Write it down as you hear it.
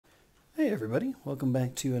Hey everybody, welcome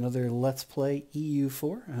back to another Let's Play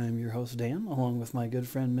EU4. I'm your host Dan, along with my good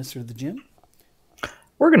friend Mr. the Jim.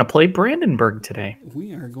 We're going to play Brandenburg today.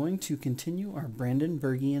 We are going to continue our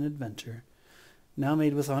Brandenburgian adventure. Now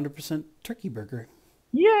made with 100% turkey burger.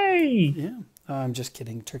 Yay! Yeah, I'm just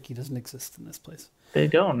kidding. Turkey doesn't exist in this place. They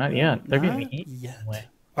don't, not yet. They're going to be eaten yet. anyway.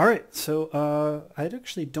 Alright, so I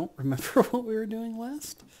actually don't remember what we were doing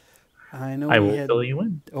last. I know I we will had... fill you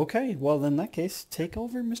in. Okay, well in that case, take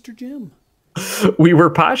over Mr. Jim. We were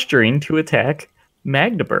posturing to attack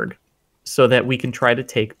Magdeburg so that we can try to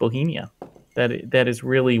take Bohemia. That is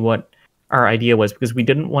really what our idea was, because we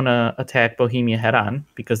didn't want to attack Bohemia head on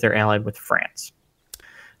because they're allied with France.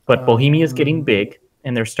 But Bohemia is getting big,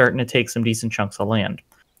 and they're starting to take some decent chunks of land.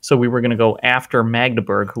 So we were going to go after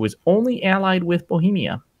Magdeburg, who is only allied with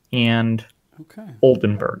Bohemia and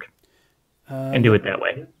Oldenburg, and do it that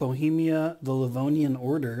way. Bohemia, the Livonian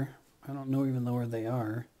Order, I don't know even know where they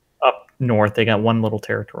are. Up north, they got one little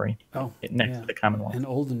territory next to the Commonwealth. And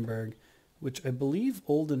Oldenburg, which I believe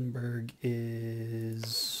Oldenburg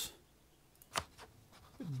is...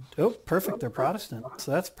 Oh, perfect. They're Protestant.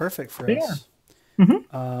 So that's perfect for us.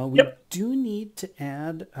 Mm-hmm. We do need to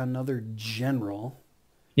add another general.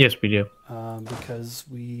 Yes, we do. Because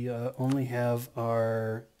we only have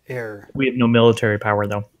our heir. We have no military power,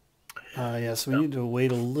 though. Yeah, so we need to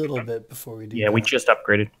wait a little bit before we do that. Yeah, we just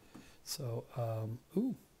upgraded. So,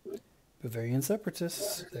 Bavarian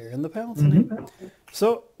separatists, they're in the Palatinate. Mm-hmm.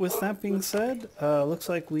 So, with that being said, looks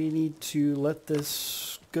like we need to let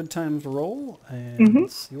this good times roll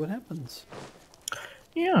and see what happens.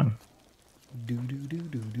 Yeah.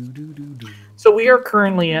 So we are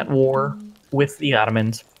currently at war with the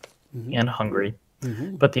Ottomans and Hungary,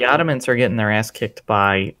 but the Ottomans are getting their ass kicked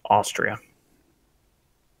by Austria.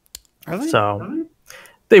 Are they? So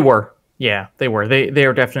they were. Yeah, they were. They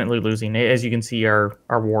are definitely losing. As you can see, our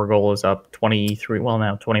war goal is up 23. Well,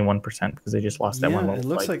 now 21% because they just lost that one. Yeah, it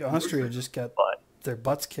looks like Austria just got their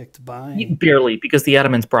butts kicked by. Barely, because the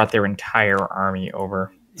Ottomans brought their entire army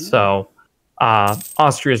over. Yeah. So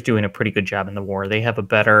Austria is doing a pretty good job in the war. They have a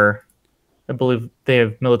better, I believe they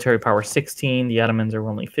have military power 16. The Ottomans are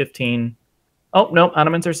only 15. Oh, no,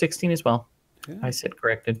 Ottomans are 16 as well. Yeah. I said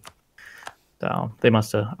corrected. So they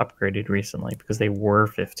must have upgraded recently because they were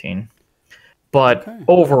 15. But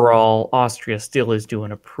overall, Austria still is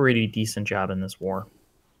doing a pretty decent job in this war.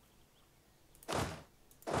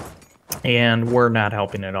 And we're not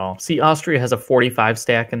helping at all. See, Austria has a 45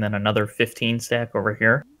 stack and then another 15 stack over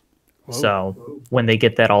here. Whoa. So when they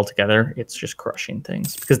get that all together, it's just crushing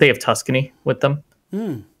things. Because they have Tuscany with them.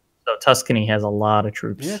 So Tuscany has a lot of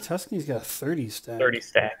troops. Yeah, Tuscany's got a 30 stack. 30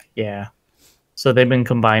 stack, yeah. So they've been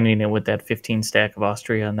combining it with that 15 stack of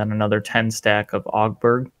Austria and then another 10 stack of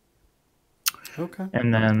Augsburg. Okay.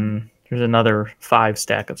 And then there's another 5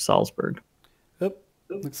 stack of Salzburg. Oh,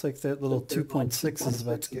 looks like that little 2.6 is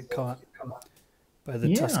about to get caught by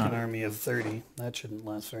the Tuscan army of 30. That shouldn't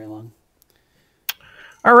last very long.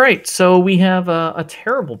 All right, so we have a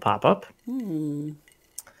terrible pop-up,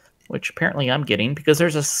 which apparently I'm getting because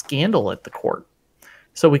there's a scandal at the court.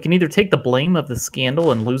 So we can either take the blame of the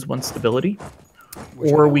scandal and lose 1 stability,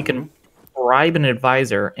 or we can bribe an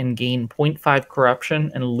advisor and gain 0.5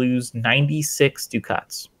 corruption and lose 96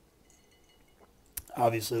 ducats.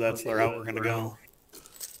 Obviously, that's the route we're going to go.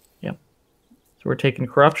 Yep. So we're taking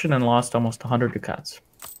corruption and lost almost 100 ducats.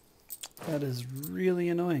 That is really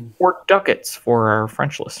annoying. Or ducats for our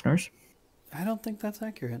French listeners. I don't think that's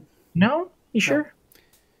accurate. No? You sure?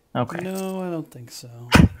 Okay. No, I don't think so.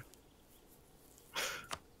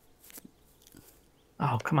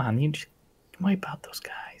 Oh, come on. You just wipe out those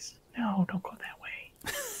guys. No, don't go that way.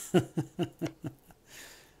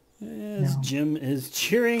 Yes, no. Jim is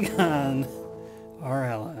cheering on our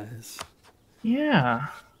allies. Yeah.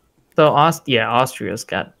 So, Austria's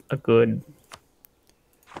got a good...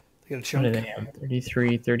 They got a chunk. What do they have?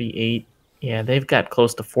 33, 38. Yeah, they've got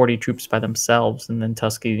close to 40 troops by themselves, and then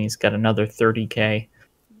Tuscany's got another 30K.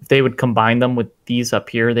 If they would combine them with these up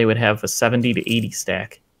here, they would have a 70 to 80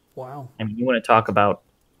 stack. Wow. I mean, you want to talk about...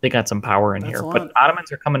 They got some power in here, but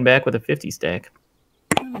Ottomans are coming back with a 50 stack.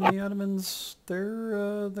 I mean, the Ottomans,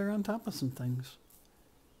 they're on top of some things.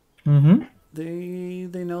 They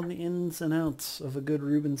know the ins and outs of a good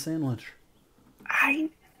Reuben sandwich. I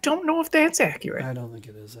don't know if that's accurate. I don't think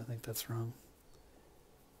it is. I think that's wrong.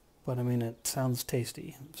 But I mean, it sounds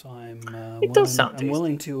tasty, so I'm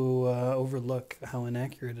willing to overlook how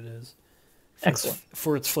inaccurate it is.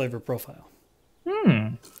 For its flavor profile.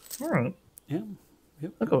 All right. Yeah.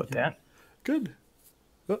 Yep, I'll go with that. Good.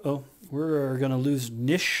 Uh-oh. We're going to lose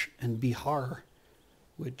Nish and Bihar,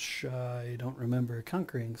 which I don't remember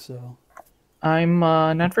conquering, so... I'm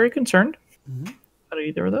not very concerned Mm-hmm. about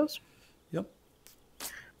either of those. Yep.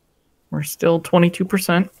 We're still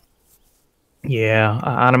 22%. Yeah,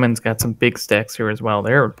 Ottoman's got some big stacks here as well.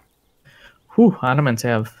 Ottomans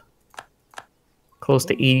have close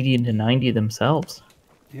to 80 to 90 themselves.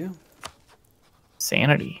 Yeah.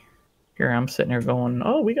 Sanity. Here I'm sitting here going,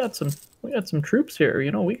 oh, we got some troops here.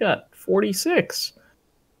 You know, we got 46.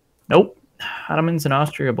 Nope. Ottomans and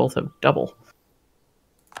Austria both have double.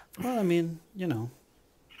 Well, I mean, you know,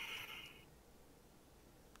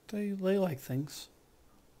 they like things.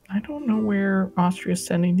 I don't know where Austria's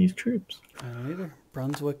sending these troops. I don't either.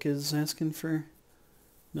 Brunswick is asking for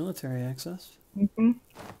military access. Mm-hmm.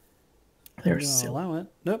 They're still allow it.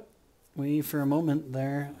 Nope. We, for a moment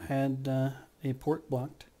there, had a port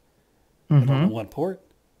blocked. I don't know what port.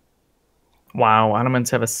 Wow, Ottomans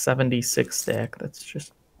have a 76 stack. That's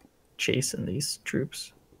just chasing these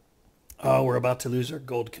troops. Oh, we're about to lose our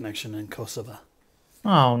gold connection in Kosovo.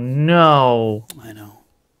 Oh, no. I know.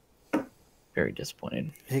 Very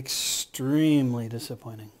disappointed. Extremely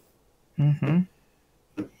disappointing.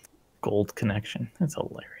 Mm-hmm. Gold connection. That's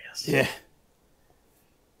hilarious. Yeah.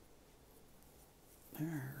 All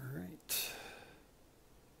right.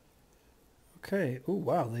 Okay. Oh,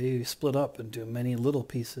 wow. They split up into many little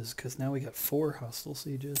pieces because now we got 4 hostile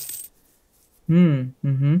sieges.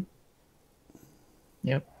 Mm-hmm.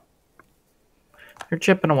 Yep. They're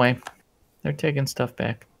chipping away. They're taking stuff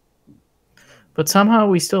back. But somehow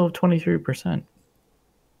we still have 23%.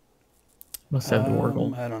 Must have the war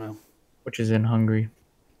gold. I don't know. Which is in Hungary.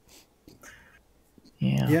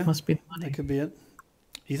 Yeah, must be the money. That could be it.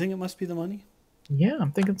 You think it must be the money? Yeah,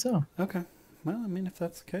 I'm thinking so. Okay. Well, I mean, if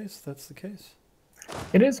that's the case, that's the case.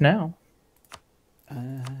 It is now.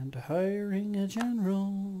 And hiring a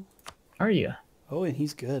general. Are you? Oh, and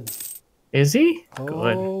he's good. Is he?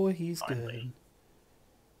 Oh, good. He's good.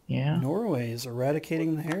 Yeah. Norway is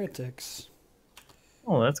eradicating the heretics.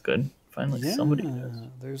 Oh, that's good. Finally, somebody does.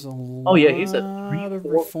 There's a lot he's at of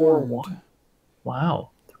reformed. Wow,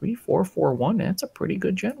 3-4-4-1. That's a pretty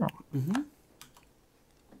good general. Mm-hmm.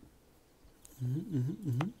 Mm-hmm, mm-hmm,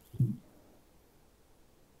 mm-hmm.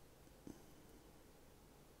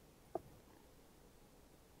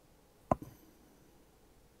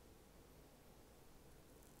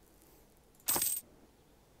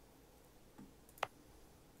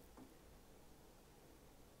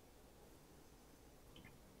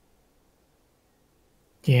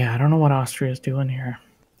 Yeah, I don't know what Austria's doing here.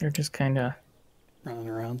 They're just kind of running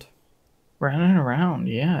around. Running around,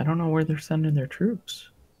 yeah. I don't know where they're sending their troops.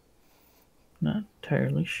 Not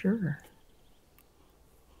entirely sure.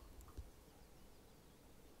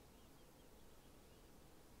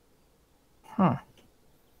 Huh.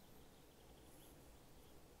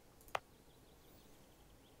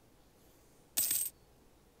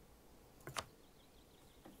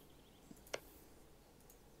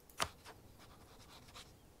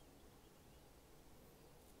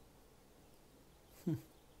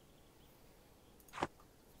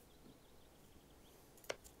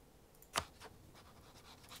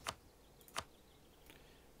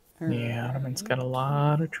 Yeah, Ottoman's got a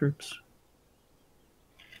lot of troops.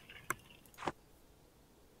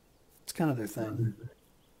 It's kind of their thing.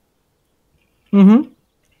 Mm-hmm.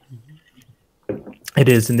 It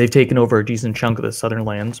is, and they've taken over a decent chunk of the southern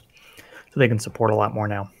lands, so they can support a lot more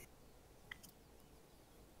now.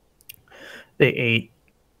 They ate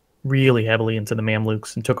really heavily into the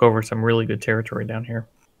Mamluks and took over some really good territory down here.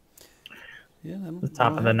 Yeah, the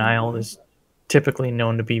top of the Nile is typically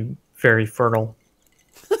known to be very fertile.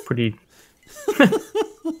 Pretty.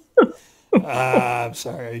 I'm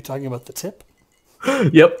sorry. Are you talking about the tip?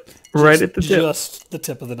 Yep, right at the tip. Just the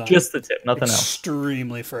tip of the Nile. Just the tip, nothing else.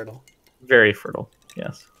 Extremely fertile. Very fertile,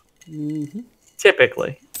 yes. Mm-hmm.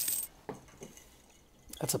 Typically.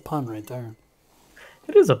 That's a pun right there.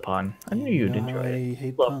 It is a pun. I knew you'd enjoy it. I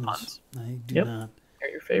hate Love puns. I do not.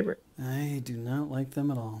 They're your favorite. I do not like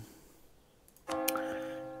them at all.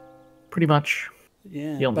 Pretty much.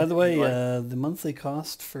 Yeah. By the way, the monthly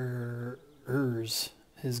cost for Urs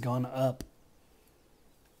has gone up.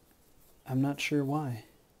 I'm not sure why.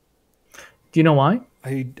 Do you know why?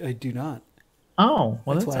 I do not. Oh,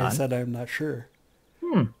 well, that's why odd. I said I'm not sure.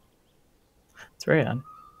 It's very odd.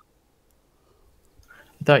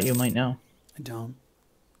 I thought you might know. I don't.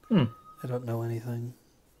 I don't know anything.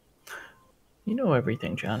 You know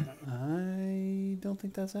everything, John. I don't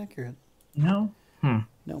think that's accurate. No?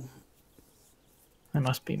 No. I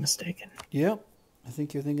must be mistaken. Yep. I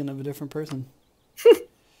think you're thinking of a different person.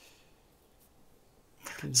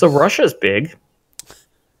 So Russia's big.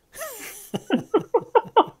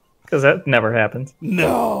 Because that never happens.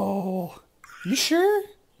 No. You sure?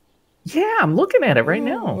 Yeah, I'm looking at it right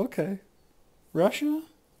now. Okay. Russia?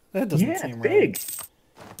 That doesn't seem right. Big.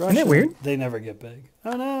 Russia, Isn't it weird? They never get big.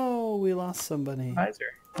 Oh no, we lost somebody.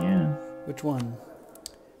 Pfizer. Yeah. Which one?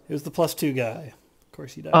 It was the +2 guy. Of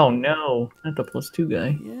course he died. Oh no, not the +2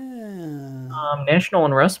 guy. Yeah. National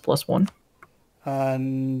unrest +1.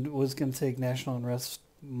 And was going to take national unrest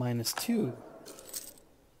 -2.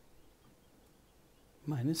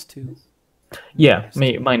 -2. Yeah,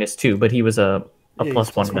 -2, but he was a Yeah,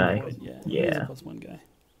 +1 guy. Yeah. Yeah. He's a +1 guy.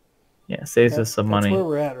 Yeah, saves us some money. That's where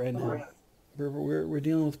we're at right now. We're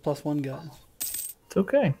dealing with +1 guys. It's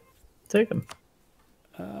okay. Take him.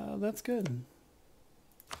 That's good.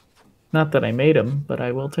 Not that I made him, but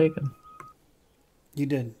I will take him. You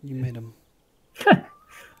did. You made him.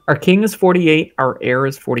 Our king is 48. Our heir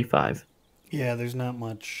is 45. Yeah, there's not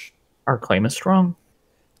much. Our claim is strong.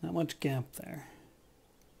 Not much gap there.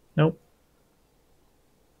 Nope.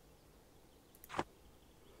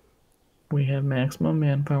 We have maximum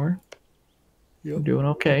manpower. Yep. We're doing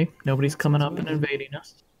okay. Nobody's coming up and invading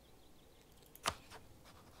us.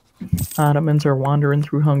 Ottomans are wandering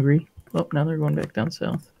through Hungary. Oh, now they're going back down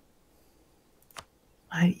south.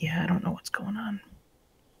 I don't know what's going on.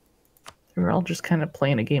 They're all just kind of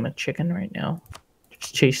playing a game of chicken right now.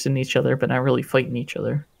 Just chasing each other, but not really fighting each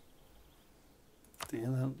other.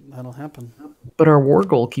 Yeah, that'll happen. But our war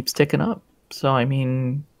goal keeps ticking up. So, I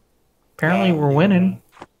mean, apparently we're winning.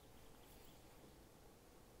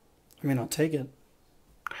 I mean, I'll take it.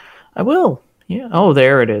 I will. Yeah. Oh,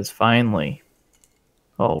 there it is. Finally.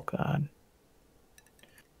 Oh, God.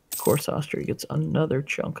 Of course, Austria gets another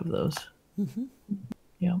chunk of those. Mm-hmm.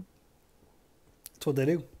 Yeah. That's what they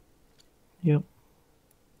do. Yep.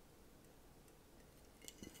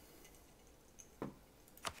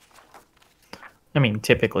 I mean,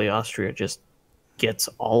 typically Austria just gets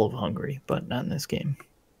all of Hungary, but not in this game.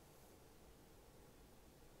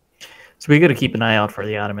 So we got to keep an eye out for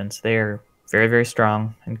the Ottomans. They're very, very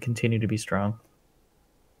strong and continue to be strong.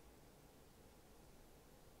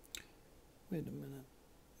 Wait a minute.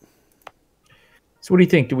 So what do you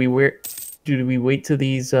think? Do we wait till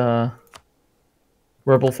these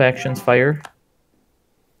rebel factions fire?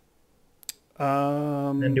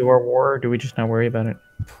 And do our war, or do we just not worry about it?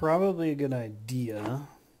 Probably a good idea.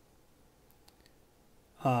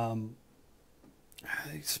 The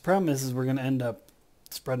problem is we're going to end up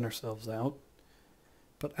spreading ourselves out.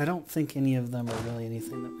 But I don't think any of them are really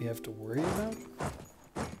anything that we have to worry about.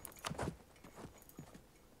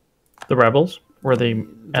 The rebels? Or the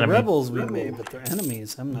enemy? The rebels we may, but their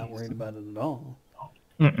enemies, I'm not worried about it at all.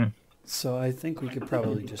 Mm-mm. So I think we could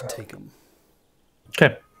probably just take them.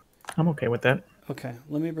 Okay. I'm okay with that. Okay,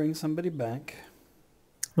 let me bring somebody back.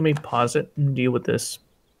 Let me pause it and deal with this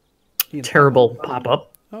terrible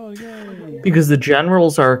pop-up. Oh, yay. Because the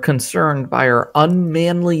generals are concerned by our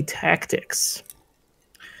unmanly tactics.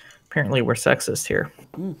 Apparently we're sexist here.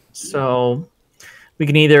 So we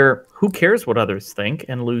can either, who cares what others think,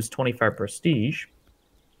 and lose 25 prestige.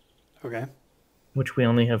 Okay. Which we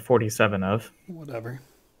only have 47 of. Whatever.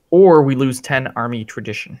 Or we lose 10 army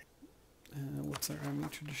tradition. What's our army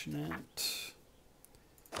tradition at?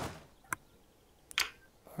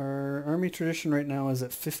 Our army tradition right now is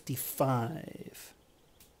at 55.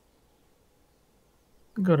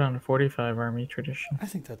 Go down to 45 army tradition. I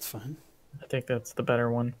think that's fine. I think that's the better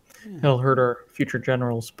one. Yeah. It'll hurt our future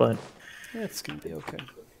generals, but it's going to be okay.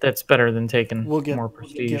 That's better than taking we'll get more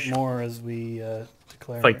prestige. We'll get more as we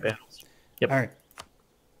declare. Fight battles. Yep. All right.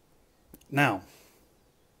 Now.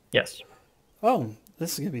 Yes. Oh,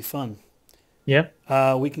 this is going to be fun. Yeah.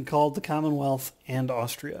 We can call it the Commonwealth and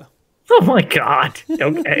Austria. Oh my God.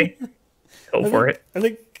 Okay. Go for it. I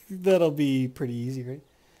think that'll be pretty easy, right?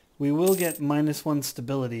 We will get -1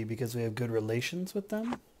 stability because we have good relations with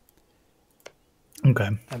them. Okay.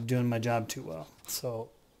 I'm doing my job too well. So,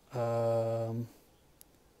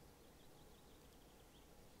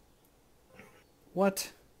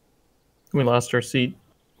 what? We lost our seat.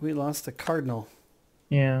 We lost the cardinal.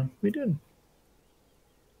 Yeah, we did.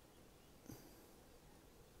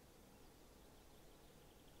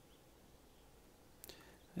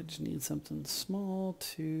 I just need something small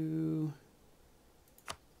to...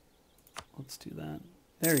 Let's do that.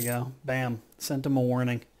 There you go. Bam. Sent him a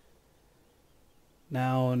warning.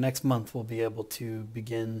 Now, next month, we'll be able to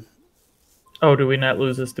begin... Oh, do we not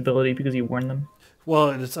lose the stability because you warned them? Well,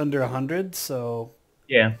 it's under 100, so...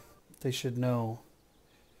 Yeah. They should know.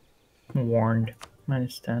 Warned.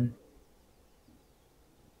 -10.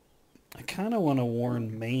 I kind of want to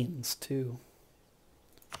warn Mainz, too.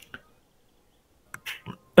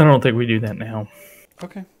 I don't think we do that now.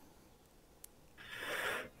 Okay.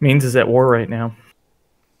 Mainz is at war right now.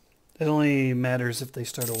 It only matters if they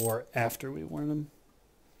start a war after we warn them.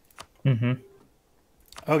 Mm-hmm.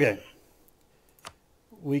 Okay.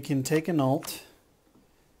 We can take an alt.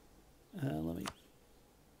 Let me...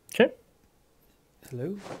 Okay.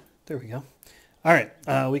 Hello? There we go. All right.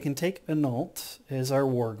 We can take an alt as our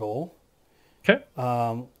war goal. Okay.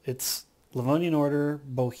 It's Livonian Order,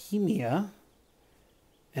 Bohemia,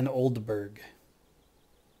 and Oldenburg.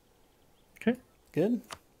 Okay. Good?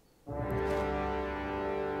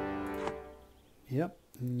 Yep.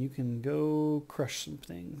 And you can go crush some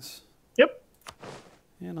things. Yep.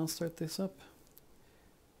 And I'll start this up.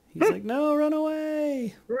 He's like, no, run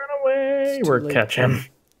away. Run away. We're catch him.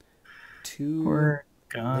 We're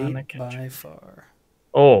gonna catch by him. far.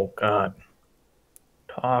 Oh, God.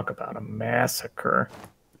 Talk about a massacre.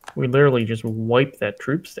 We literally just wiped that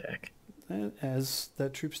troop stack. As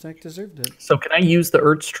that troop stack deserved it. So can I use the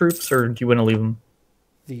Ertz troops, or do you want to leave them?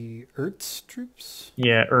 The Ertz troops?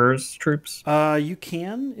 Yeah, troops. You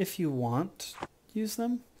can, if you want, use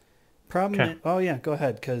them. Problem. Oh yeah, go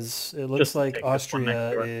ahead, because it looks like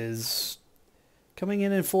Austria is coming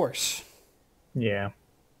in force. Yeah.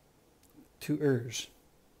 To Urs.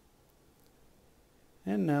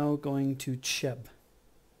 And now going to Cheb.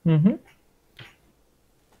 Mm-hmm.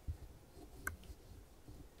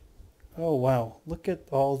 Oh wow! Look at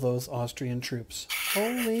all those Austrian troops.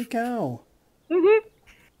 Holy cow! Mm-hmm.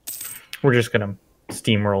 We're just gonna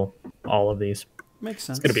steamroll all of these. Makes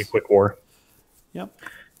sense. It's gonna be a quick war. Yep.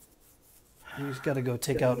 You just got to go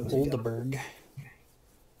take out Oldenburg.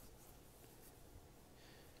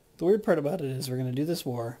 The weird part about it is we're going to do this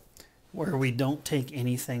war where we don't take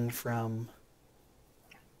anything from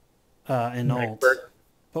an alt,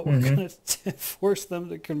 but we're going to force them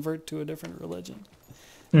to convert to a different religion.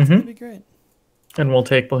 It's going to be great. And we'll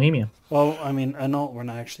take Bohemia. Well, I mean, an alt we're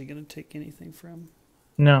not actually going to take anything from.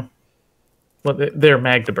 No. Well, they're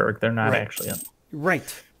Magdeburg. They're not actually.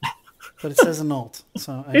 Right. But it says an alt.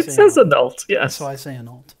 So it says an alt, yes. So I say an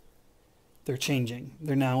alt. They're changing.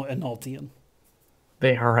 They're now an Altian.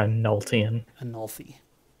 They are an Altian. Analthi.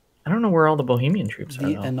 I don't know where all the Bohemian troops are,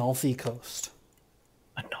 The though. Analthi Coast.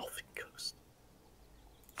 Analthi Coast.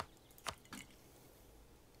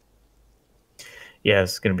 Yeah,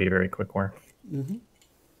 it's going to be a very quick war. Mm-hmm.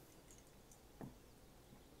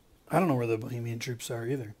 I don't know where the Bohemian troops are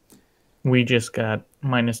either. We just got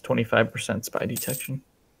minus 25% spy detection.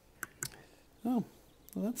 Oh,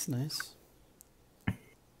 well, that's nice.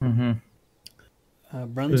 Mm-hmm.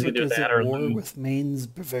 Brunswick is at war with Mainz,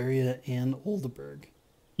 Bavaria, and Oldenburg.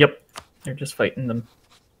 Yep. They're just fighting them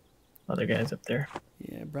other guys up there.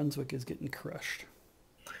 Yeah, Brunswick is getting crushed.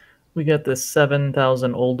 We got the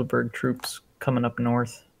 7,000 Oldenburg troops coming up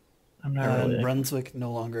north. I'm not really... Brunswick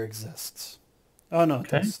no longer exists. Oh, no, it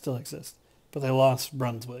does still exist. But they lost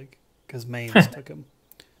Brunswick because Mainz took them.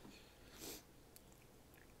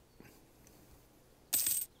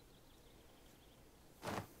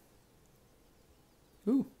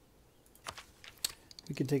 Ooh.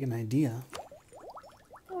 We could take an idea.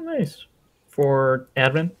 Oh, nice. For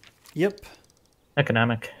admin? Yep.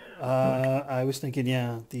 Economic. I was thinking,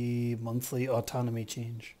 yeah, the monthly autonomy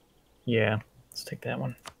change. Yeah, let's take that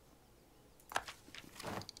one.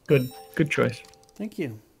 Good choice. Thank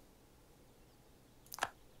you.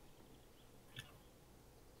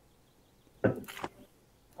 We're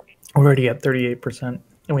already at 38%,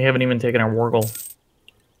 and we haven't even taken our war goal.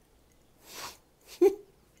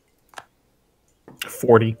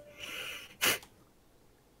 40.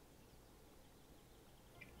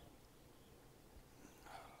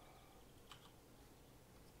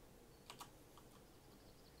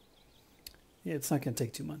 Yeah, it's not going to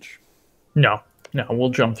take too much. No, we'll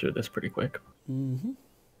jump through this pretty quick. Mm-hmm.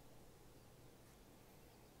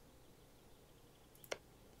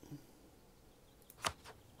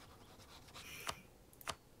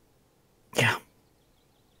 Yeah.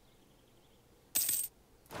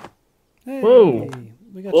 Hey, whoa!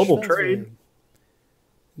 We got global trade.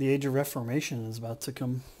 The Age of Reformation is about to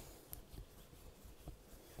come.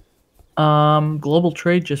 Global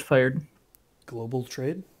trade just fired. Global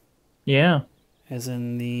trade? Yeah. As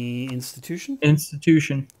in the institution?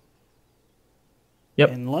 Institution. Yep.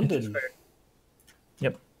 In London.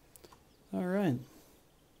 Yep. All right.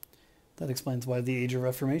 That explains why the Age of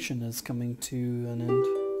Reformation is coming to an end.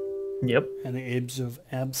 Yep. And the Age of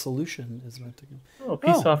Absolution is about to come. Oh,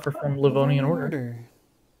 peace offer from Livonian Order.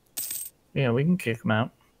 Yeah, we can kick them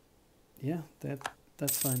out. Yeah,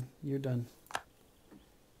 that's fine. You're done.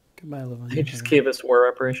 Goodbye, Livonian. They just gave us war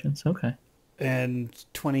reparations. Okay. And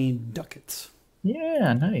 20 ducats.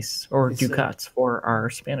 Yeah, nice. Or ducats for our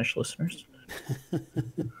Spanish listeners.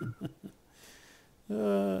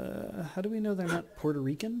 How do we know they're not Puerto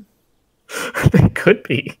Rican? They could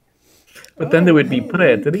be. But then they would be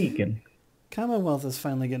Praetorican. Commonwealth is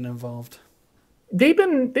finally getting involved. They've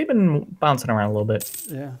been bouncing around a little bit.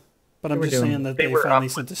 Yeah. But I'm just saying that they finally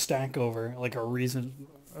sent a stack over, like a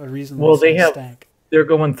reasonable stack. They're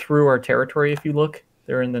going through our territory. If you look,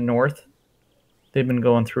 they're in the north. They've been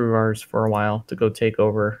going through ours for a while to go take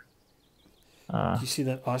over. Do you see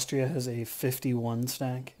that Austria has a 51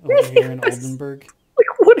 stack over here in Oldenburg?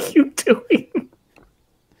 Like, what are you doing?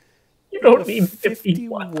 You don't need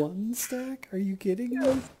 51 stack? Are you kidding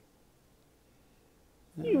me?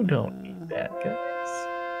 You don't need that, guys.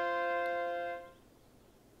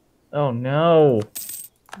 Oh no!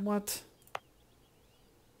 What?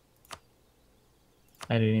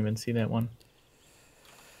 I didn't even see that one.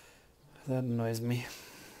 That annoys me.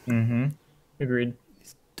 Mm-hmm. Agreed.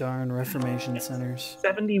 These darn Reformation centers.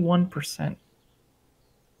 71%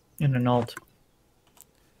 in an alt.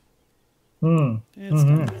 It's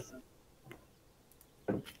done.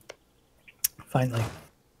 Finally.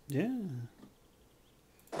 Yeah.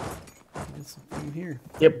 Get something here.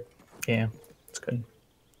 Yep. Yeah, it's good.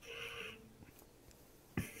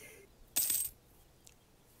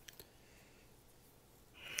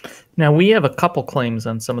 Now we have a couple claims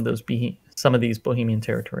on some of these Bohemian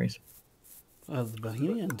territories. The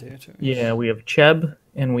Bohemian territories. Yeah, we have Cheb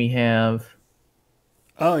and we have.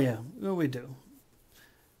 Oh yeah, well, we do.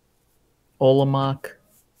 Olomouc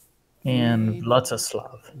and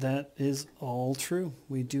Wlocławek. That is all true.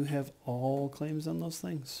 We do have all claims on those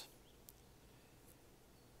things.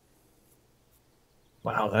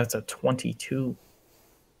 Wow, that's a 22.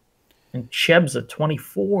 And Cheb's a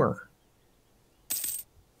 24.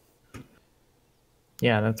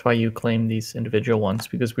 Yeah, that's why you claim these individual ones,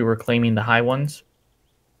 because we were claiming the high ones,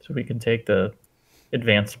 so we can take the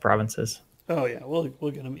advanced provinces. Oh yeah, we'll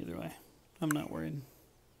get them either way. I'm not worried.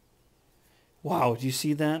 Wow, do you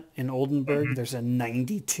see that in Oldenburg? There's a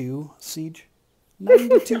 92 siege,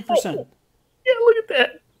 92%. Yeah, look at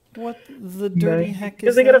that. What the dirty heck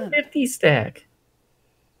is that? Because they got a 50 stack.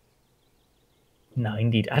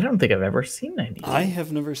 90. I don't think I've ever seen 90. I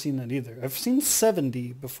have never seen that either. I've seen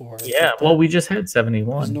 70 before. Yeah, well, we just had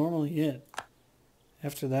 71. That's normally it.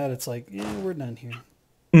 After that, it's like, yeah, we're done here.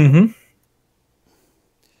 Mm-hmm.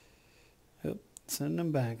 Oh, send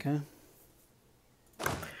them back, huh?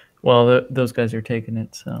 Well, those guys are taking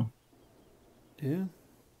it, so. Yeah.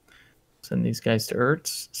 Send these guys to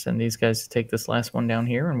Ertz. Send these guys to take this last one down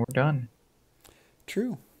here, and we're done.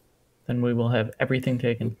 True. Then we will have everything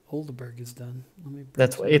taken. Oldenburg is done.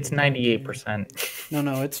 That's why it's 98%.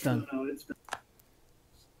 No, it's done.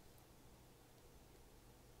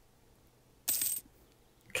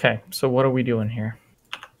 Okay, so what are we doing here?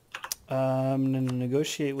 I'm going to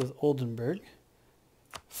negotiate with Oldenburg.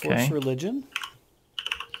 Force religion.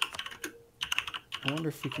 I wonder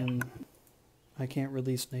if we can... I can't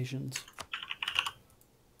release nations.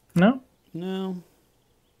 No? No.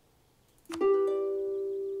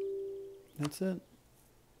 That's it.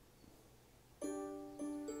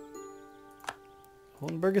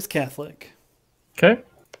 Oldenburg is Catholic. Okay,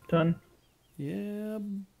 done. Yeah,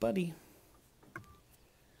 buddy.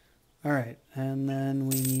 All right, and then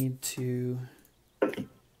we need to...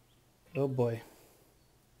 Oh, boy.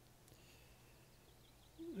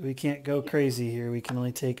 We can't go crazy here. We can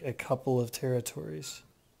only take a couple of territories.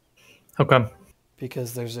 How come?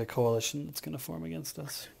 Because there's a coalition that's going to form against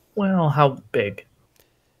us. Well, how big?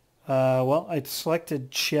 Well, I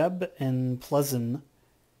selected Cheb and Pleasant,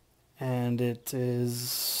 and it is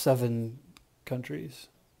 7 countries.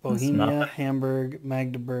 Bohemia, Hamburg,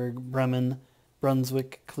 Magdeburg, Bremen,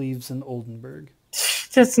 Brunswick, Cleves, and Oldenburg.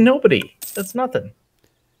 That's nobody. That's nothing.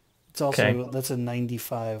 It's also, that's a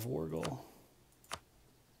 95 war goal.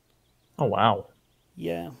 Oh, wow.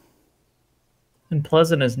 Yeah. And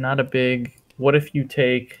Pleasant is not a big... What if you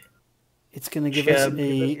take... It's going to give us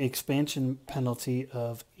a expansion penalty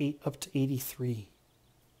of up to 83.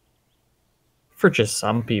 For just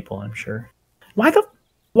some people, I'm sure.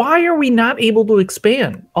 Why are we not able to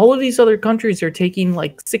expand? All of these other countries are taking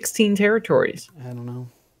like 16 territories. I don't know.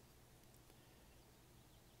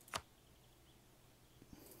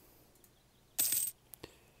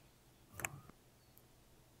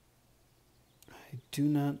 I do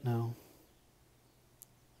not know.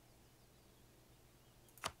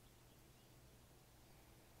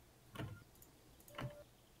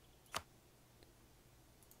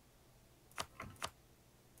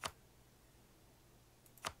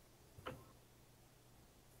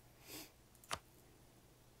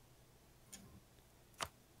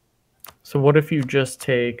 So what if you just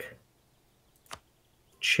take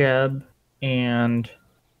Cheb and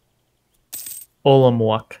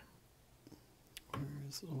Olomouc? Where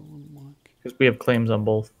is Olomouc? because we have claims on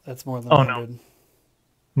both. That's more than 100. No.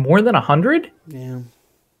 More than 100? Yeah.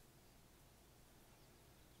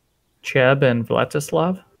 Cheb and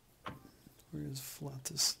Vlatislav? Where's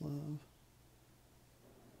Vlatislav?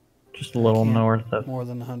 Just a little north of... More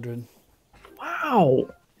than 100. Wow.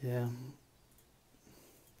 Yeah.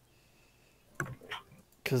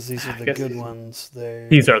 Because these are the good ones.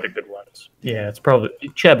 These are the good ones. Yeah, it's probably...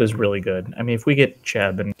 Cheb is really good. I mean, if we get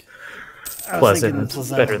Cheb and Pleasant, it's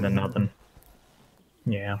better than nothing.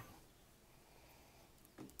 Yeah.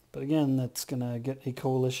 But again, that's going to get a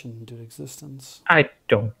coalition into existence. I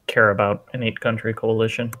don't care about an 8-country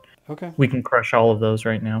coalition. Okay. We can crush all of those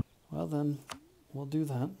right now. Well, then, we'll do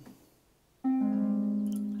that.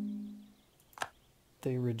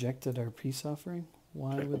 They rejected our peace offering?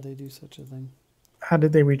 Why would they do such a thing? How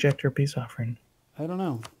did they reject our peace offering? I don't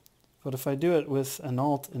know. But if I do it with an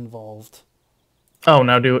alt involved... Oh,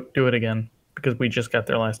 now do it again. Because we just got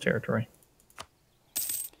their last territory.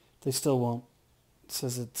 They still won't. It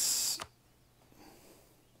says it's...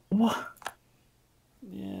 What?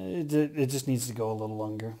 Yeah, it just needs to go a little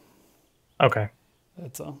longer. Okay.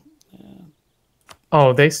 That's all. Yeah.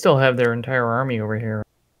 Oh, they still have their entire army over here.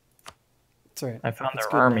 That's right. I found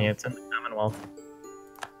their army. Now. It's in the Commonwealth.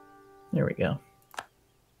 There we go.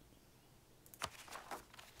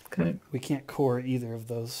 Okay. We can't core either of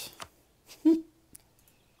those.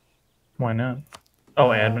 Why not? Oh,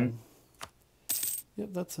 admin. Yep,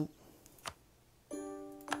 that's it.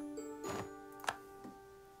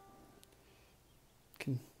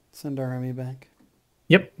 Can send our army back.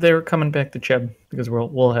 Yep, they're coming back to Cheb because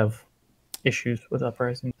we'll have issues with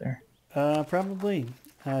uprisings there. Probably.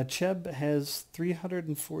 Cheb has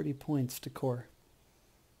 340 points to core.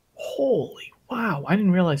 Holy wow! I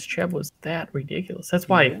didn't realize Cheb was that ridiculous. That's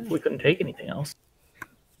why we couldn't take anything else.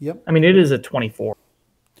 Yep. I mean, it is a 24.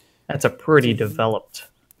 That's a pretty developed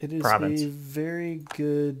province. It is a very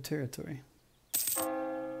good territory.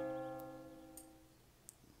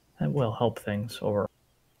 That will help things over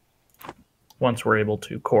once we're able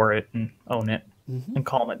to core it and own it and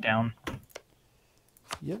calm it down.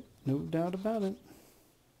 Yep, no doubt about it.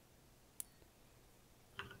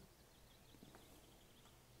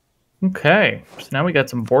 Okay, so now we got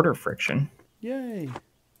some border friction. Yay.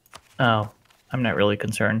 Oh, I'm not really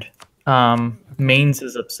concerned. Mainz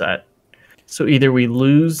is upset. So either we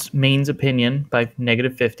lose Main's opinion by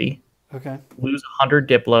 -50, okay, lose 100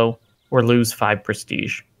 Diplo, or lose 5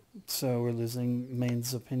 prestige. So we're losing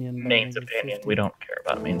Main's opinion by Main's opinion. 50. We don't care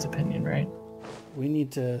about Main's opinion, right? We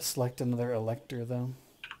need to select another elector, though.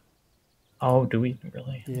 Oh, do we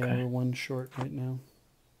really? Yeah, okay. we're one short right now.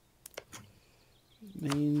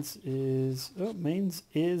 Mainz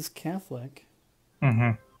is Catholic.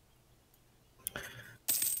 Mm-hmm.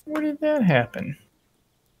 Where did that happen?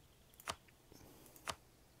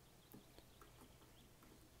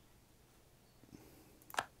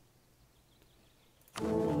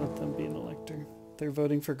 We'll let them be an elector. They're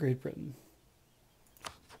voting for Great Britain.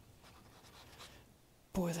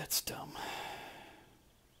 Boy, that's dumb.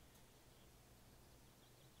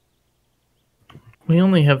 We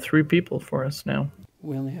only have 3 people for us now.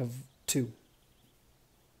 We only have 2.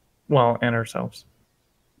 Well, and ourselves.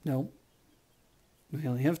 No. We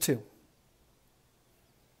only have 2.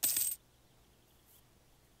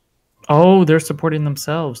 Oh, they're supporting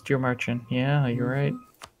themselves, Dear Marchin. Yeah, you're right.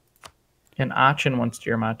 And Aachen wants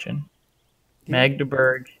Dear Marchin. Yeah.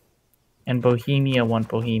 Magdeburg and Bohemia want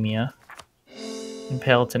Bohemia. And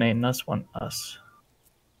Palatinate and us want us.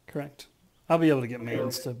 Correct. I'll be able to get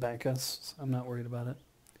Mainz to back us. So I'm not worried about it.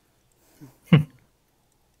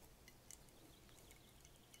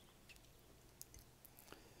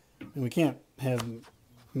 And we can't have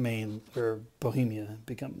Maine or Bohemia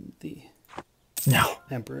become the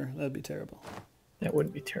emperor. That'd be terrible. That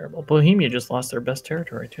would be terrible. Bohemia just lost their best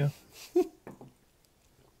territory, too.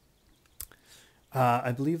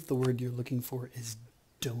 I believe the word you're looking for is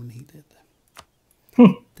donated.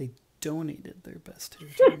 They donated their best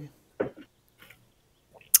territory.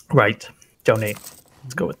 Right. Donate.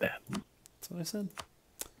 Let's go with that. That's what I said.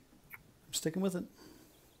 I'm sticking with it.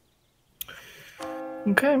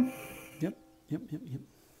 Okay. Yep.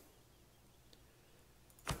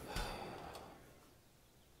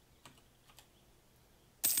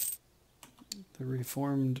 The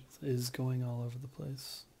Reformed is going all over the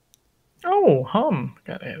place. Oh,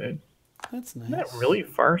 got added. That's nice. Isn't that really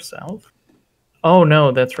far south? Oh,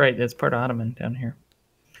 no, that's right. That's part of Ottoman down here.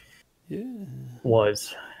 Yeah. It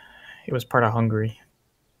was part of Hungary.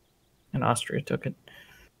 And Austria took it.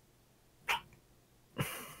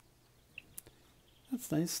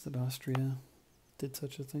 That's nice that Austria did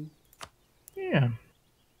such a thing. Yeah.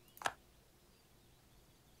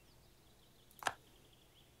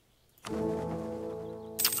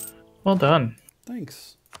 Well done.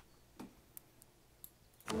 Thanks.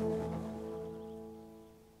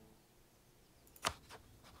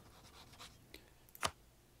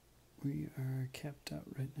 We are capped out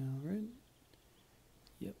right now, right?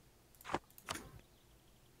 Yep.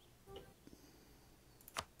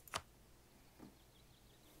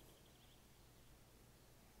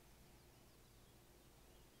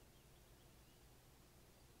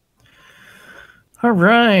 All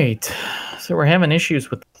right. So we're having issues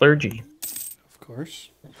with the clergy. Of course.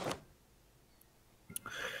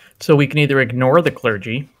 So we can either ignore the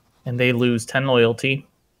clergy and they lose 10 loyalty.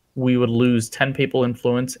 We would lose 10 papal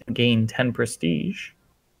influence and gain 10 prestige.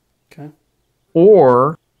 Okay.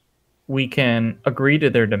 Or we can agree to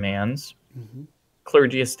their demands. Mm-hmm.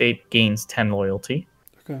 Clergy estate gains 10 loyalty,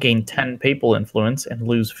 Okay. gain 10 papal influence, and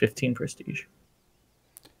lose 15 prestige.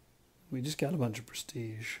 We just got a bunch of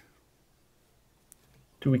prestige.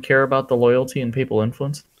 Do we care about the loyalty and papal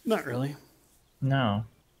influence? Not really. No.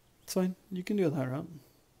 It's fine. You can do that route.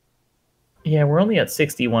 Yeah, we're only at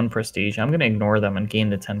 61 prestige. I'm going to ignore them and gain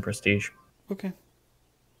the 10 prestige. Okay.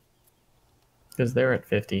 Because they're at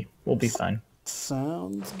 50. We'll be fine.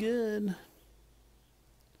 Sounds good.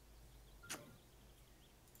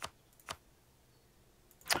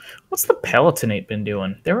 What's the Palatinate been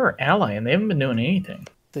doing? They're our ally, and they haven't been doing anything.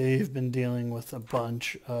 They've been dealing with a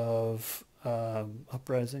bunch of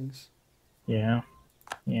uprisings. Yeah.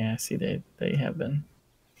 Yeah, see, they have been.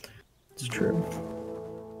 It's true.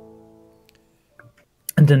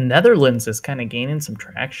 And the Netherlands is kind of gaining some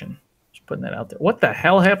traction. Just putting that out there. What the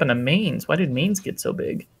hell happened to Mainz? Why did Mainz get so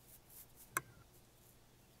big?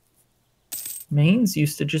 Mainz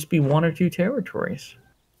used to just be 1 or 2 territories.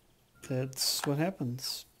 That's what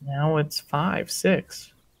happens. Now it's 5,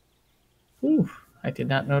 6. Ooh, I did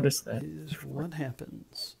not notice that. Is what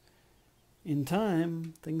happens. In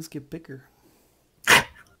time, things get bigger.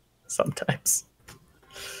 Sometimes.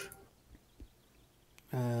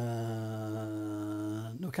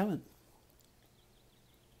 No comment.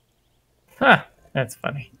 Huh, that's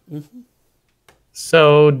funny. Mm-hmm.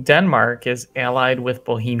 So Denmark is allied with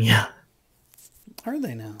Bohemia. Are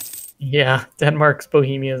they now? Yeah, Denmark's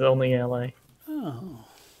Bohemia's only ally. Oh.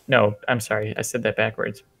 No, I'm sorry. I said that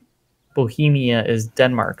backwards. Bohemia is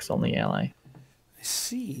Denmark's only ally. I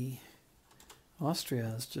see.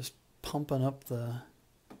 Austria is just pumping up the...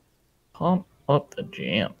 Pump up the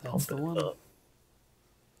jam. That's the one. Well,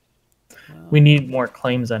 we need more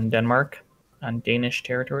claims on Denmark, on Danish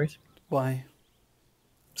territories. Why?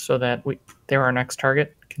 So that they're our next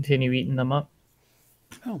target. Continue eating them up.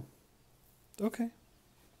 Oh. Okay.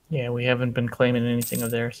 Yeah, we haven't been claiming anything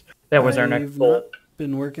of theirs. That was our next goal. I've not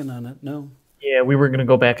been working on it, no. Yeah, we were going to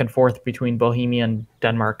go back and forth between Bohemia and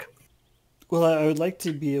Denmark. Well, I would like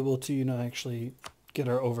to be able to, actually get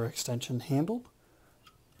our overextension handled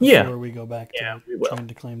before we go back to trying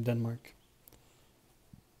to claim Denmark.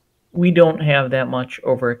 We don't have that much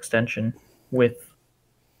overextension with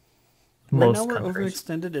most right now countries.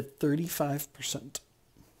 We're overextended at 35%.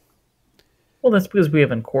 Well, that's because we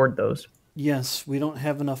haven't cored those. Yes, we don't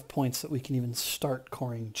have enough points that we can even start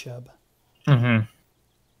coring Cheb.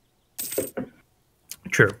 Mm-hmm.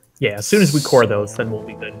 True. Yeah, as soon as we core those, then we'll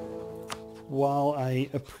be good. While I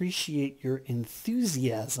appreciate your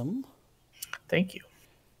enthusiasm... Thank you.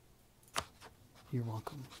 You're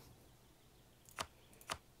welcome.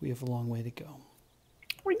 We have a long way to go.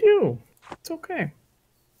 We do. It's okay.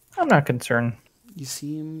 I'm not concerned. You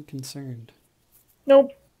seem concerned.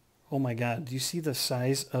 Nope. Oh my god, do you see the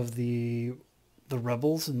size of the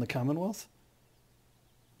rebels in the Commonwealth?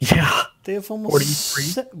 Yeah. They have almost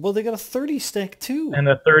 43. Well, they got a 30 stack too. And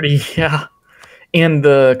a 30, yeah. And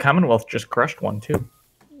the Commonwealth just crushed one too.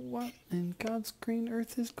 What in God's green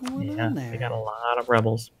earth is going Yeah, on there? they got a lot of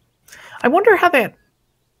rebels. I wonder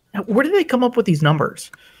where did they come up with these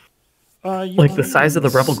numbers? Like the size of the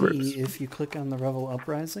rebel groups. If you click on the rebel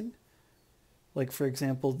uprising, like for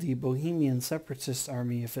example, the Bohemian separatist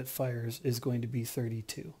army, if it fires, is going to be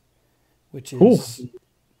 32, which is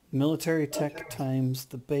military tech times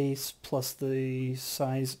the base plus the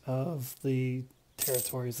size of the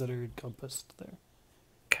territories that are encompassed there.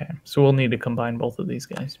 Okay, so we'll need to combine both of these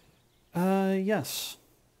guys. Yes.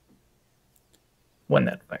 When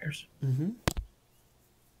that fires. Mm-hmm.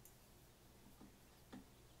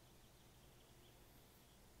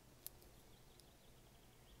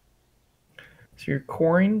 So you're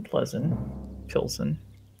coring Pilsen.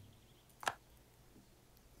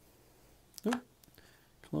 Oh,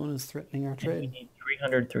 Cologne is threatening our trade. We need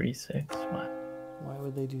 336. Why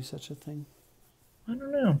would they do such a thing? I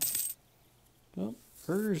don't know. Well,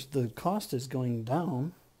 the cost is going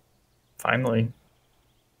down. Finally.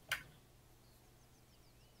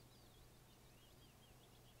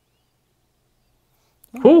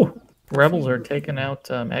 Ooh, rebels are taking out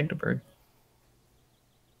Magdeburg.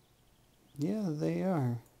 Yeah, they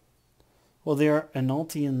are. Well, they are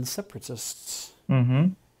Anhaltian separatists.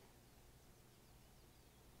 Mm-hmm.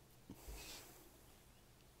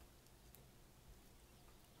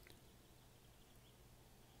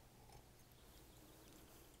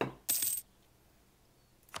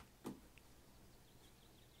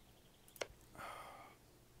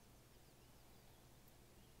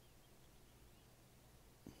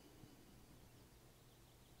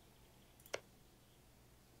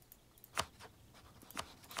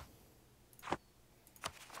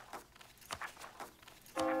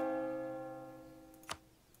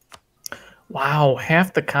 Wow,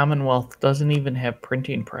 half the Commonwealth doesn't even have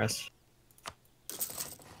printing press.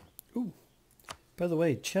 Ooh. By the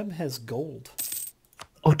way, Cheb has gold.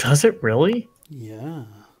 Oh, does it really? Yeah.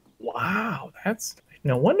 Wow, that's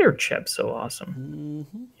no wonder Cheb's so awesome.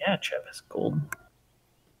 Mm-hmm. Yeah, Cheb has gold.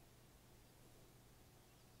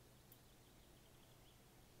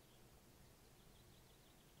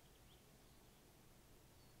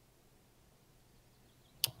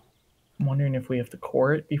 I'm wondering if we have to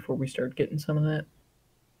core it before we start getting some of that.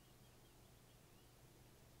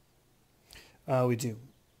 We do.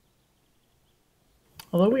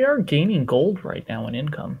 Although we are gaining gold right now in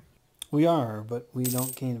income. We are, but we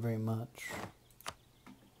don't gain very much.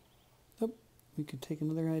 Oh, we could take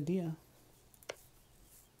another idea.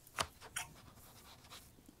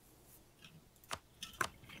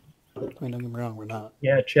 I mean, don't get me wrong, we're not.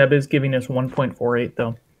 Yeah, Cheb is giving us 1.48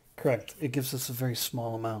 though. Correct. It gives us a very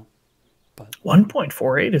small amount. But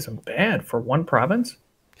 1.48 isn't bad for one province.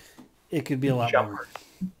 It could be a lot more.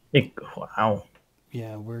 Wow.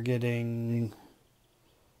 Yeah, we're getting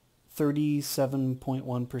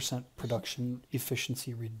 37.1% production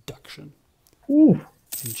efficiency reduction. Ooh.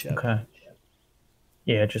 In Cheb. Okay.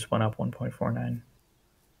 Yeah, it just went up 1.49.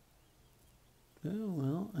 Oh,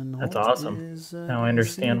 well, and that's awesome. Now I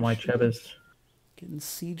understand why Cheb is getting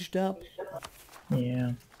sieged up.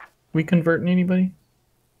 Yeah. We converting anybody?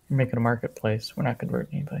 We're making a marketplace. We're not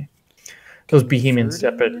converting anybody. Those Bohemian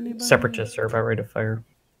separatists are about ready to fire.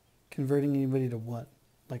 Converting anybody to what?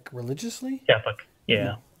 Like religiously? Catholic.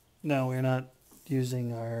 Yeah. No, we're not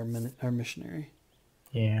using our missionary.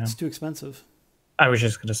 Yeah. It's too expensive. I was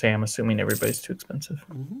just going to say, I'm assuming everybody's too expensive.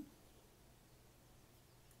 Mm-hmm.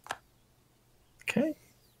 Okay.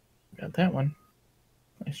 Got that one.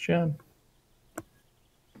 Nice job.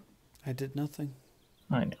 I did nothing.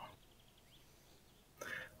 I know.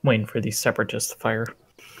 I'm waiting for these separatists to fire.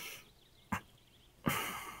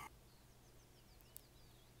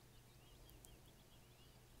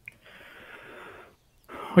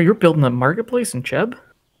 Oh, you're building a marketplace in Cheb?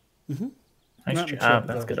 Mm-hmm. Nice job.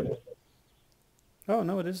 That's good. Oh,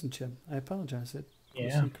 no, it isn't Cheb. I apologize. It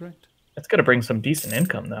was incorrect. That's got to bring some decent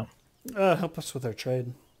income, though. Help us with our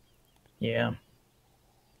trade. Yeah.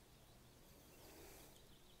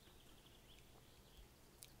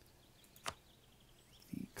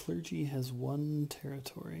 The clergy has one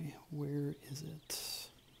territory. Where is it?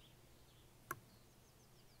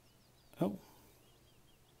 Oh.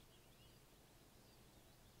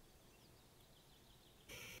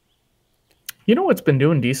 You know what's been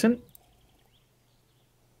doing decent?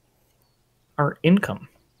 Our income.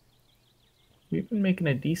 We've been making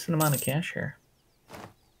a decent amount of cash here.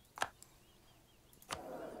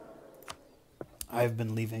 I've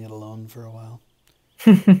been leaving it alone for a while.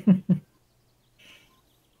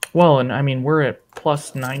 Well, and I mean, we're at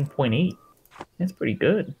plus 9.8. That's pretty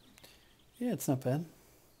good. Yeah, it's not bad.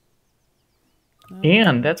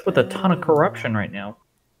 And that's with a ton of corruption right now.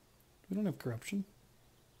 We don't have corruption.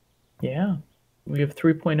 Yeah. We have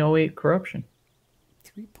 3.08 corruption.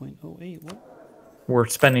 3.08? What? We're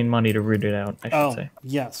spending money to root it out, I should say.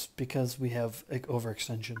 Yes, because we have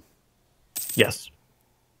overextension. Yes.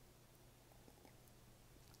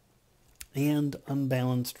 And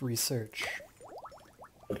unbalanced research.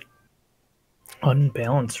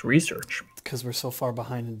 Unbalanced research? Because we're so far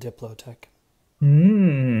behind in Diplotech.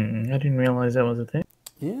 I didn't realize that was a thing.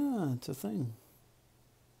 Yeah, it's a thing.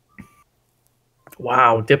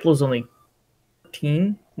 Wow, Diplo's only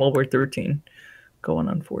 13? Well, we're 13. Going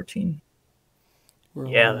on 14.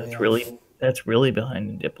 Yeah, that's really behind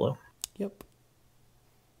in Diplo. Yep.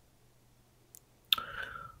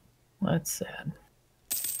 Well, that's sad.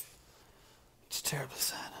 It's terribly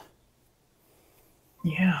sad.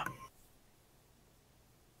 Yeah.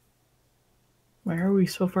 Why are we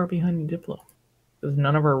so far behind in Diplo? Because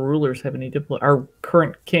none of our rulers have any Diplo. Our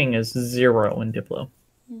current king is 0 in Diplo.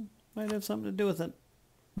 Might have something to do with it.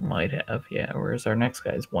 Might have, yeah. Whereas our next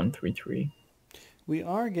guy is 133. We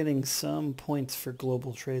are getting some points for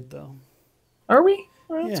global trade, though. Are we?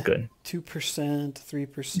 Well, that's good. 2%,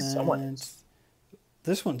 3%. Somewhat.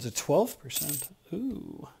 This one's a 12%.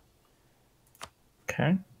 Ooh.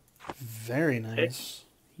 Okay. Very nice.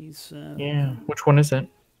 He's yeah. Which one is it?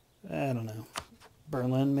 I don't know.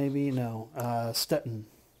 Berlin, maybe? No. Stettin.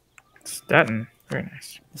 Stettin. Very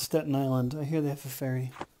nice. Staten Island. I hear they have a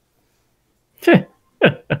ferry. I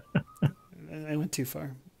went too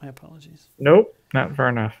far. My apologies. Nope, not far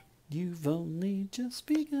enough. You've only just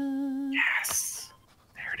begun. Yes.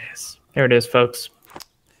 There it is. There it is, folks.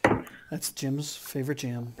 That's Jim's favorite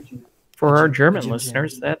jam. For our German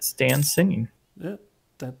listeners, that's Dan singing. Yeah,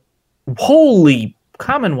 that. Holy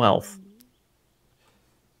Commonwealth.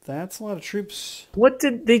 That's a lot of troops. What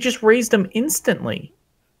did they just raise them instantly?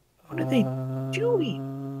 What are they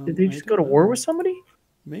doing? Did they just go to war with somebody?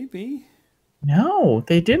 Maybe. No,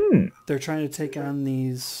 they didn't. They're trying to take on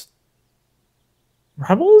these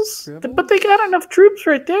rebels? But they got enough troops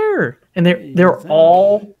right there, and they're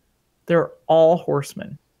all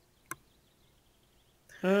horsemen.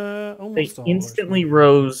 Almost they all instantly horsemen.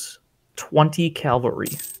 rose 20 cavalry.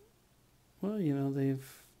 Well, you know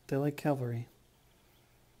they like cavalry.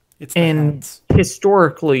 It's and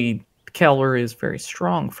historically, cavalry is very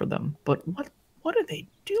strong for them. But what are they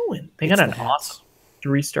doing? They got an awesome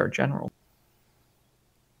 3-star general.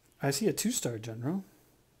 I see a 2-star general.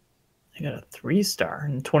 They got a 3-star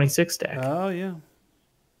and 26 stack. Oh yeah.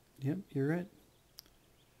 Yep, you're right.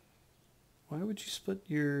 Why would you split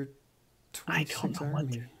your 26 I don't know army?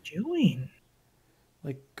 what they're doing.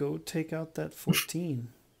 Like, go take out that 14.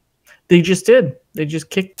 They just did. They just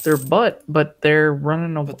kicked their butt, but they're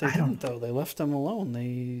running away. But they didn't, though. They left them alone.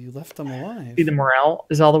 They left them alive. See, the morale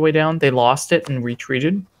is all the way down. They lost it and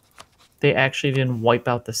retreated. They actually didn't wipe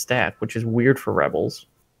out the stack, which is weird for rebels.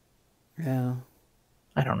 Yeah.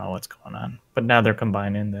 I don't know what's going on. But now they're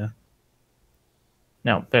combining the...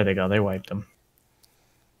 No, there they go. They wiped them.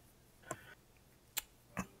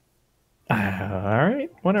 All right,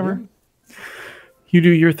 whatever. Yeah. You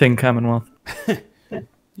do your thing, Commonwealth.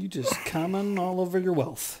 You just common all over your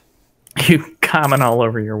wealth. You common all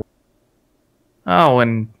over your wealth. Oh,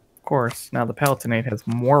 and of course, now the Palatinate has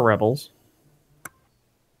more rebels.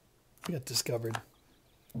 We got discovered.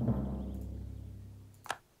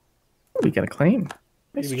 We got a claim.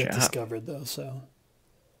 Nice we got discovered, though, so...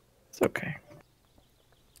 It's okay.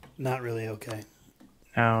 Not really okay.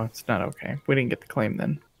 No, it's not okay. We didn't get the claim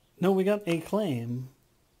then. No, we got a claim,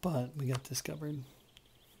 but we got discovered.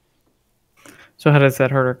 So how does that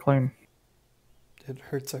hurt our claim? It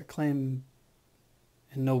hurts our claim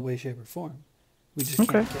in no way, shape, or form. We just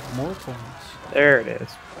can't get more claims. There it is.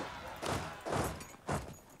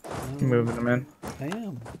 You moving them in? I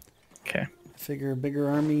am. Okay. I figure a bigger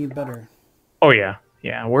army, better. Oh, yeah.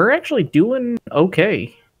 Yeah, we're actually doing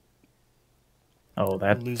okay. Oh,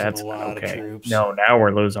 that's not okay. No, now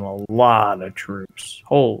we're losing a lot of troops.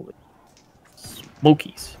 Holy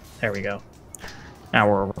smokies. There we go. Now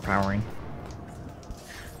we're overpowering.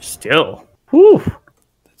 Still. Whew.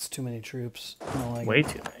 That's too many troops. I don't like Way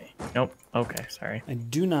too many. Nope. Okay, sorry. I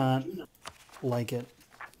do not like it.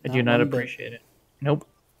 I do not appreciate it. Nope.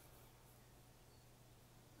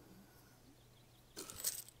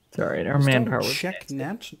 It's all right. Our manpower. Czech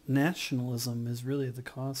nationalism is really the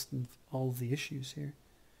cost of all of the issues here.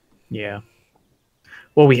 Yeah.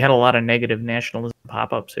 Well, we had a lot of negative nationalism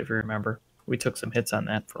pop-ups, if you remember. We took some hits on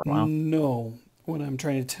that for a while. No. What I'm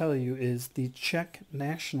trying to tell you is the Czech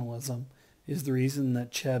nationalism is the reason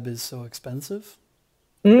that Cheb is so expensive.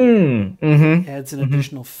 Mm-hmm. It adds an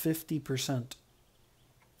additional 50%.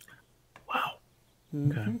 Wow.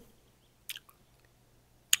 Mm-hmm.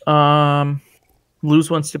 Okay.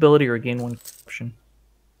 Lose 1 stability or gain 1 corruption.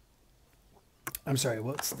 I'm sorry,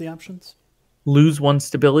 what's the options? Lose 1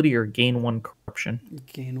 stability or gain 1 corruption.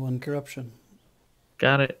 Gain 1 corruption.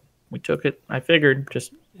 Got it. We took it. I figured.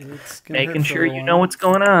 Just making sure you know what's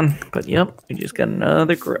going on. But yep, we just got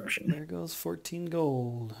another corruption. There goes 14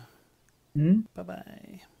 gold.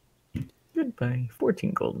 Bye-bye. Goodbye.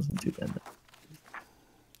 14 gold isn't too bad.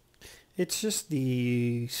 It's just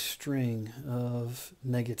the string of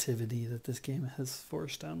negativity that this game has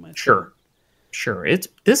forced down my throat. Sure.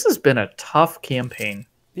 This has been a tough campaign.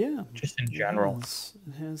 Yeah. Just in general.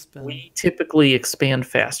 It has been. We typically expand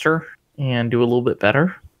faster and do a little bit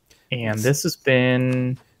better. And this has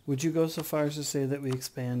been... Would you go so far as to say that we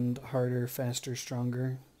expand harder, faster,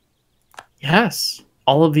 stronger? Yes.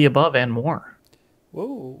 All of the above and more.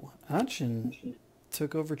 Whoa. Aachen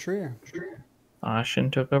took over Trier.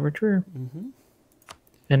 Aachen took over Trier. Mm-hmm.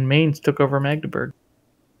 And Mainz took over Magdeburg.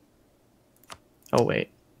 Oh, wait.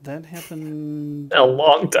 That happened... A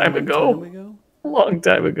long time ago. A long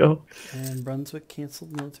time ago. And Brunswick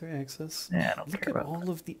canceled military access. Yeah, I don't Look care at about all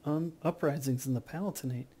of the uprisings in the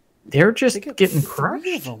Palatinate. They're just getting 3 crushed.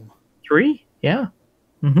 of them. 3? Yeah.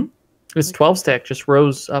 Mm-hmm. This 12 stack just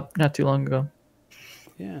rose up not too long ago.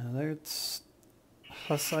 Yeah, there's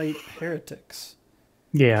Hussite heretics.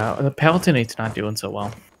 Yeah, the Palatinate's not doing so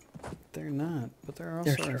well. They're not, but they're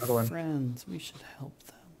also our friends. We should help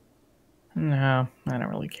them. No, I don't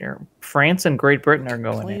really care. France and Great Britain are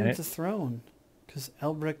going claim at it. the throne, because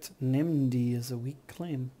Albrecht Nimdi is a weak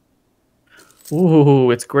claim.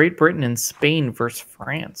 Ooh, it's Great Britain and Spain versus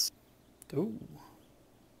France. Ooh.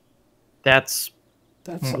 That's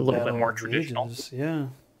a little bit more traditional. Yeah.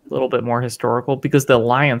 A little bit more historical, because the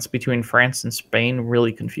alliance between France and Spain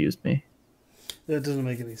really confused me. That doesn't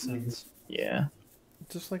make any sense. Yeah.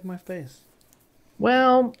 Just like my face.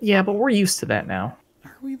 Well, yeah, but we're used to that now.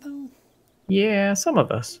 Are we, though? Yeah, some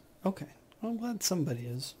of us. Okay. Well, I'm glad somebody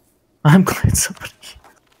is. I'm glad somebody is.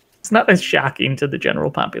 It's not as shocking to the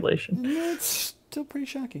general population. No, it's still pretty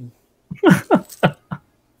shocking.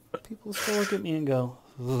 People still look at me and go,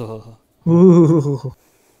 ugh. Ooh.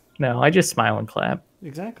 No, I just smile and clap.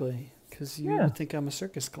 Exactly. Because you would think I'm a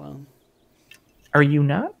circus clown. Are you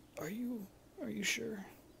not? Are you sure?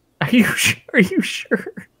 Are you sure? Are you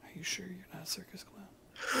sure? Are you sure you're not a circus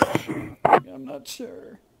clown? I'm not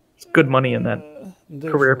sure. It's good money in that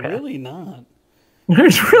career path. Really not.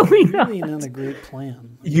 There's really not a great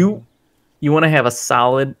plan. You want to have a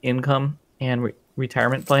solid income and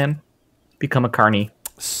retirement plan? Become a carny.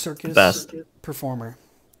 Circus performer.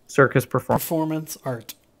 Circus performer. Performance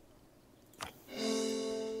art.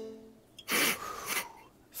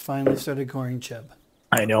 Finally started coring Cheb.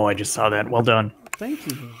 I know, I just saw that. Well done. Thank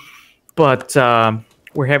you. But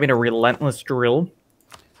we're having a relentless drill,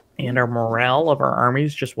 and our morale of our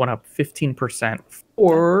armies just went up 15%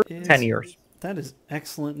 for 10 years. That is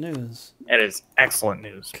excellent news. It is excellent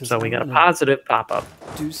news. So we got a positive pop-up.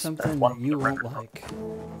 Do something that you won't like.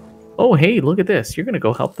 Oh, hey, look at this. You're going to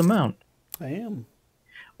go help them out. I am.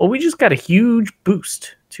 Well, we just got a huge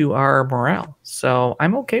boost to our morale, so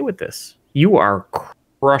I'm okay with this. You are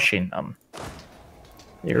crushing them.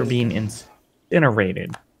 They're being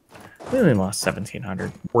incinerated. We only lost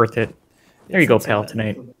 1,700. Worth it. There you go,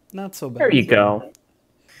 Palatinate. Not so bad. There you go.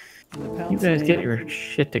 You guys get your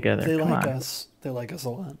shit together. They Come like on. us. They like us a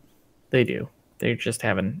lot. They do. They're just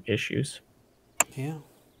having issues. Yeah.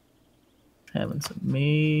 Having some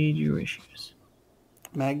major issues.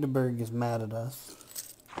 Magdeburg is mad at us.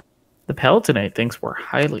 The Palatinate thinks we're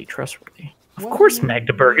highly trustworthy. Of course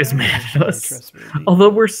Magdeburg is mad at us. Although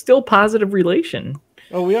we're still positive relation.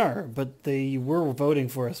 Oh, we are, but they were voting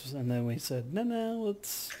for us, and then we said, no,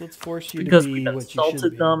 let's force you because to be we've what you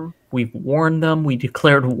should be. them, we've warned them, we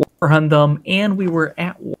declared war on them, and we were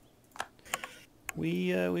at war.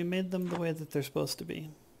 We made them the way that they're supposed to be.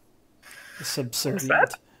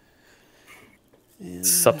 Subservient.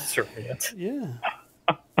 Subservient. Yeah.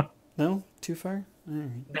 No? Too far? All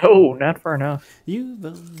right. No, not far enough. You've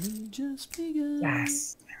only just begun.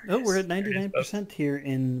 Yes. Oh, we're at 99% here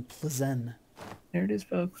in Plazen. There it is,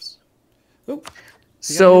 folks. Oh,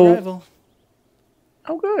 so,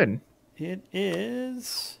 oh, good. It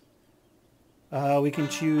is. We can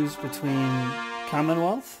choose between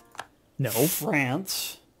Commonwealth,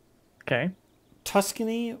 France,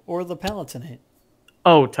 Tuscany, or the Palatinate.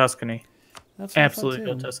 Oh, Tuscany. That's absolutely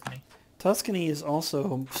no Tuscany. Tuscany is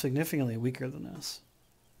also significantly weaker than us.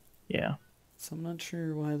 Yeah. So I'm not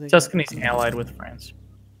sure why they. Tuscany's allied with France.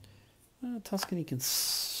 Tuscany can.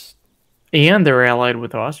 And they're allied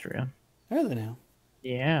with Austria. Are they now?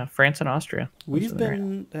 Yeah, France and Austria. We've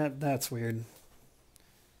been... That's weird.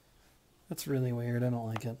 That's really weird. I don't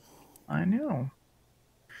like it. I know.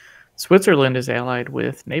 Switzerland is allied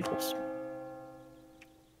with Naples.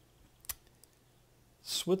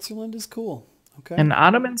 Switzerland is cool. Okay. And the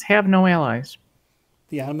Ottomans have no allies.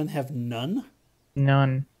 The Ottoman have none?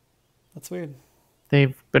 None. That's weird.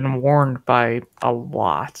 They've been warned by a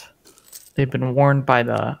lot. They've been warned by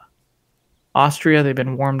the Austria. They've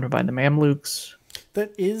been warned by the Mamluks.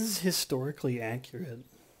 That is historically accurate.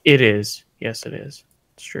 It is. Yes, it is.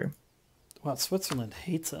 It's true. Wow, Switzerland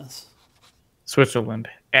hates us. Switzerland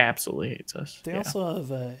absolutely hates us. They also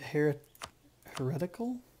have a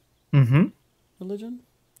heretical religion.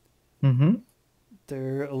 Mm-hmm.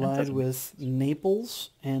 They're allied with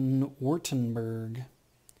Naples and Württemberg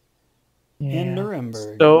and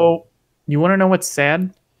Nuremberg. So, you want to know what's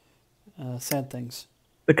sad? Sad things.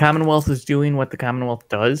 The Commonwealth is doing what the Commonwealth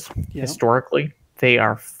does historically. They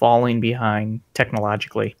are falling behind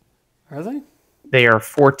technologically. Are they? They are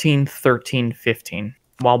 14, 13, 15.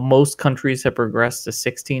 While most countries have progressed to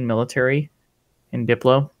 16 military and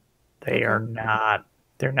Diplo, They are not.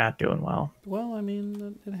 They're not doing well. Well, I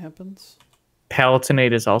mean, it happens.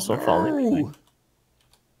 Palatinate is also falling behind.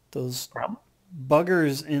 Those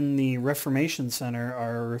buggers in the Reformation Center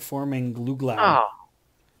are reforming Gluglau. Oh,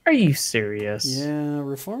 are you serious? Yeah,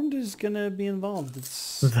 Reformed is going to be involved.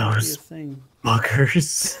 It's those a thing.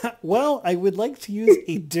 Buggers. Well, I would like to use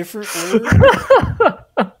a different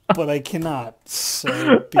word, but I cannot.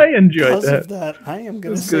 So I enjoyed because of that, I am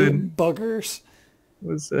going to say buggers.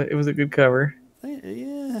 It was a good cover.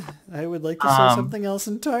 Yeah, I would like to say something else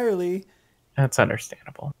entirely. That's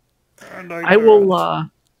understandable. I will.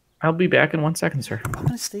 I'll be back in 1 second, sir. I'm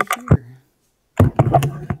gonna stay here.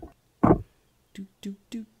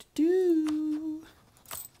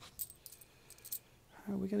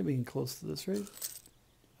 We gotta be close to this, right?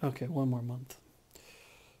 Okay, 1 more month.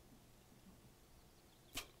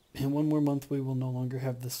 In 1 more month, we will no longer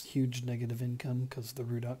have this huge negative income because the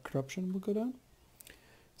root out corruption will go down.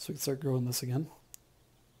 So we can start growing this again.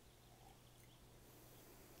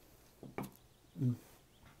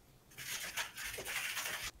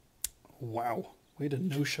 Wow. Way to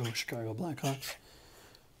no-show Chicago Blackhawks.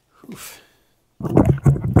 Oof.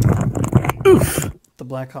 Oof. The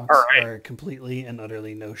Blackhawks are completely and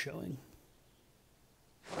utterly no-showing.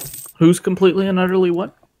 Who's completely and utterly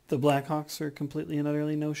what? The Blackhawks are completely and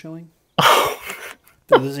utterly no-showing.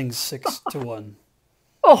 They're losing 6-1.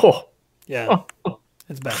 Oh. Yeah.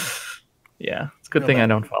 It's bad. Yeah. It's a good thing I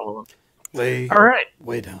don't follow them. All right.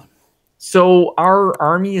 Way down. So our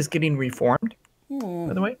army is getting reformed,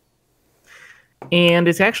 by the way. And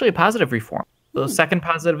it's actually a positive reform. The second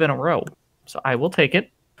positive in a row. So I will take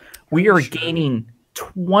it. We are gaining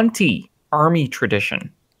 20 army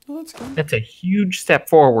tradition. Oh, that's good. That's a huge step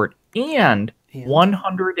forward. And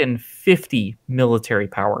 150 military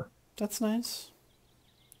power. That's nice.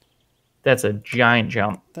 That's a giant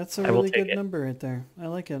jump. That's a really good number right there. I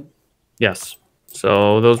like it. Yes.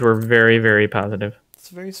 So those were very, very positive. It's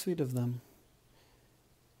very sweet of them.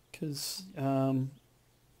 Because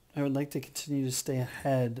I would like to continue to stay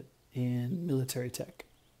ahead in military tech.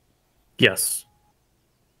 Yes.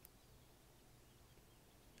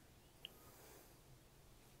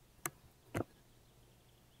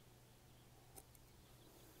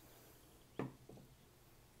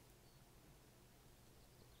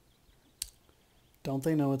 Don't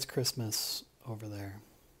they know it's Christmas over there?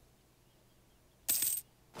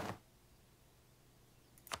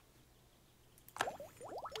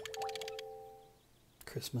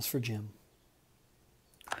 Christmas for Jim.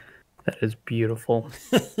 That is beautiful.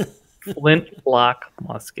 Flintlock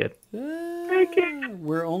musket.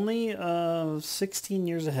 We're only 16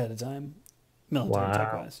 years ahead of time, military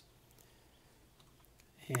tech-wise.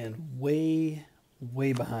 And way,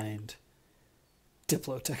 way behind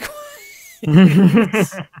Diplotech-wise.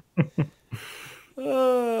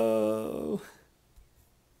 Oh.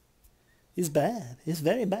 It's bad. It's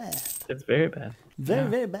very bad. It's very bad. Very,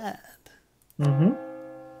 very bad.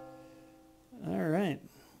 Mm-hmm. All right.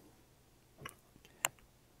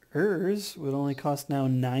 Hers would only cost now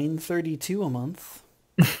 $9.32 a month.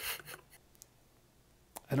 I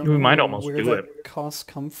don't know might almost where do that it. costs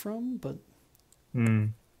come from, but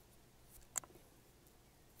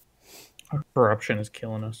Our corruption is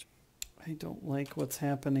killing us. I don't like what's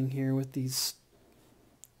happening here with these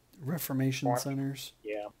Reformation centers.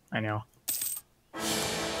 Yeah, I know.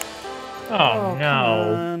 Oh,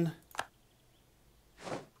 no.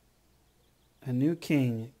 A new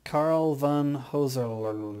king, Karl von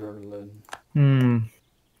Hoserlin.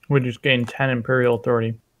 We just gained 10 imperial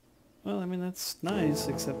authority. Well, I mean, that's nice,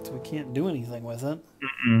 except we can't do anything with it.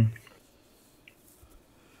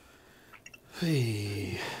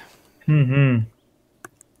 Hey.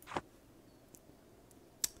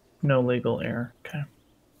 No legal heir. Okay.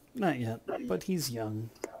 Not yet, but he's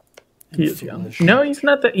young. He is young. No, he's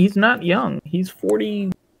not that. He's not young. He's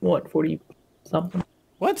 40. What? 40 something.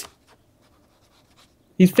 What?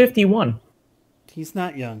 He's 51. He's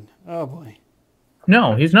not young. Oh boy.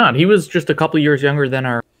 No, he's not. He was just a couple years younger than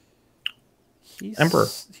our emperor.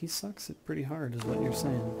 He sucks it pretty hard, is what you're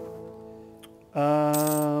saying.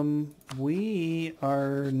 We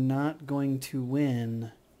are not going to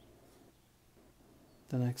win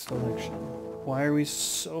the next election. Why are we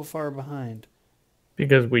so far behind?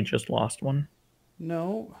 Because we just lost one.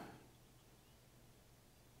 No.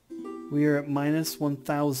 We are at minus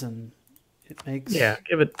 1,000. It makes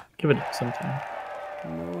give it some time.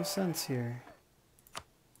 No sense here.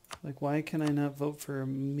 Like, why can I not vote for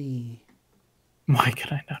me? Why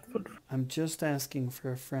can I not vote for I'm just asking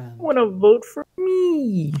for a friend. I want to vote for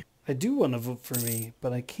me. I do want to vote for me,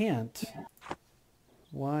 but I can't.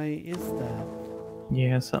 Why is that?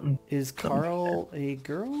 Yeah, something. Is Karl Paul a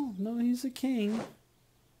girl? No, he's a king.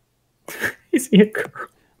 Is he a girl?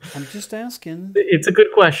 I'm just asking. It's a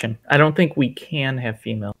good question. I don't think we can have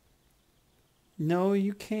female. No,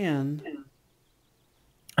 you can.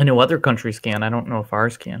 I know other countries can. I don't know if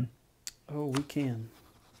ours can. Oh, we can.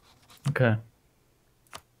 Okay.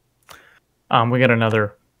 We got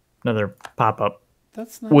another pop-up.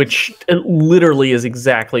 That's nice. Which literally is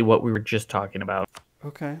exactly what we were just talking about.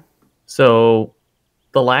 Okay. So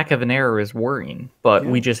the lack of an heir is worrying, but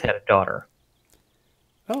we just had a daughter.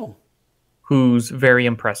 Oh. Who's very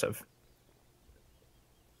impressive.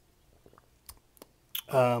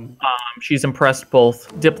 She's impressed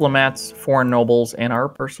both diplomats, foreign nobles, and our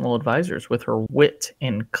personal advisors with her wit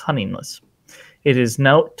and cunningness. It is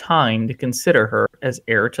now time to consider her as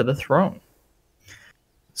heir to the throne.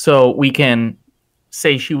 So we can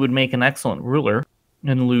say she would make an excellent ruler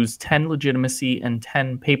and lose 10 legitimacy and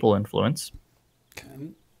 10 papal influence. Okay.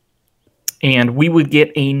 And we would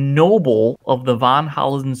get a noble of the von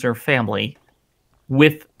Hohenzollern family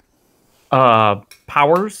with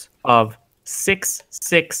powers of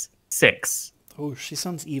 666. Oh, she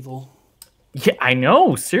sounds evil. Yeah, I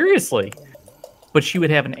know, seriously. But she would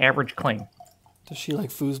have an average claim. Does she like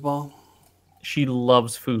foosball? She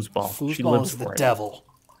loves foosball. Foosball she lives is the for devil.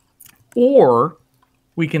 Or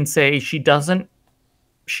we can say she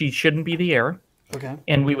shouldn't be the heir. Okay.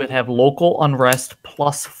 And we would have local unrest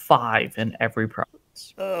 +5 in every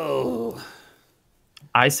province. Oh.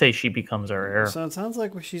 I say she becomes our heir. So it sounds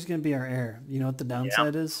like she's going to be our heir. You know what the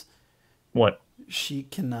downside is? What? She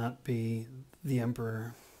cannot be the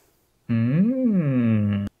emperor.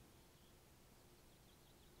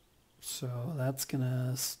 So that's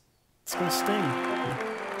gonna sting.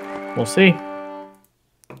 We'll see.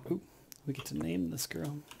 Ooh, we get to name this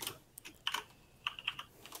girl.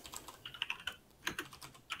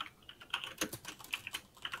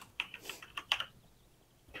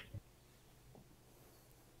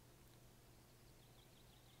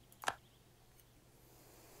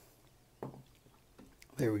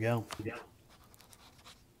 There we go. Yeah.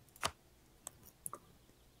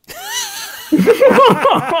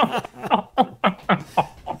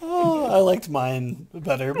 Oh, I liked mine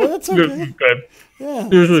better, but it's okay. This is good. Yeah,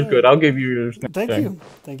 this was good. I'll give you yours.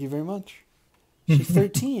 Thank you very much. She's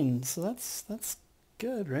 13, so that's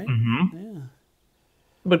good, right? Yeah.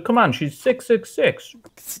 But come on, she's 666.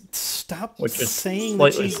 Stop which is saying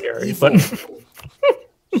slightly that she's scary, evil. but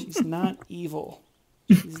She's not evil.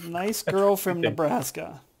 She's a nice girl from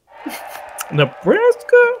Nebraska.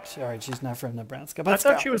 Nebraska? Sorry, she's not from Nebraska. But I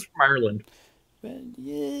thought she was from Ireland. But,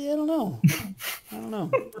 yeah, I don't know. I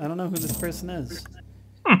don't know who this person is.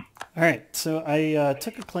 All right, so I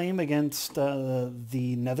took a claim against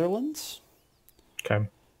the Netherlands. Okay.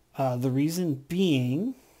 The reason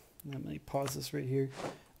being, let me pause this right here.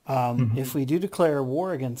 If we do declare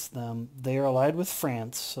war against them, they are allied with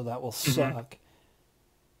France, so that will suck.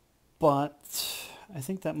 But I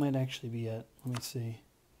think that might actually be it. Let me see.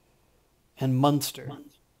 And Munster.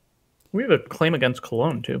 We have a claim against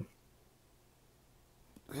Cologne, too.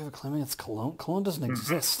 We have a claim against Cologne? Cologne doesn't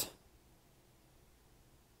exist.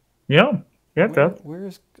 Yeah, that. Where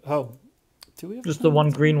is... Oh, do we have... Just the one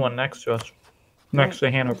green one next to us. Next to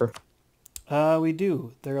Hanover. We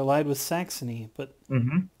do. They're allied with Saxony, but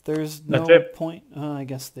there's no point... I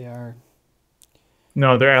guess they are.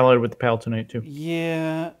 No, they're allied with the Palatinate, too.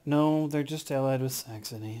 Yeah, no, they're just allied with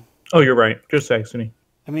Saxony. Oh, you're right. Just Saxony.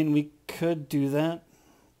 I mean, we could do that.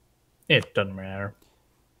 It doesn't matter.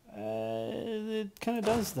 It kind of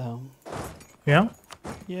does, though. Yeah?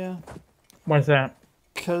 Yeah. Why's that?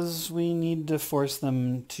 Because we need to force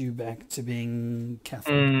them back to being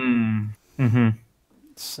Catholic.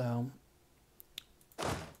 So,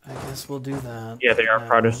 I guess we'll do that. Yeah, they are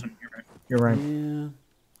Protestant. You're right. Yeah.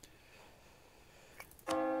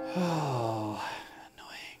 Oh,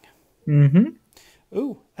 annoying.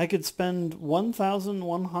 Ooh, I could spend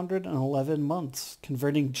 1,111 months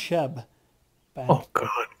converting Cheb back. Oh,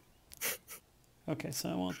 God. Okay, so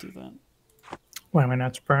I won't do that. Why am I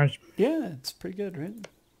not surprised? Yeah, it's pretty good, right?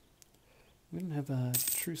 We don't have a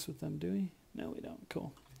truce with them, do we? No, we don't.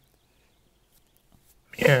 Cool.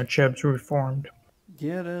 Yeah, Cheb's reformed.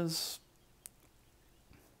 Yeah, it is.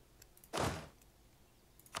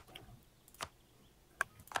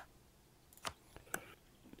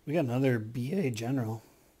 We got another BA general.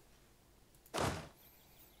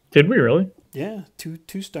 Did we really? Yeah,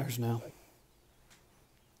 two stars now.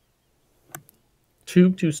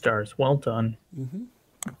 Two stars. Well done.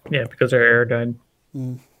 Yeah, because our heir died.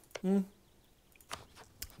 Not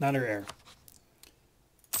her heir.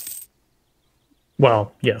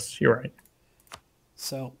 Well, yes, you're right.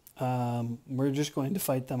 So, we're just going to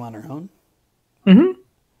fight them on our own. Mm-hmm.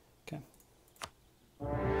 Okay.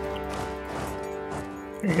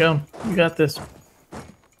 There you go. You got this.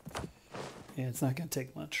 Yeah, it's not going to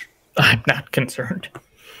take much. I'm not concerned.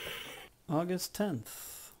 August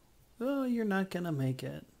 10th. Oh, you're not going to make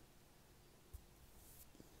it.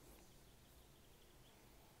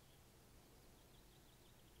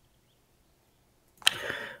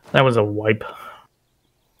 That was a wipe.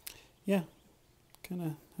 Yeah, kind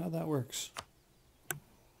of how that works.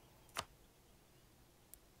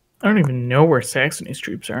 I don't even know where Saxony's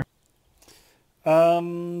troops are.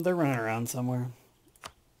 They're running around somewhere.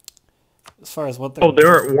 As far as what they're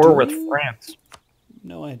they're at war doing, with France.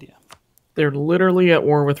 No idea. They're literally at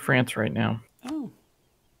war with France right now. Oh.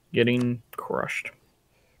 Getting crushed.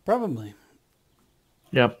 Probably.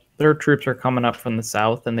 Yep. Their troops are coming up from the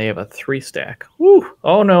south, and they have a 3-stack. Woo!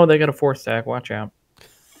 Oh, no, they got a 4-stack. Watch out.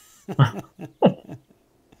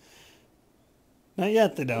 Not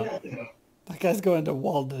yet, they don't. That guy's going to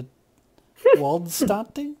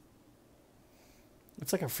Waldstadting?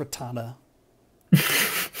 It's like a frittata.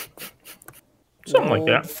 Something like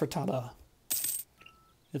that. Frittata.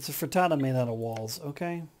 It's a frittata made out of walls,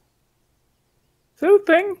 okay? Is that a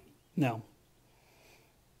thing? No.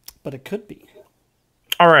 But it could be.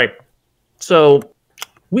 All right. So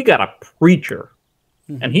we got a preacher,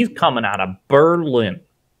 and he's coming out of Berlin.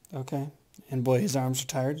 Okay. And boy, his arms are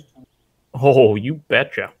tired. Oh, you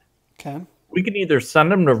betcha. Okay. We can either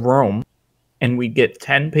send him to Rome, and we get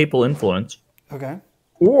 10 papal influence. Okay.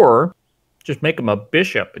 Or just make him a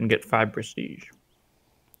bishop and get 5 prestige.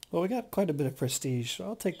 Well, we got quite a bit of prestige, so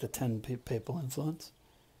I'll take the 10 papal influence.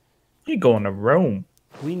 You going to Rome?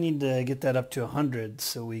 We need to get that up to 100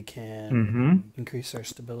 so we can increase our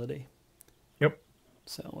stability. Yep.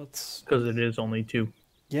 So let's... Because it is only 2.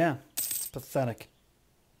 Yeah, it's pathetic.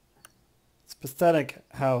 It's pathetic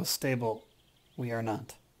how stable we are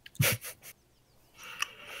not.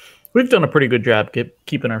 We've done a pretty good job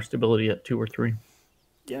keeping our stability at 2 or 3.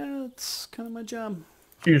 Yeah, it's kind of my job.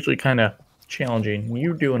 Usually kind of challenging.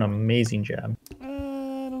 You do an amazing job.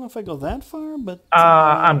 I don't know if I go that far, but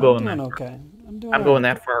I'm going doing that okay. I'm going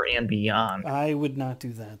that far and beyond. I would not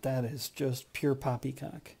do that. That is just pure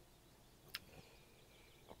poppycock.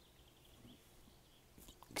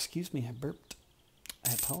 Excuse me, I burped.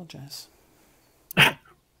 I apologize.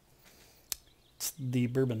 It's the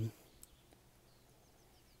bourbon.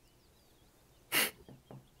 It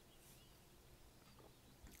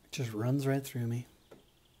just runs right through me.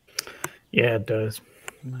 Yeah, it does.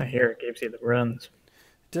 I hear it gives you the runs.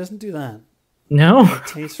 It doesn't do that. No? It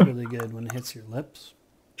tastes really good when it hits your lips.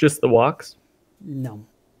 Just the walks? No.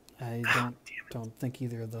 I don't think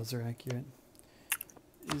either of those are accurate.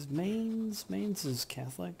 Is Maine's is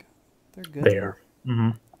Catholic? They're good. They are.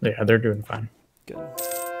 Yeah, they're doing fine. Good.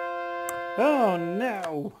 Oh,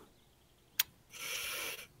 no!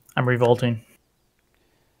 I'm revolting.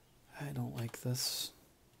 I don't like this.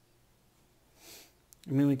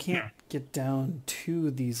 I mean, we can't get down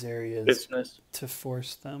to these areas to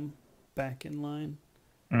force them back in line.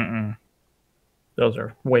 Those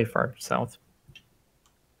are way far south.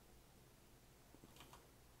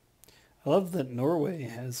 I love that Norway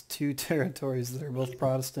has 2 territories that are both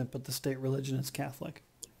Protestant, but the state religion is Catholic.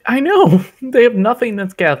 I know. They have nothing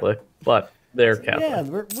that's Catholic, but they're Catholic. Yeah,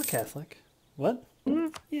 we're Catholic. What?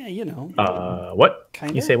 Yeah, you know. What?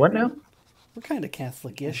 Kinda? You say what now? We're kind of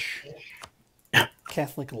Catholic-ish.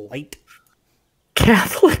 Catholic light.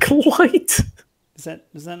 Catholic light? Is that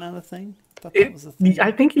not a thing? I thought that was a thing.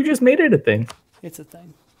 I think you just made it a thing. It's a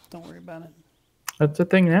thing. Don't worry about it. That's a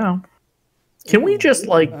thing now. Can we just,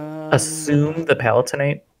 assume the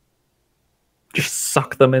Palatinate? Just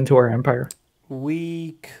suck them into our empire?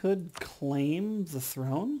 We could claim the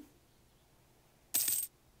throne.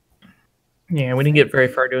 Yeah, we didn't get very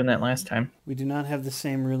far doing that last time. We do not have the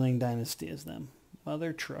same ruling dynasty as them.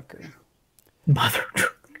 Mother Trucker. Mother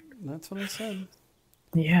Trucker. That's what I said.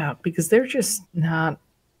 Yeah, because they're just not...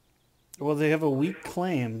 Well, they have a weak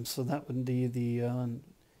claim, so that would be the...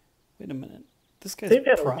 Wait a minute. This guy's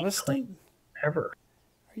Protestant? Ever.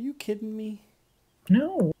 Are you kidding me?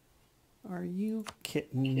 No. Are you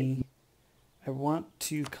kidding me? I want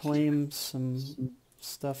to claim some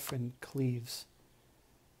stuff in Cleves.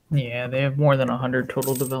 Yeah, they have more than 100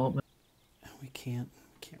 total development. We can't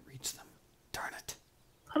reach them. Darn it.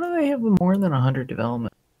 How do they have more than 100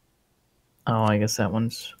 development? Oh, I guess that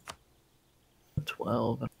one's a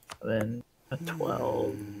 12, then a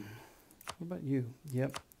 12. What about you?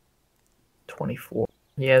 Yep. 24.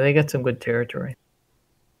 Yeah, they got some good territory.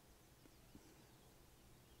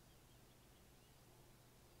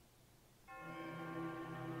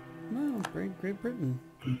 No, Great Britain.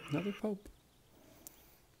 Another pope.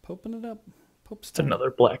 Poping it up. It's another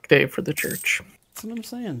black day for the church. That's what I'm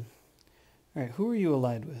saying. All right, who are you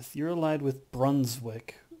allied with? You're allied with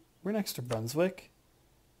Brunswick. We're next to Brunswick.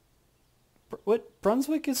 What?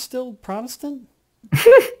 Brunswick is still Protestant?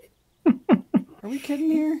 Are we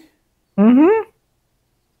kidding here? Mm-hmm.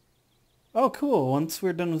 Oh, cool. Once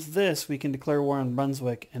we're done with this, we can declare war on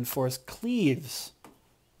Brunswick and force Cleves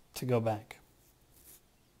to go back.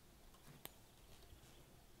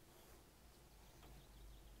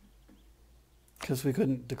 Because we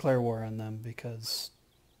couldn't declare war on them because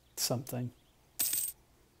something.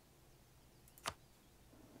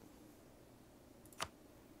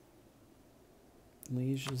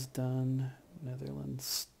 Liege is done.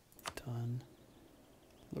 Netherlands done.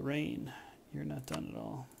 Lorraine, you're not done at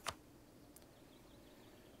all.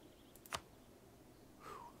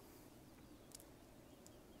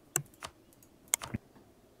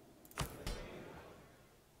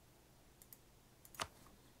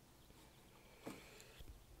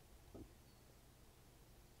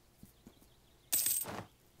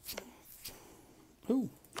 Ooh,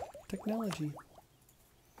 technology.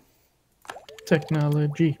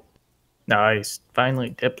 Technology. Nice.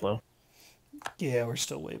 Finally, Diplo. Yeah, we're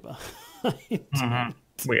still way behind.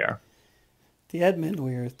 Mm-hmm. We are. The admin,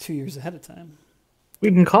 we're 2 years ahead of time. We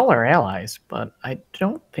can call our allies, but I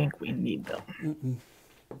don't think we need them.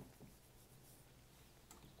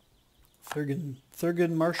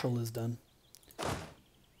 Thurgood Marshall is done.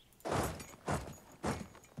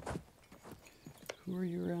 Who are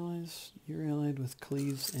your allies? You're allied with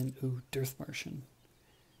Cleves and, ooh, Dirthmarschen.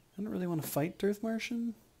 I don't really want to fight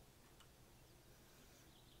Dirthmarschen,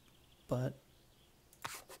 but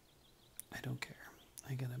I don't care.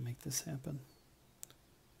 I gotta make this happen.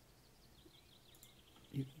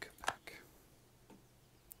 You can come back.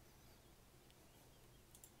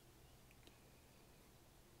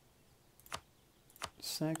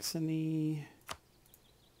 Saxony.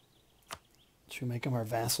 Should we make him our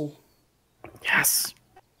vassal? Yes.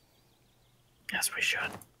 Yes, we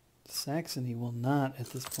should. Saxony will not, at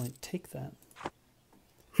this point, take that.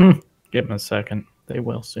 Give them a second. They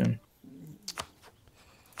will soon.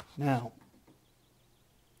 Now.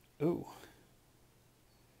 Ooh.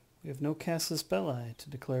 We have no casus belli to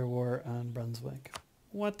declare war on Brunswick.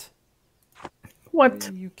 What? What?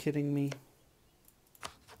 Are you kidding me?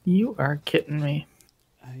 You are kidding me.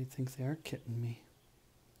 I think they are kidding me.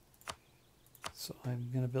 So I'm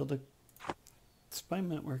going to build a spy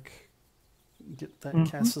network. Get that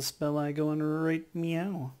casus belli going right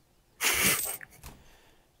meow. It's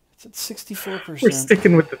at 64%. We're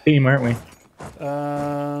sticking with the theme, aren't we?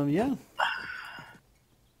 Yeah.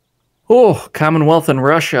 Oh, Commonwealth and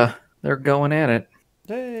Russia. They're going at it.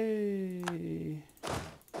 Hey.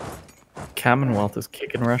 Commonwealth is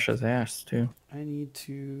kicking Russia's ass, too. I need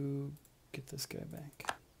to get this guy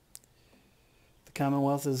back. The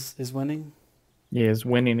Commonwealth is winning? Yeah, is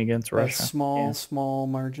winning against Russia. By small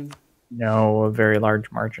margin? No, a very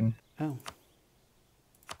large margin. Oh.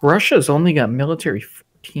 Russia's only got military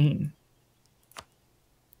 14.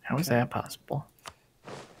 How is that possible?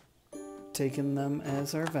 Taking them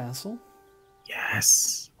as our vassal.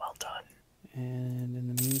 Yes. Well done. And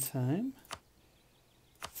in the meantime,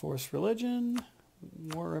 force religion,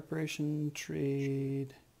 war reparation,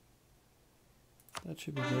 trade. That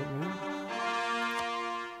should be good, right?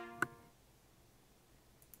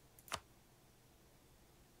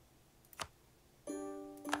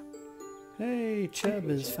 Hey, Chubb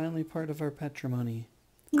is finally part of our patrimony.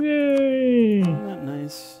 Yay! Isn't that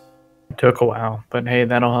nice? It took a while, but hey,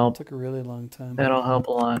 that'll help. It took a really long time. That'll help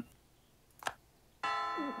a lot.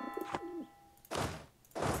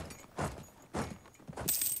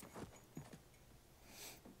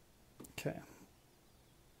 Okay.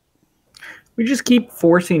 We just keep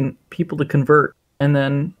forcing people to convert, and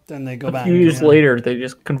then they go back. A few years later, they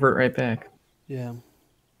just convert right back. Yeah.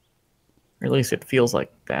 Or at least it feels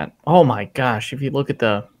like that. Oh my gosh, if you look at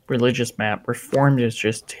the religious map, Reformed is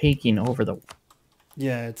just taking over the...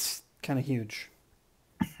 Yeah, it's kind of huge.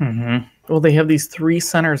 Mm-hmm. Well, they have these 3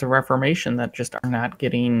 centers of Reformation that just are not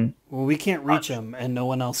getting... Well, we can't reach them, and no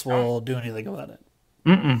one else will do anything about it.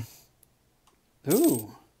 Mm-mm.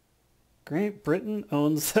 Ooh. Great Britain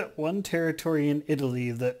owns that one territory in Italy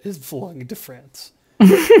that is belonging to France.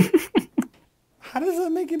 How does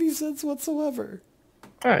that make any sense whatsoever?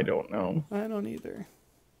 I don't know. I don't either.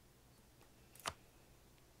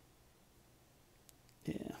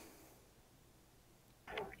 Yeah.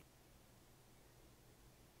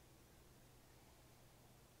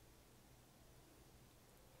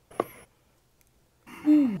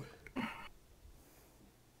 Ooh.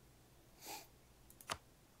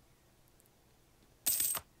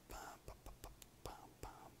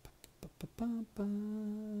 Ba, ba,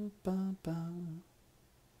 ba, ba.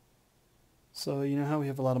 So, you know how we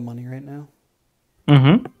have a lot of money right now?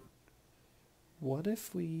 Mm-hmm. What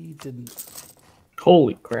if we didn't?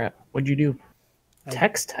 Holy crap. What'd you do?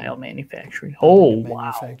 Textile manufacturing. Wow.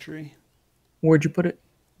 Manufacturing. Where'd you put it?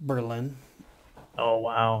 Berlin. Oh,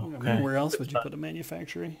 wow. I mean, where else would you put a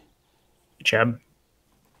manufacturing? Cheb.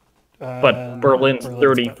 But Berlin's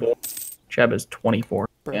 34. Cheb is 24.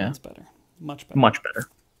 Berlin's better. Much better. Much better.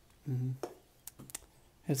 Mm-hmm.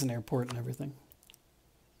 Has an airport and everything.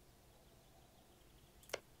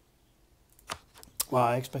 Well,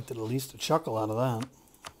 I expected at least a chuckle out of that.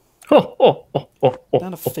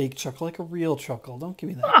 Not a fake chuckle, like a real chuckle. Don't give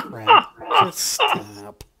me that crap. Just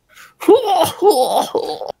stop.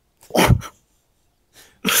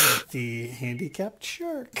 The handicapped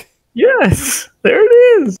shark. Yes, there it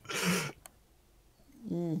is.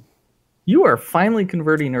 You are finally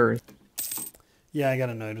converting Earth. Yeah, I got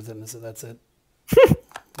annoyed with it and I said, that's it.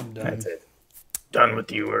 I'm done. That's it. Done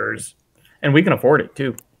with you, Earth. And we can afford it,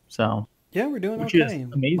 too. So yeah, we're doing which okay.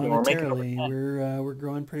 Is amazing. Monetarily, we're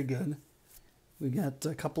growing pretty good. We got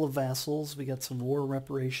a couple of vassals. We got some war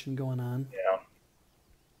reparation going on. Yeah,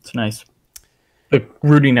 it's nice. The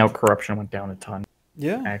rooting out corruption went down a ton.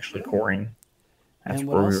 Yeah, actually coring. That's and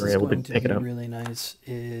what where else we were is able to going to pick be it up. really nice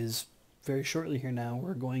is very shortly here now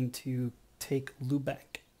we're going to take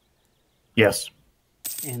Lubeck. Yes.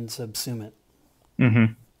 And subsume it.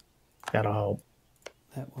 Mm-hmm. That'll help.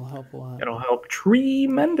 That will help a lot. That'll help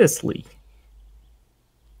tremendously.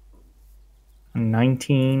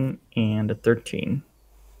 19 and a 13.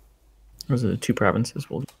 Those are the two provinces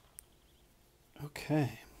we'll.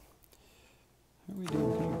 Okay. How are we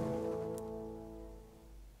doing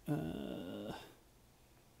here?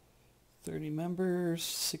 30 members,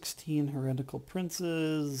 16 heretical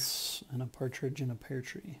princes, and a partridge in a pear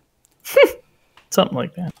tree. Something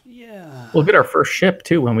like that. Yeah. We'll get our first ship,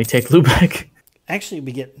 too, when we take Lubeck. Actually,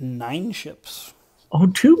 we get 9 ships. Oh,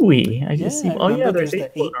 do we? I just see. Oh, yeah, there's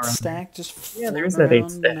the 8 stack just floating there's around, that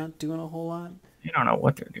 8 stack. not doing a whole lot. You don't know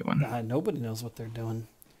what they're doing. Nobody knows what they're doing.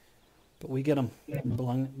 But we get them.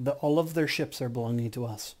 All of their ships are belonging to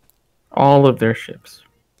us. All of their ships.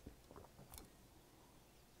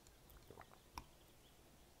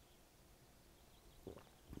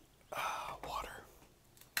 Water.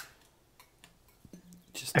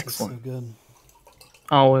 Just tastes so good.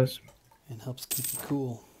 Always. And helps keep you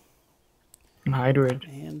cool. And hydrated.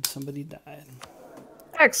 And somebody died.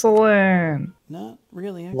 Excellent. Not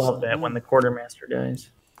really excellent. Love that when the quartermaster dies.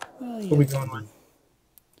 Well, yeah, what are we going with?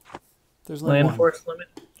 There's land force limit?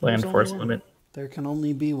 Land force limit. There can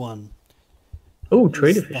only be one. Oh,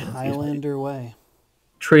 trade efficiency. The Highlander way.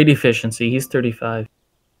 Trade efficiency. He's 35.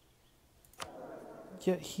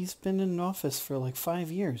 Yeah, he's been in office for like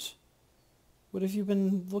 5 years. What have you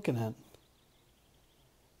been looking at?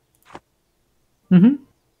 Mm-hmm.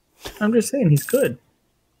 I'm just saying he's good.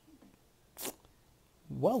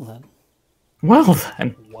 Well then. Well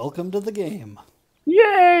then. Welcome to the game.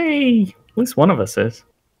 Yay! At least one of us is.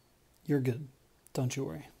 You're good. Don't you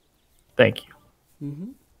worry. Thank you.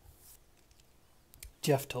 Mm-hmm.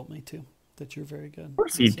 Jeff told me too that you're very good. Of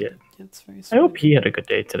course he did. It's very sweet. I hope he had a good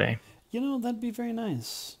day today. You know, that'd be very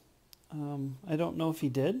nice. I don't know if he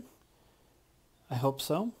did. I hope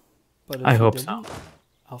so. But if I hope didn't, so.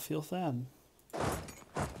 I'll feel sad.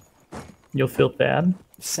 You'll feel bad?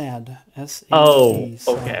 Sad. S-A-D. Oh,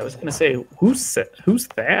 sad. okay. I was going to say, who's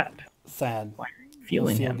Thad? Thad. Why are you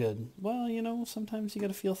feeling feel him? good. Well, you know, sometimes you got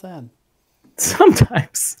to feel sad.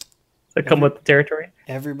 Sometimes. That come with the territory?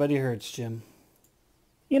 Everybody hurts, Jim.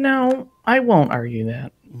 You know, I won't argue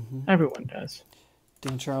that. Mm-hmm. Everyone does.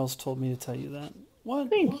 Dan Charles told me to tell you that. What?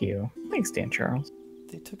 Thank you. Thanks, Dan Charles.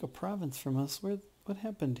 They took a province from us. What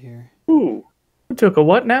happened here? Ooh. Who took a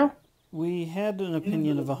what now? We had an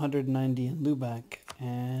opinion of 190 in Lubeck,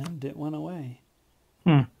 and it went away.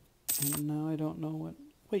 And now I don't know what...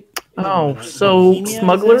 Wait. Oh, so Bohemia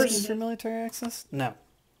smugglers? for military access? No.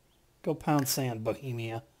 Go pound sand,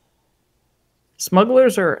 Bohemia.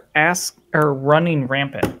 Smugglers are running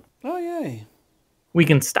rampant. Oh, yay. We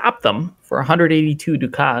can stop them for 182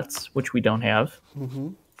 ducats, which we don't have. Mm-hmm.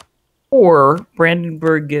 Or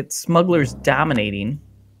Brandenburg gets smugglers dominating,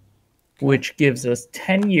 which gives us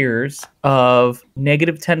 10 years of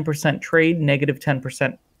negative 10% trade, negative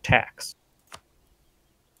 10% tax.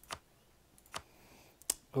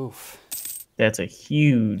 Oof. That's a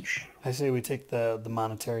huge... I say we take the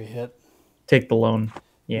monetary hit. Take the loan.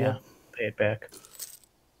 Yeah, Yep. Pay it back.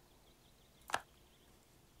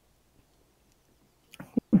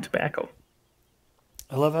 Ooh, tobacco.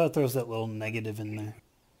 I love how it throws that little negative in there.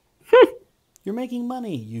 You're making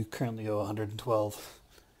money. You currently owe 112.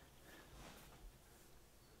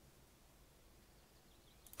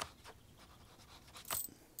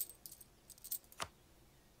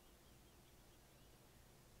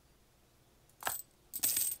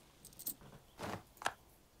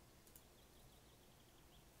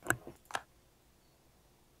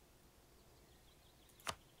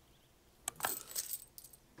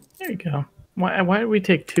 There you go. Why did we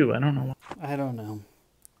take 2? I don't know. I don't know.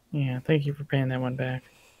 Yeah, thank you for paying that one back.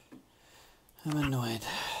 I'm annoyed.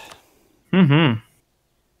 Mm-hmm.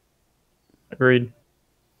 Agreed.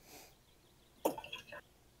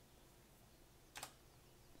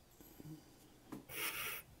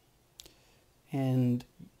 And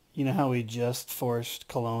you know how we just forced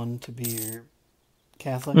Cologne to be your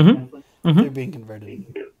Catholic? Mm-hmm. Mm-hmm. They're being converted.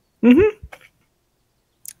 Mm-hmm.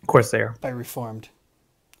 Of course they are. By Reformed.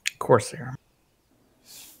 Of course they are.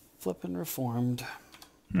 Flippin' Reformed.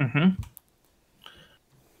 Mm-hmm.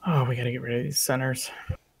 Oh, we gotta get rid of these centers.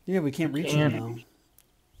 Yeah, we can't reach them now.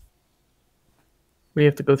 We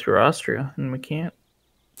have to go through Austria, and we can't.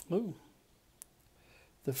 Ooh.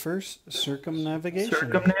 The first circumnavigation.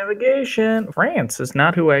 Circumnavigation. France is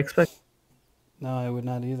not who I expect. No, I would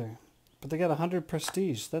not either. But they got 100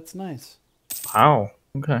 prestige. That's nice. Wow.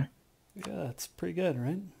 Okay. Yeah, that's pretty good,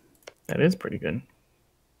 right? That is pretty good.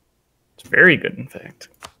 It's very good, in fact.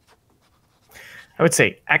 I would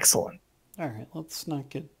say excellent. All right, let's not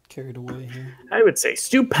get carried away here. I would say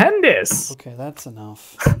stupendous. Okay, that's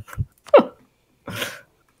enough.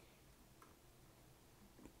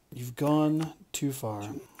 You've gone too far.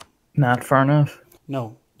 Not far enough.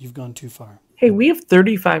 No, you've gone too far. Hey, we have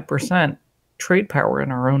 35% trade power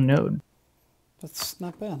in our own node. That's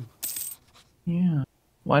not bad. Yeah.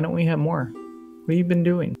 Why don't we have more? What have you been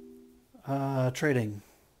doing? Trading.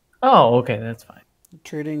 Oh, okay, that's fine.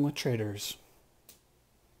 Trading with traders.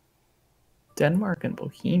 Denmark and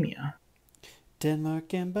Bohemia.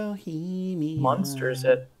 Denmark and Bohemia. Munster's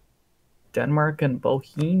at Denmark and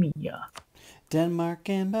Bohemia. Denmark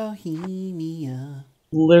and Bohemia.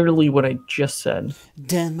 Literally what I just said.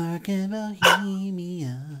 Denmark and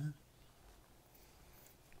Bohemia.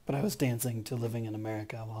 But I was dancing to Living in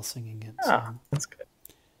America while singing it. So. Ah, that's good.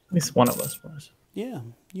 At least one of us was. Yeah,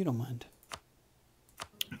 you don't mind.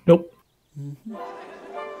 Nope. Mm-hmm.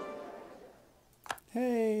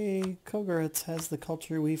 Hey, Kogorets has the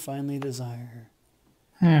culture we finally desire.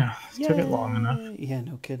 Yeah, it took it long enough. Yeah,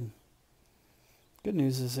 no kidding. Good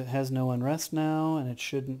news is it has no unrest now, and it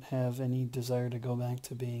shouldn't have any desire to go back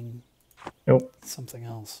to being something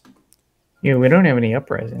else. Yeah, we don't have any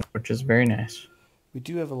uprisings, which is very nice. We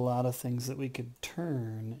do have a lot of things that we could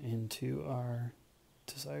turn into our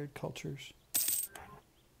desired cultures.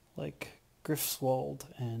 Like Grifswald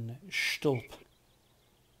and Stolp.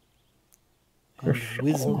 And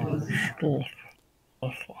Wismar.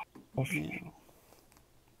 Yeah.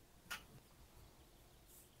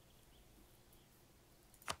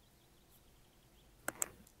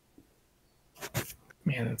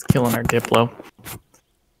 Man, it's killing our Diplo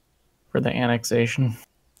for the annexation.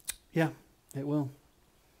 Yeah, it will.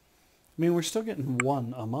 I mean, we're still getting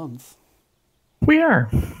 1 a month. We are.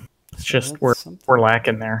 It's just we're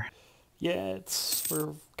lacking there. Yeah,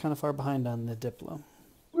 we're kind of far behind on the Diplo.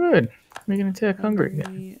 Good. We can attack Hungary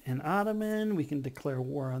again. And Ottoman, we can declare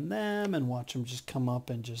war on them and watch them just come up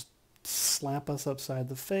and just slap us upside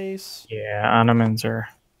the face. Yeah, Ottomans are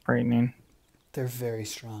frightening. They're very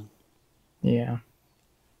strong. Yeah.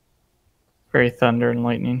 Very thunder and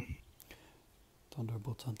lightning.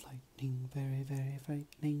 Thunderbolts and lightning, very, very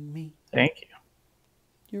frightening me. Thank you.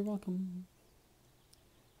 You're welcome.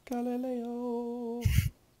 Galileo.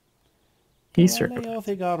 He's Galileo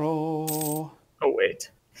Figaro. Oh,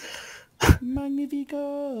 wait.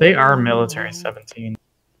 Magnifico. They are military 17.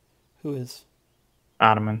 Who is?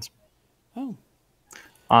 Ottomans. Oh.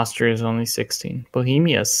 Austria is only 16.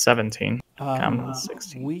 Bohemia is 17. Commonwealth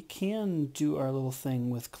 16. We can do our little thing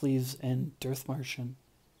with Cleves and Dirthmarschen.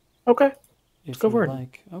 Okay. If go you for it.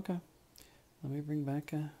 Like. Okay. Let me bring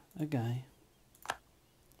back a guy.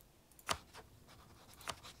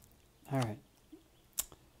 All right.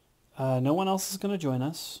 No one else is going to join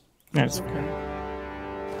us. That's okay.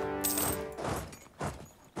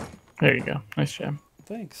 There you go. Nice job.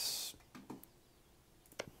 Thanks.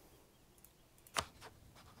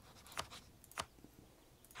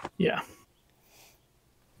 Yeah.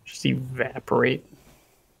 Just evaporate.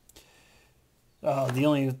 The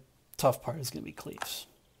only tough part is going to be Cleves.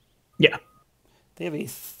 Yeah. They have a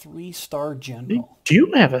 3-star general. They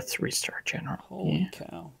do have a 3-star general. Holy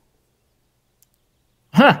cow.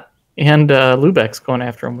 Huh. And Lubeck's going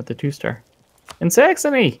after him with the 2-star. And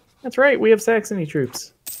Saxony. That's right. We have Saxony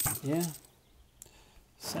troops. Yeah.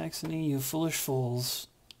 Saxony, you foolish fools.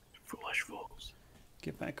 Foolish fools.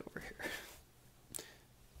 Get back over here.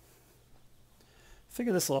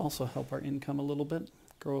 Figure this will also help our income a little bit.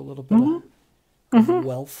 Grow a little bit of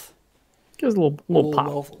wealth. Gives a little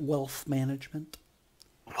pop. Wealth management.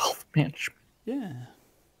 Wealth management. Yeah.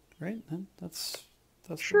 Right? That's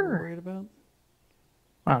sure. what we're worried about.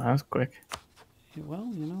 Wow, that was quick. well,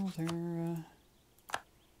 you know, they're...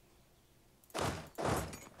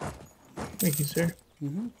 Thank you, sir.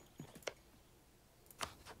 Mm-hmm.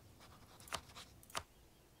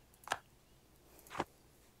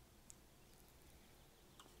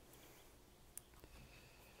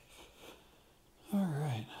 All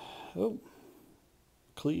right. Oh,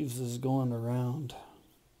 Cleves is going around.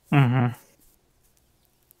 Mm-hmm.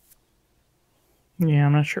 Yeah,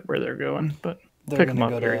 I'm not sure where they're going, but They're pick them up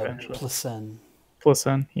go here to eventually. Plassen.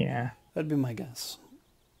 Plassen, yeah. That'd be my guess.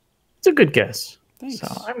 It's a good guess. Thanks. So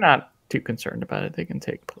I'm not too concerned about it. They can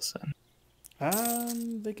take Plassen.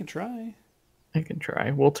 They can try. They can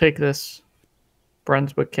try. We'll take this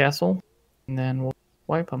Brunswick Castle, and then we'll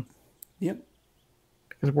wipe them. Yep.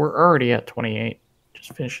 Because we're already at 28.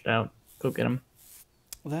 Just finish it out. Go get him.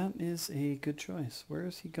 That is a good choice. Where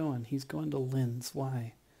is he going? He's going to Linz.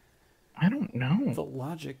 Why? I don't know. The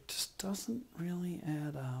logic just doesn't really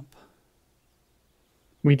add up.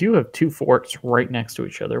 We do have two forts right next to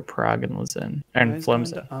each other, Prague and Lausanne. And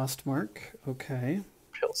Flemsen. Going to Ostmark. Okay.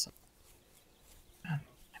 Pilsen. I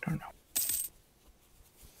don't know.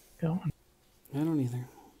 Go on. I don't either.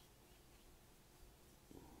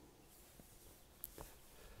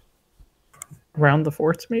 Around the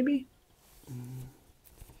forts, maybe?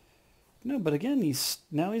 No, but again, he's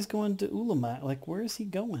going to Ulamat. Like, where is he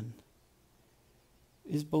going?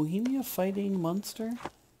 Is Bohemia fighting Munster?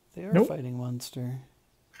 They are fighting Munster.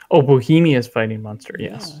 Oh, Bohemia is fighting Munster,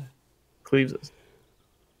 yes. Yeah. Cleves is.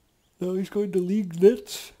 No, he's going to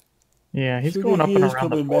Liegnitz. Yeah, he's going up and around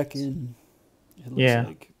coming the back in. It looks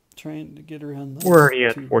like trying to get around the... We're already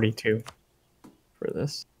at 42 for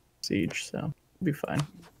this siege, so we'll be fine.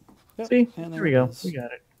 Yep, see? Here we go. We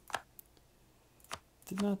got it.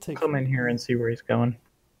 Did not take... Come in here and see where he's going.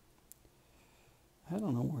 I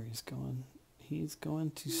don't know where he's going. He's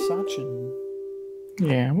going to Sachsen.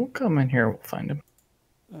 Yeah, we'll come in here. We'll find him.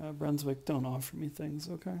 Brunswick, don't offer me things,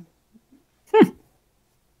 okay?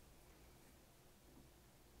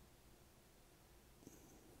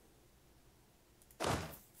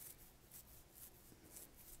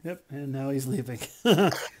 Yep, and now he's leaving.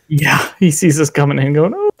 Yeah, he sees us coming in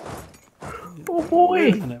going, oh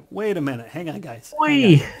boy. Wait a minute. Hang on, guys.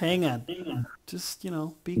 Boy. Hang on. Just, you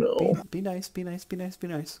know, be nice. Be nice.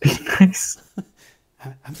 Nice.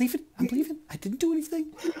 I'm leaving. I didn't do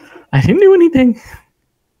anything. I'm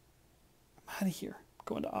out of here. I'm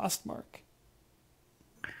going to Ostmark.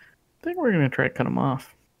 I think we're going to try to cut him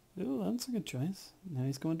off. Oh, that's a good choice. Now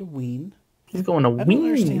he's going to Wien. He's going to Wien. I don't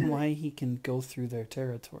understand why he can go through their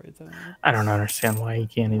territory, though. I don't understand why he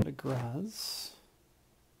can't even. Go to Graz.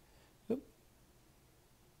 Oop.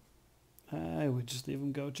 I would just leave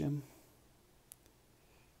him go, Jim.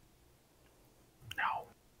 No,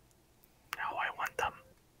 I want them.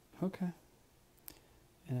 Okay.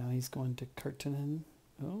 And now he's going to Kartinen.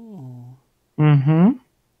 Oh. Mm-hmm.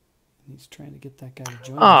 He's trying to get that guy to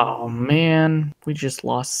join. Oh, man. We just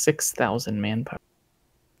lost 6,000 manpower.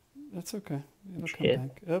 That's okay. It'll come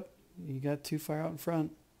back. Oh, you got too far out in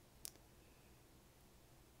front.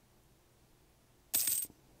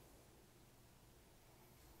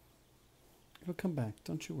 It'll come back.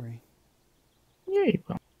 Don't you worry. Yeah, you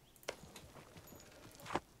will.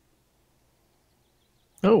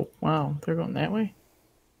 Oh, wow. They're going that way?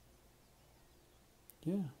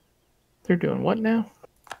 Yeah. They're doing what now?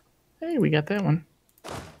 Hey, we got that one.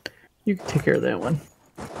 You can take care of that one.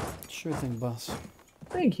 Sure thing, boss.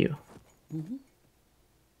 Thank you. Mm-hmm.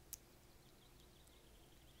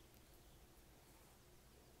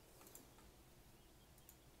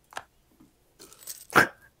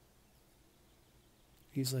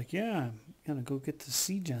 He's like, yeah, I'm going to go get the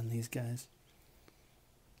siege on these guys.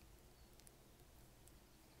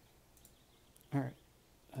 All right.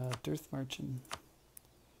 Dearth Marching.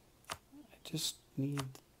 I just need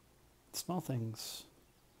small things.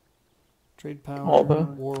 Trade power,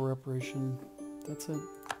 war reparation. That's it.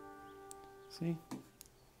 See?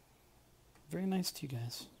 Very nice to you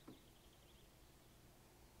guys.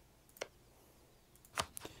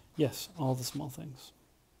 Yes, all the small things.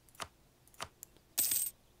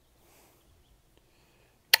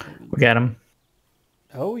 We got him.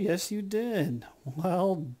 Oh, yes, you did.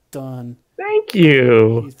 Well done. Thank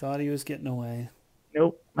you. You thought he was getting away.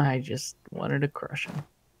 Nope. I just wanted to crush him.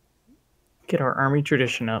 Get our army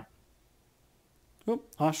tradition up. Oh,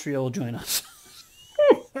 Austria will join us.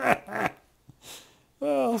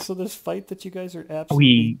 Well, so this fight that you guys are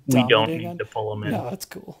absolutely we don't need to pull them in. No, that's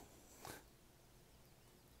cool.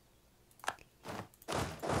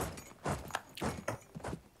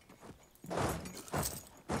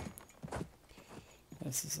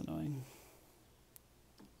 This is annoying.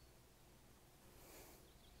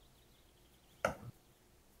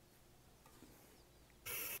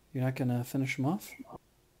 You're not gonna finish them off?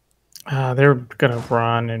 They're gonna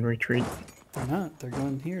run and retreat. They're not. They're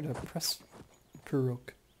going here to press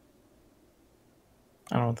Kuruk.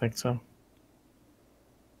 I don't think so.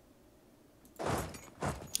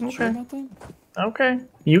 Okay. Sure about that? Okay.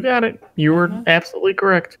 You got it. You were absolutely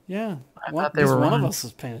correct. Yeah. Well, At least one of us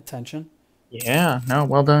is paying attention. Yeah. No,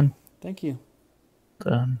 well done. Thank you.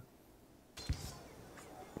 Done.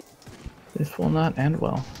 This will not end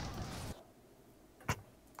well.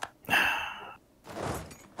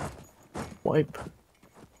 Wipe.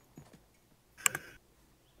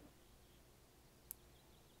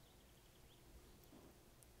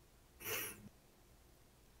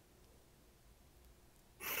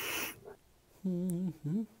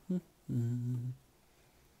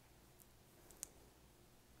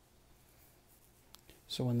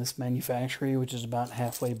 So when this manufactory, which is about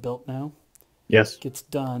halfway built now, Yes, gets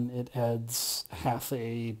done, it adds half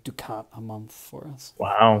a ducat a month for us.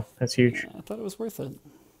 Wow, that's huge. Yeah, I thought it was worth it.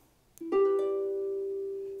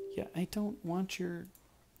 Yeah, I don't want your...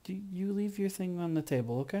 You leave your thing on the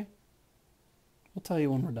table, okay? We'll tell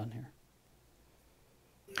you when we're done here.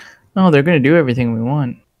 Oh, they're going to do everything we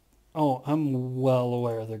want. Oh, I'm well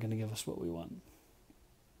aware they're going to give us what we want.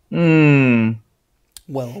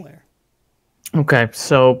 Well aware. Okay,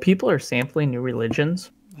 so people are sampling new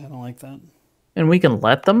religions. I don't like that. And we can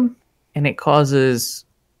let them, and it causes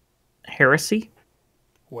heresy.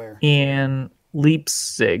 Where? In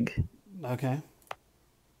Leipzig. Okay.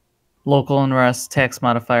 Local unrest, tax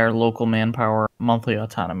modifier, local manpower, monthly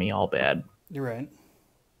autonomy, all bad. You're right.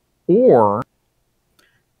 Or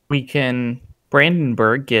we can...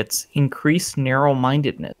 Brandenburg gets increased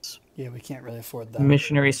narrow-mindedness. Yeah, we can't really afford that.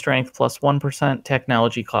 Missionary strength plus 1%,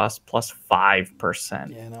 technology cost plus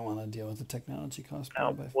 5%. Yeah, I don't want to deal with the technology cost.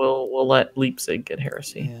 No, we'll let Leipzig get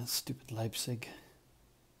heresy. Yeah, stupid Leipzig.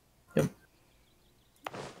 Yep.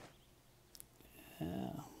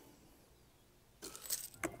 Yeah.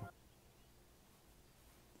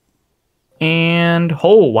 And,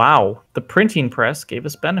 oh, wow. The printing press gave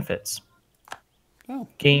us benefits. Oh.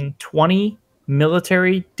 Gain 20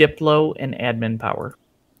 military, diplo, and admin power.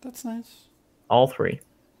 That's nice. All three.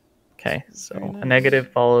 Okay, so nice. A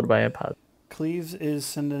negative followed by a positive. Cleves is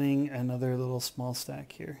sending another little small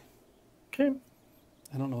stack here. Okay.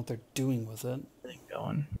 I don't know what they're doing with it. Where are they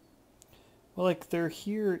going? Well, like, they're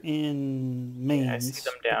here in Maine. Yeah, I see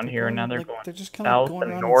them down here, and now they're going they're just kind of south going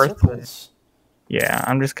and around north. in circles. Yeah,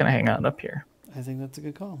 I'm just going to hang out up here. I think that's a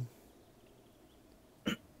good call.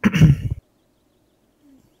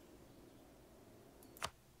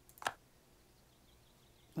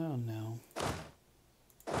 Oh, no.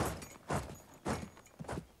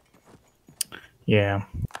 Yeah.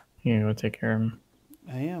 You go take care of him.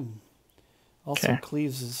 I am. Also, Okay.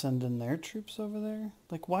 Cleves is sending their troops over there.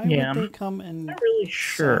 Like, why Yeah, would they come and not really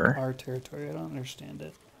sure. our territory? I don't understand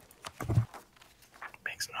it.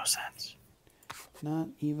 Makes no sense. Not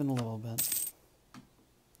even a little bit.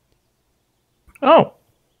 Oh.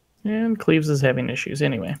 And Cleves is having issues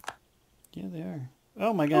anyway. Yeah, they are.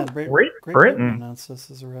 Oh my God! Great Britain announced this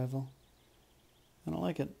as arrival. I don't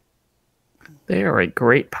like it. They are a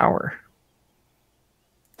great power,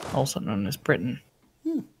 also known as Britain.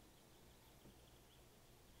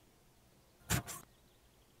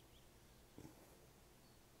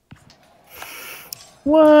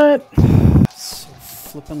 What? So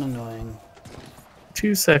flippin' annoying.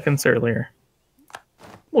 2 seconds earlier.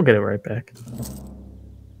 We'll get it right back.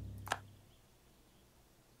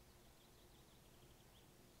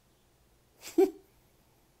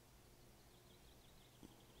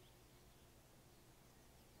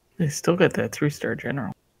 They still got that 3-star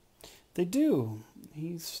general. They do.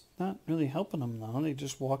 He's not really helping them, though. They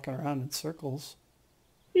just walking around in circles.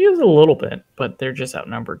 He is a little bit, but they're just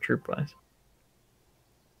outnumbered troop-wise.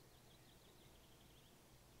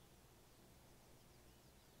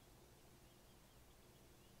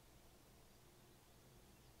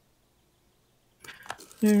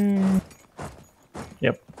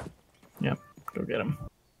 Yep. Go get him.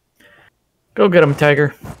 Go get him,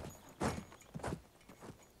 Tiger.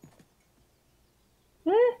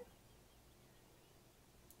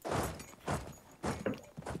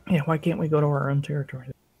 Yeah, why can't we go to our own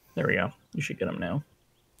territory? There we go. You should get him now.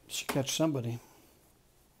 Should catch somebody.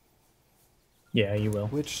 Yeah, you will.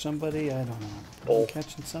 Which somebody? I don't know. Both. I'm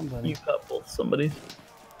catching somebody. You caught both somebody.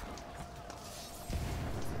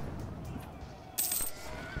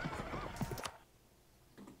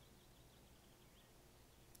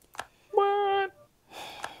 What?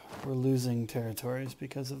 We're losing territories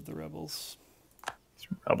because of the rebels. It's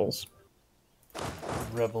rebels.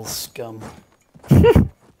 Rebel scum.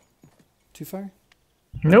 Too far?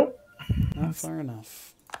 Nope. Not far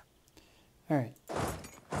enough. All right.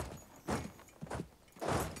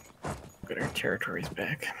 Get our territories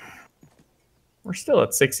back. We're still at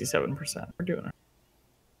 67%. We're doing it.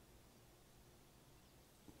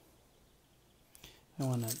 I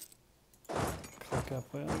want to click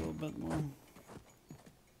up a little bit more.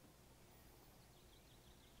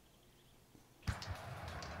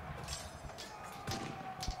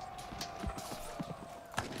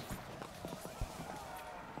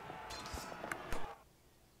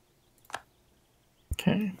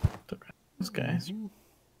 Okay, those guys. Mm-hmm.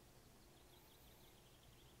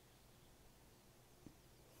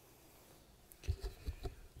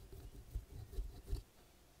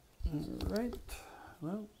 All right.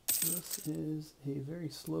 Well, this is a very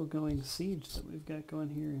slow-going siege that we've got going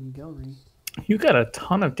here in Gelre. You got a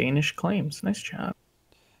ton of Danish claims. Nice job.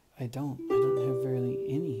 I don't have barely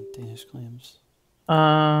any Danish claims.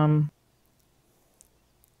 Am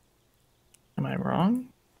I wrong?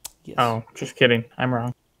 Yes. Oh, just kidding. I'm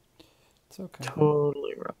wrong. It's okay.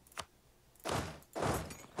 Totally wrong.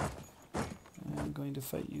 I'm going to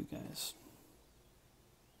fight you guys.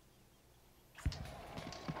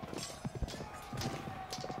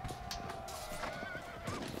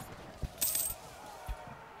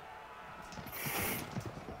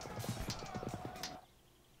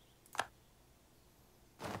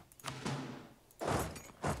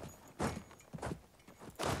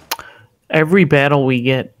 Every battle we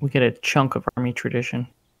get a chunk of army tradition.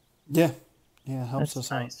 Yeah. Yeah, it helps That's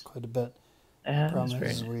us nice. out quite a bit. That Problem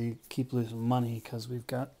is is we keep losing money because we've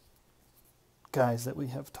got guys that we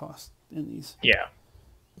have tossed in these. Yeah.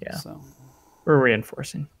 Yeah. So we're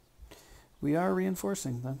reinforcing. we are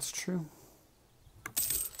reinforcing. That's true.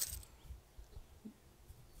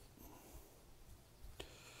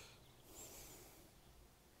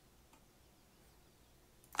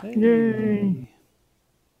 Hey. Yay.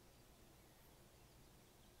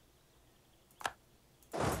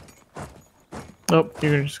 Oh,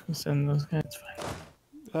 you're just gonna send those guys. It's fine.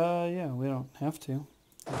 Yeah, we don't have to.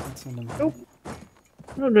 We can send them. Nope.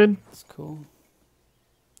 Oh, good. That's cool.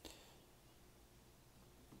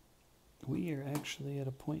 We are actually at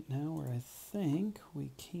a point now where I think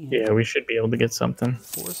we can. Yeah, we should be able to get something.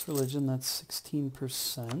 Force religion, that's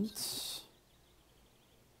 16%.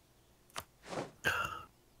 I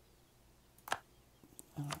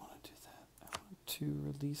don't want to do that. I want to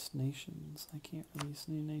release nations. I can't release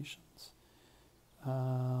any nations.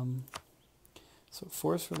 So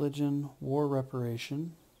force religion, war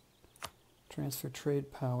reparation, transfer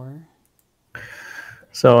trade power.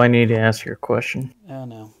 So I need to ask you a question. Oh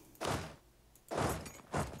no.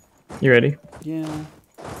 You ready? Yeah.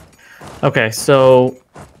 Okay, so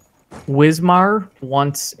Wismar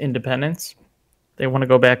wants independence. They want to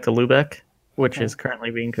go back to Lubeck, which is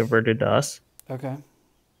currently being converted to us. Okay.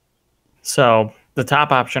 So the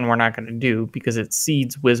top option we're not going to do because it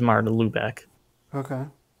cedes Wismar to Lubeck. Okay.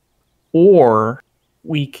 Or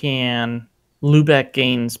we can, Lubeck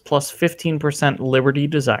gains plus 15% liberty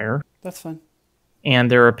desire. That's fine.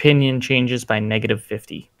 And their opinion changes by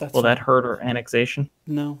 -50. Will that hurt our annexation?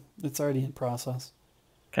 No, it's already in process.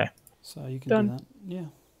 Okay. So you can Done. do that. Yeah.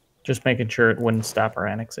 Just making sure it wouldn't stop our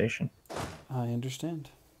annexation. I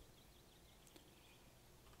understand.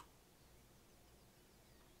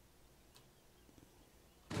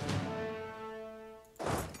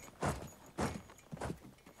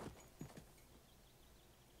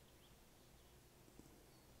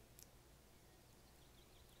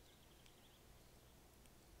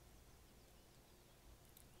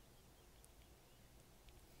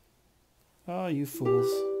 Oh, you fools.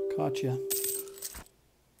 Caught you.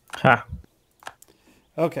 Ha.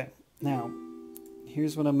 Okay, now,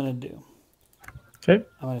 here's what I'm going to do. Okay.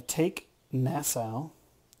 I'm going to take Nassau,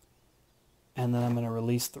 and then I'm going to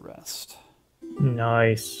release the rest.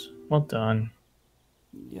 Nice. Well done.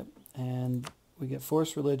 Yep, and we get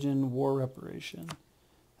force religion, war reparation.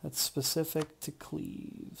 That's specific to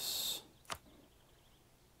Cleves.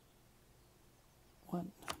 What?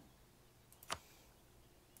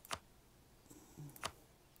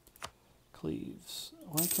 Cleves.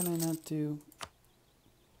 Why can I not do...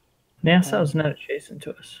 Nassau's not adjacent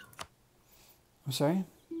to us. I'm sorry?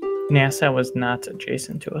 Nassau is not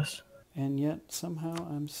adjacent to us. And yet, somehow,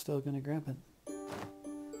 I'm still going to grab it.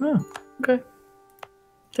 Oh, okay.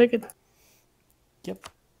 Take it. Yep.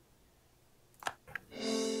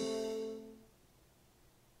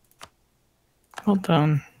 Well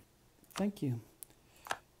done. Thank you.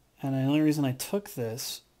 And the only reason I took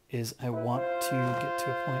this is I want to get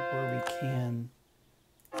to a point where we can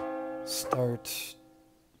start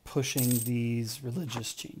pushing these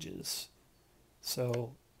religious changes.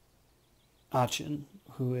 So Aachen,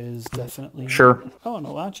 who is definitely... Sure. Oh,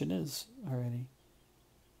 no, Aachen is already.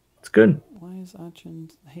 It's good. Why does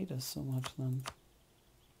Aachen hate us so much, then?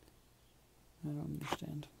 I don't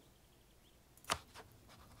understand.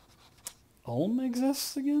 Ulm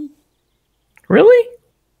exists again? Really?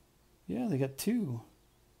 Yeah, they got 2.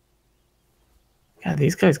 Yeah,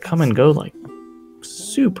 these guys come and go like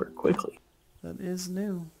super quickly. That is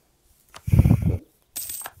new.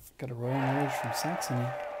 Got a royal marriage from Saxony.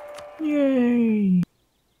 Yay!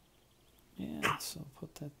 Yeah, so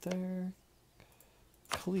put that there.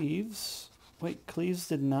 Cleves. Wait, Cleves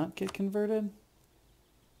did not get converted?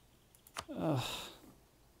 Ugh.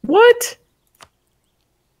 What?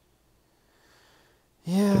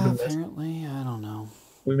 Yeah, apparently. I don't know.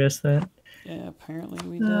 We missed that? Yeah, apparently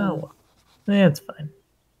we did. Yeah, it's fine.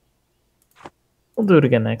 We'll do it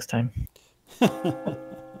again next time.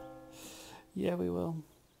 Yeah, we will.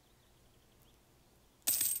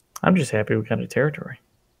 I'm just happy we got a territory.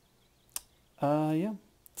 Yeah,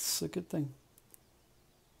 it's a good thing.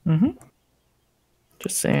 Mm-hmm.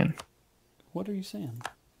 Just saying. What are you saying?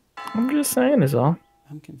 I'm just saying is all.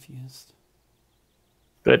 I'm confused.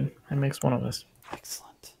 Good. That makes one of us.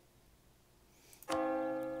 Excellent.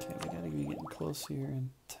 Okay, we gotta be getting close here in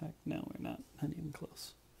tech. No, we're not. Not even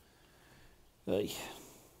close.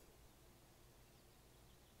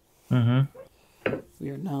 Mm-hmm. We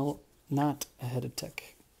are now not ahead of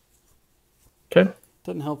tech. Okay.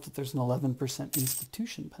 Doesn't help that there's an 11%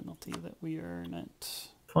 institution penalty that we are not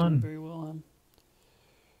doing very well on.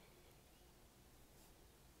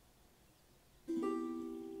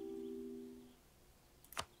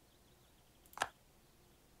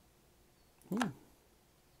 Ooh.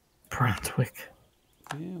 Brunswick.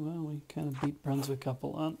 Yeah, well, we kind of beat Brunswick up a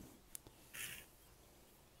lot.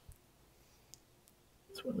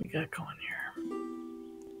 That's what we got going here.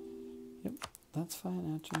 Yep, that's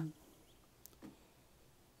fine, Aachen.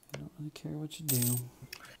 I don't really care what you do.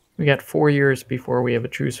 We got 4 years before we have a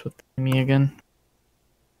truce with Bohemia again.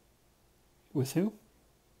 With who?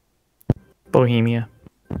 Bohemia.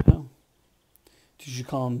 Oh. Did you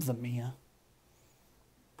call him the Mia?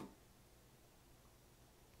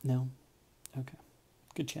 No? Okay.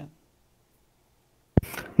 Good chat.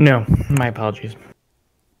 No, my apologies.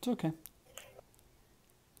 It's okay.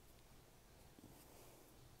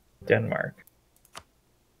 Denmark.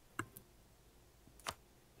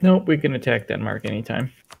 Nope, we can attack Denmark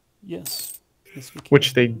anytime. Yes. Yes, we can.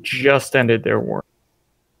 Which they just ended their war.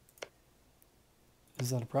 Is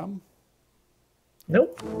that a problem?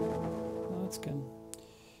 Nope. Oh, that's good.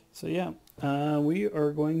 So yeah, we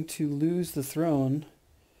are going to lose the throne.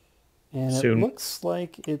 And soon. It looks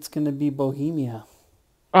like it's going to be Bohemia.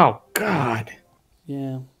 Oh, God.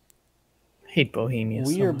 Yeah. I hate Bohemia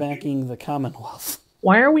We are backing the Commonwealth.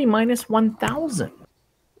 Why are we minus 1,000?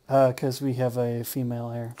 Because we have a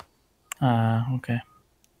female heir. Okay.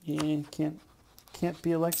 Yeah, can't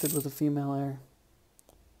be elected with a female heir.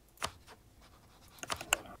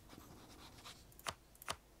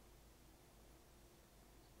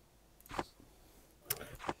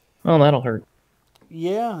 Well, that'll hurt.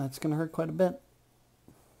 Yeah, it's going to hurt quite a bit.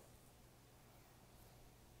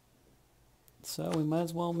 So we might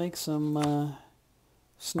as well make some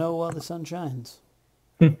snow while the sun shines.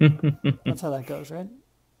 That's how that goes, right?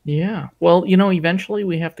 Yeah. Well, you know, eventually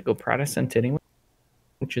we have to go Protestant anyway,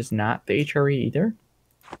 which is not the HRE either.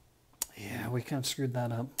 Yeah, we kind of screwed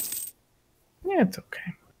that up. Yeah, it's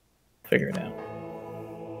okay. Figure it out.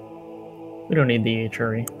 We don't need the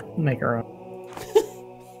HRE. We'll make our own.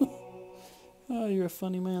 Oh, you're a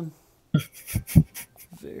funny man.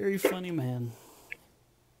 Very funny man.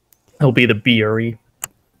 It'll be the BRE.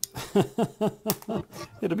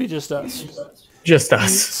 It'll be just us. Just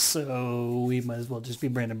us. So we might as well just be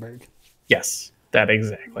Brandenburg. Yes, that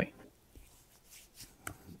exactly.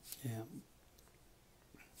 Yeah.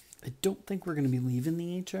 I don't think we're going to be leaving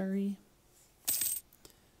the HRE.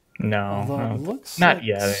 No. Although it looks not like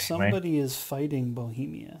yet, anyway. Somebody is fighting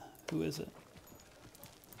Bohemia. Who is it?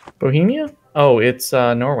 Bohemia? Oh, it's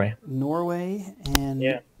Norway. Norway and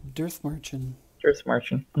Dithmarschen.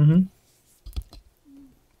 Dithmarschen. Mm-hmm.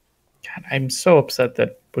 God, I'm so upset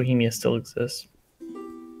that Bohemia still exists.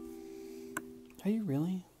 Are you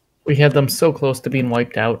really? We had them so close to being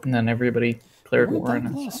wiped out, and then everybody declared war on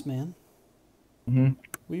us. Close, man. Mm-hmm.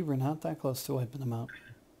 We were not that close to wiping them out.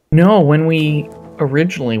 No, when we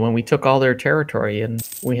took all their territory and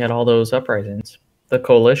we had all those uprisings, the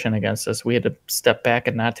coalition against us, we had to step back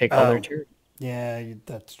and not take all their territory. Yeah,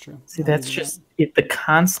 that's true. See, that's just it. The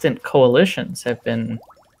constant coalitions have been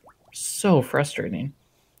so frustrating.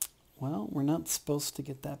 Well, we're not supposed to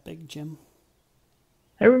get that big, Jim.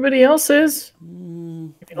 Everybody else is.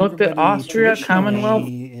 looked at Austria, Commonwealth.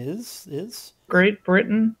 Is Great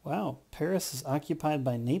Britain. Wow, Paris is occupied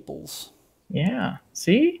by Naples. Yeah.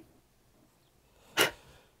 See?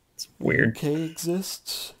 It's weird. UK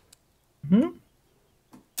exists.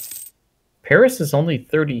 Paris is only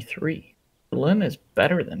 33. Berlin is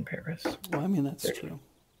better than Paris. Well, I mean, that's true.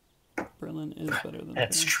 Berlin is better than Paris.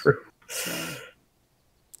 That's true. So,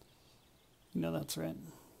 that's right.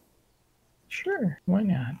 Sure, why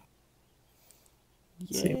not?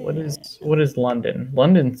 Yeah. See, what is London?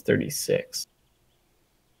 London's 36.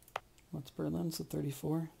 What's Berlin's at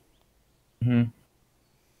 34?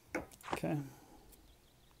 Okay.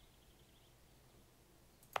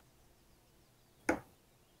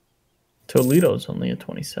 Toledo's only a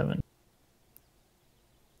 27.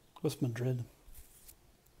 What's Madrid?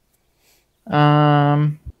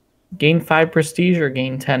 Gain 5 prestige or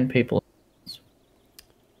gain 10 papal.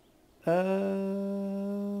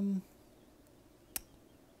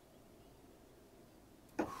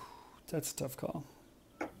 That's a tough call.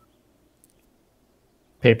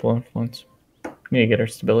 Papal influence. We need to get our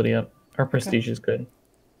stability up. Our prestige is good.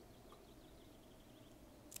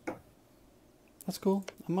 That's cool.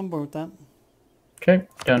 I'm on board with that. Okay,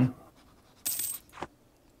 done.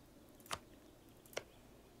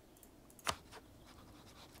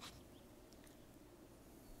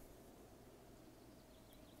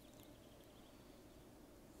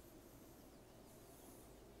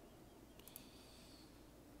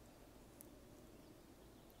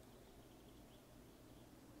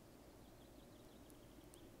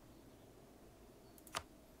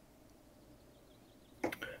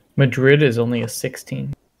 Madrid is only a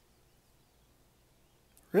 16.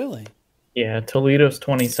 Really? Yeah, Toledo's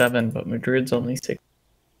 27, but Madrid's only 6.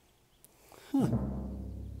 Huh.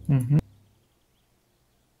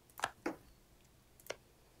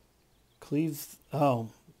 Cleves. Oh,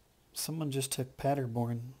 someone just took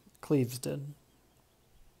Paderborn. Cleves did.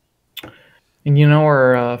 And you know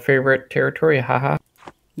our favorite territory, haha?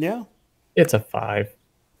 Yeah. It's a 5.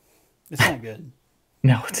 It's not good.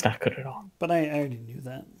 No, it's not good at all. But I already knew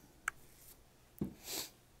that.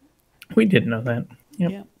 We did know that.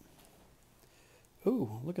 Yep. Yeah.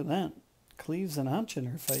 Ooh, look at that. Cleves and Aachen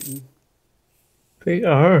are fighting. They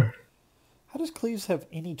are. How does Cleves have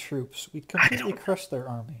any troops? We completely crushed their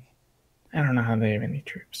army. I don't know how they have any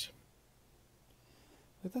troops.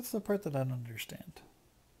 Like, that's the part that I don't understand.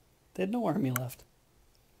 They had no army left.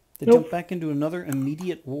 They Nope. jumped back into another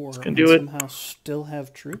immediate war and do it. somehow still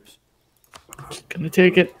have troops? Just gonna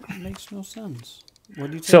take it. It makes no sense.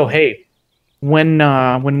 What do you So, hey,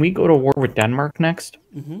 when we go to war with Denmark next,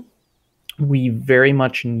 we very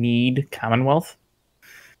much need Commonwealth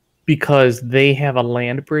because they have a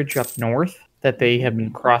land bridge up north that they have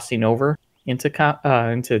been crossing over into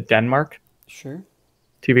Denmark. Sure.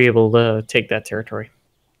 To be able to take that territory.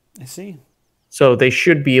 I see. So they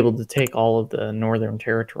should be able to take all of the northern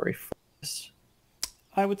territory first.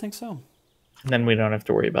 I would think so. And then we don't have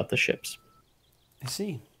to worry about the ships. I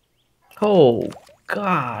see. Oh,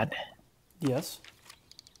 God. Yes.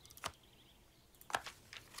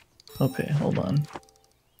 Okay, hold on.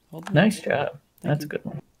 Hold on. Nice job. That's you. a good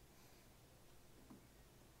one.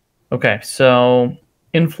 Okay, so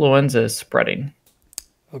influenza is spreading.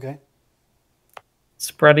 Okay.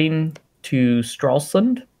 Spreading to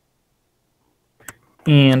Stralsund.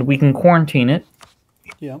 And we can quarantine it.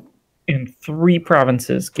 Yeah. And 3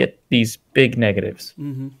 provinces get these big negatives.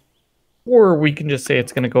 Or we can just say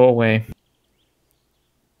it's going to go away.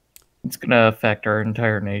 It's going to affect our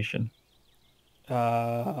entire nation.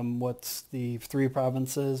 What's the 3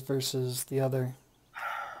 provinces versus the other?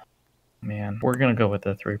 Man, we're going to go with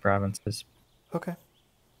the 3 provinces. Okay.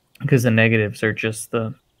 Because the negatives are just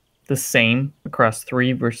the same across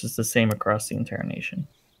 3 versus the same across the entire nation.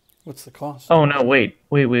 What's the cost? Oh, no, wait.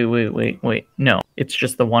 No, it's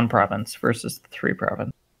just the 1 province versus the 3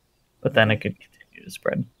 province. But then it could continue to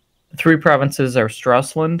spread. The 3 provinces are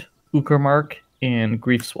Stralsund, Uckermark, and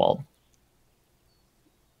Greifswald.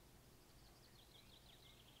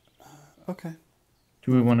 Okay.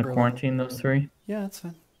 Do we want to quarantine those 3? Yeah, that's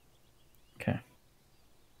fine. Okay.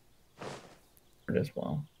 As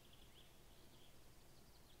well.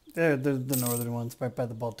 They're the northern ones, right by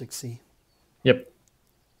the Baltic Sea. Yep.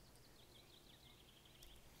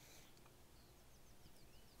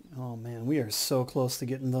 Oh man, we are so close to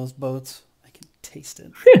getting those boats. I can taste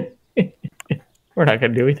it. We're not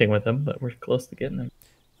going to do anything with them, but we're close to getting them.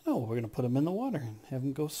 Oh, we're going to put them in the water and have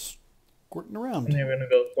them go squirting around. And they're going to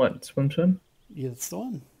go, what, swim? Yeah, that's the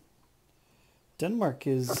one. Denmark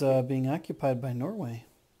is being occupied by Norway.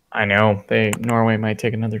 I know. Norway might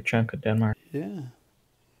take another chunk of Denmark. Yeah.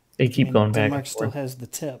 They keep going back Denmark and still forth. has the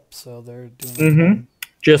tip, so they're doing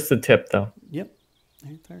Just the tip, though. Yep.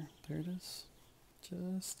 Right there. There it is.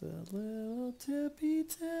 Just a little tippy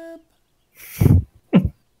tip.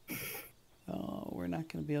 Oh, we're not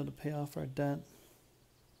going to be able to pay off our debt.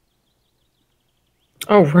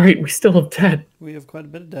 Oh, right. We still have debt. We have quite a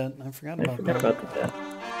bit of debt. I forgot about that. About the debt.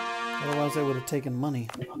 Otherwise, I would have taken money.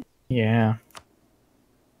 Yeah.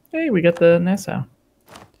 Hey, we got the Nassau.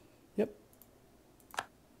 Yep.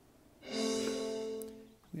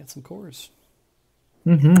 We got some cores.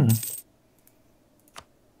 Mm-hmm.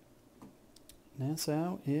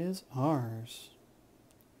 Nassau is ours.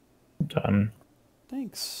 Done.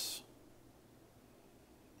 Thanks.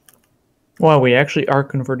 Wow, we actually are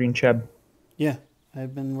converting Cheb. Yeah,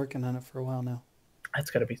 I've been working on it for a while now. That's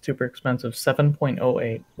got to be super expensive.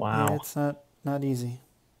 7.08. Wow. Yeah, it's not easy.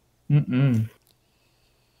 Mm-mm.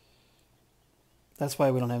 That's why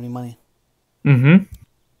we don't have any money. Mm-hmm.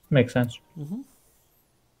 Makes sense. Mm-hmm.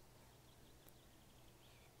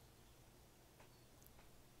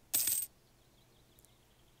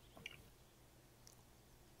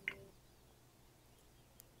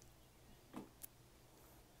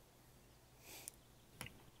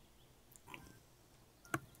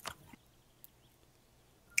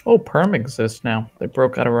 Oh, Perm exists now. They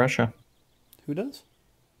broke out of Russia. Who does?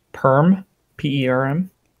 Perm? P-E-R-M?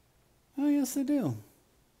 Oh, yes, they do.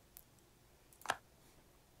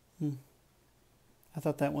 I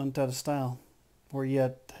thought that went out of style, or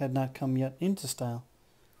yet had not come yet into style.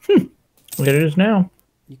 Look at it is now.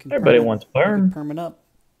 You can Everybody perm it. wants Perm. You can perm it up.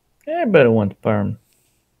 Everybody wants Perm.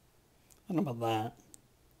 I don't know about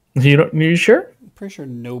You sure? that. I'm pretty sure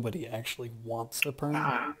nobody actually wants a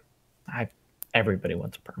perm. Everybody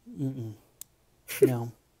wants Perm. Mm-mm.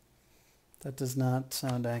 No, that does not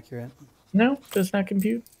sound accurate. No, does not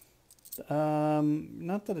compute.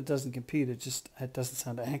 Not that it doesn't compute. It doesn't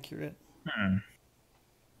sound accurate. I'm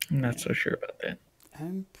not so sure about that.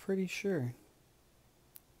 I'm pretty sure.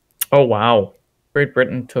 Oh, wow. Great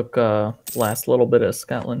Britain took last little bit of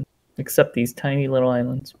Scotland, except these tiny little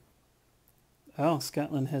islands. Oh,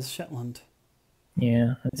 Scotland has Shetland.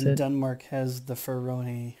 Yeah, that's and it. Denmark has the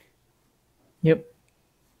Faroe. Yep.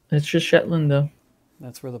 It's just Shetland, though.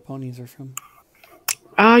 That's where the ponies are from.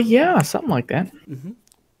 Yeah, something like that. Mm-hmm.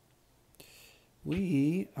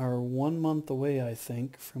 We are 1 month away, I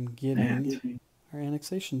think, from getting our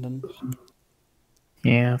annexation done.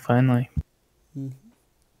 Yeah, finally. Mm-hmm.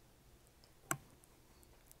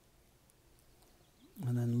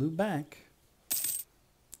 And then Lubeck.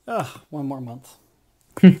 One more month.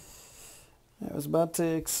 I was about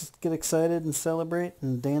to get excited and celebrate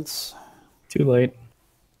and dance. Too late.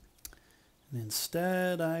 And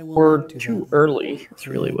instead, I will Or not do too that. early. That's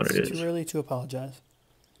really what it is. Too early to apologize.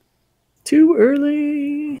 Too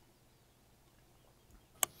early.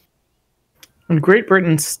 And Great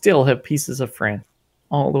Britain still have pieces of France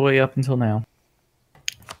all the way up until now.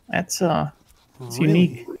 That's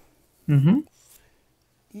unique. Mm-hmm.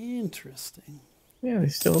 Interesting. Yeah, they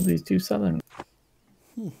still have these two southern.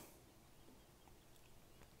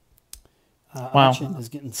 Wow. Aachen is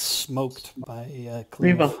getting smoked by We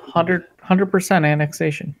have 100%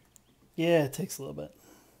 annexation. Yeah, it takes a little bit.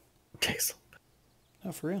 It takes a little bit.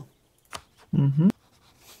 Oh, for real? Mm-hmm.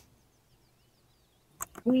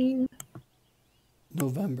 Queen.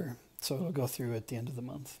 November. So it'll go through at the end of the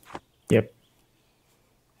month. Yep.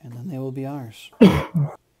 And then they will be ours.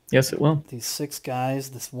 Yes, it will. These 6 guys,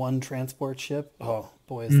 this one transport ship. Oh,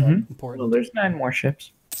 boy, is that important. Well, there's 9 more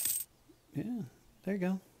ships. Yeah, there you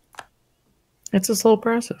go. It's a slow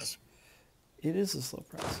process. It is a slow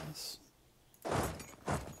process.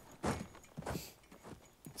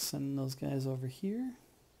 Sending those guys over here.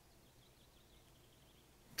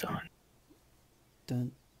 Done.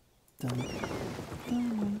 Dun, dun,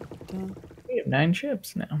 dun, dun. We have 9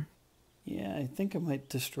 ships now. Yeah, I think I might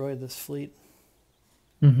destroy this fleet.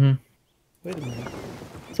 Mm-hmm. Wait a minute.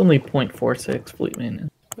 It's only 0.46 fleet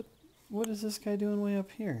maintenance. What is this guy doing way up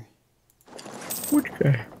here? Which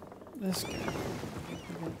guy? This guy.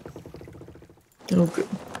 Oh, good.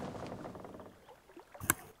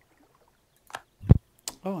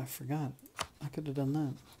 Oh, I forgot. I could have done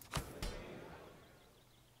that.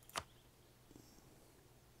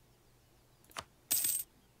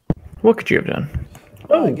 What could you have done?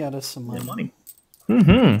 Oh, I got us some money.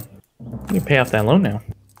 Mm-hmm. You can pay off that loan now.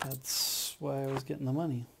 That's why I was getting the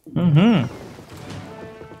money. Mm-hmm.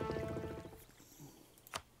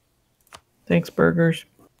 Thanks, burgers.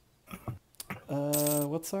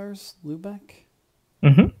 What's ours? Lubeck?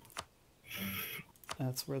 Mm-hmm.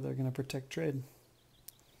 That's where they're going to protect trade.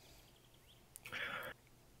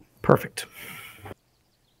 Perfect.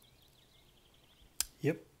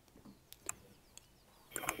 Yep.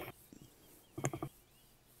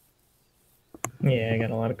 Yeah, I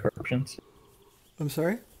got a lot of corruptions. I'm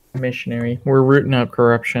sorry? Missionary. We're rooting out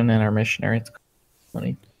corruption in our missionary. It's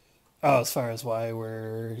money. Oh, as far as why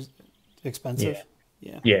we're expensive?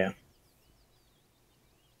 Yeah. Yeah.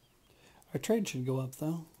 Our trade should go up,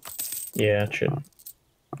 though. Yeah, it should.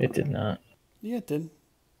 It did not. Yeah, it did.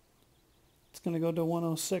 It's going to go to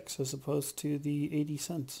 106 as opposed to the 80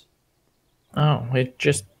 cents. Oh, it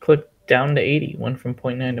just clicked down to 80. Went from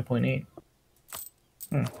 0.9 to 0.8.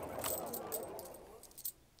 All right.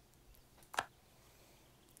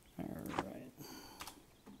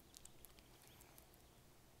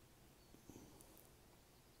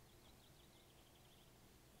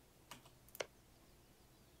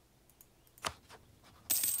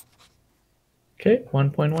 Okay,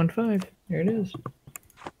 1.15. Here it is.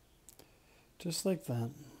 Just like that.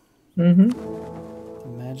 Mm-hmm. The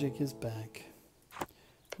magic is back.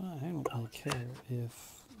 Well, I don't really care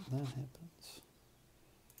if that happens.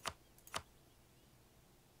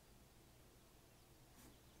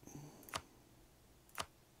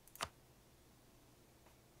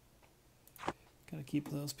 Gotta keep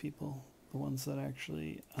those people, the ones that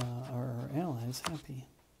actually are our allies, happy.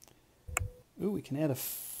 Ooh, we can add a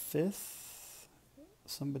 5th.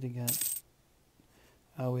 Somebody got...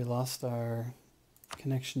 Oh, we lost our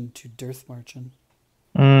connection to Dearth Marchin.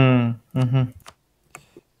 Mm-hmm.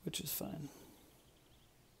 Which is fine.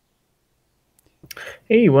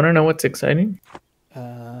 Hey, you want to know what's exciting?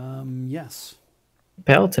 Yes.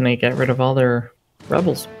 Palatinate got rid of all their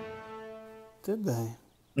rebels. Did they?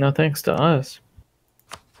 No thanks to us.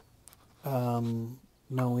 No,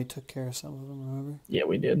 we took care of some of them, remember? Yeah,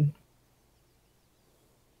 we did.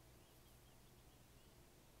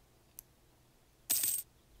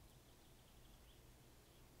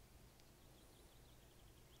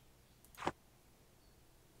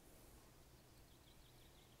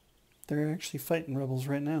 They're actually fighting rebels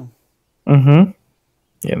right now. Mm-hmm.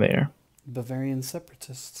 Yeah, they are. Bavarian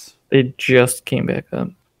separatists. They just came back up.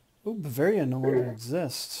 Oh, Bavaria no longer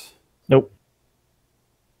exists. Nope.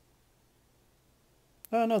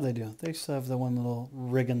 Oh, no, they do. They still have the one little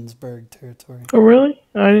Regensburg territory. Oh, really?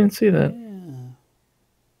 I didn't see that. Yeah.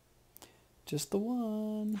 Just the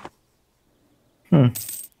one. Hmm.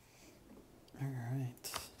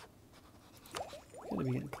 Alright. Gotta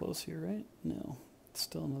be getting close here, right? No. It's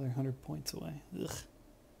still another 100 points away. Ugh.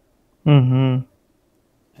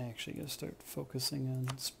 Mm-hmm. I actually gotta start focusing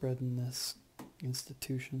on spreading this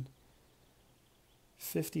institution.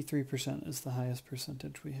 53% is the highest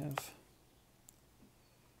percentage we have.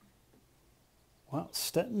 Wow,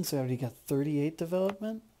 Stettin's already got 38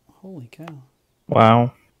 development? Holy cow.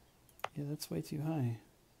 Wow. Yeah, that's way too high.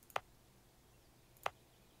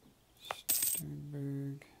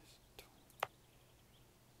 Sternberg.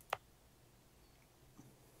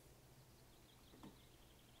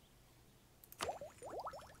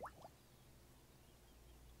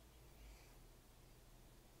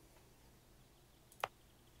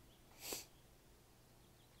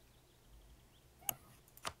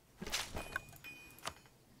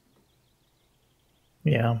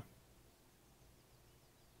 Yeah.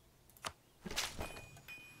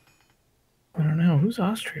 I don't know. Who's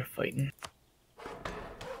Austria fighting?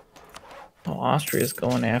 Oh, Austria's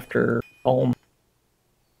going after Ulm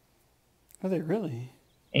Are they really?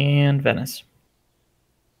 and Venice.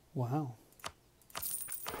 Wow.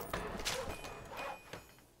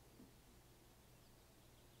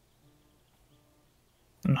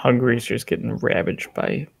 And Hungary's just getting ravaged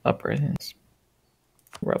by uprisings.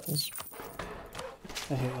 Rebels.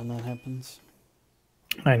 I hate when that happens.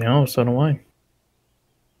 I know, so do I.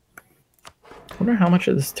 I wonder how much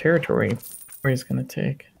of this territory he's going to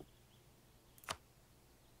take.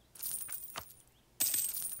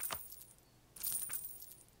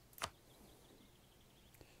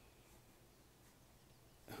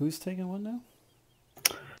 Who's taking what now?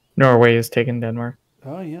 Norway is taking Denmark.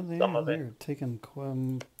 Oh, yeah, they're taking...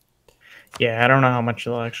 Yeah, I don't know how much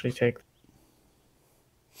they'll actually take.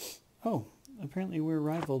 Oh, apparently we're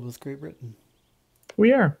rivaled with Great Britain.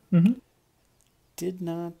 We are. Mm-hmm. Did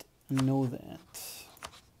not know that.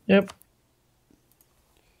 Yep.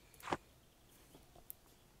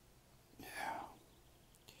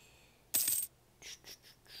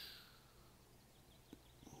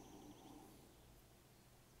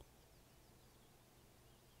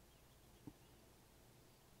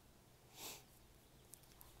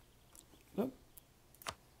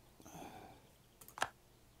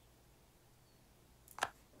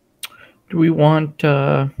 Do we want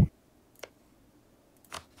to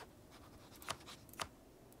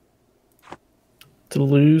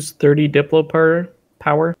lose 30 Diplo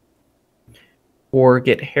power or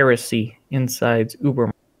get heresy inside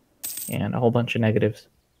Uber? and a whole bunch of negatives.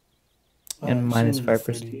 And minus 5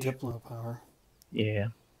 prestige. Diplo power. Yeah.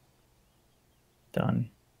 Done.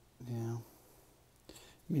 Yeah.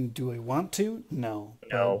 I mean, do I want to? No.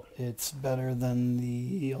 No. It's better than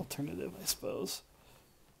the alternative, I suppose.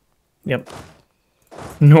 Yep.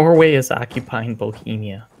 Norway is occupying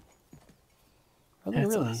Bohemia. Are they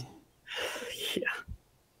really? Awesome. Yeah.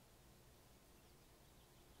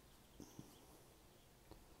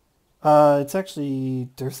 It's actually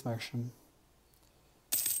Dirthmarschen.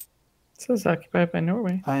 It says occupied by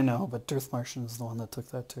Norway. I know, but Dirthmarschen is the one that took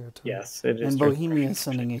that territory. Yes, it is. And Bohemia is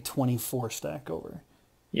sending a 24 stack over.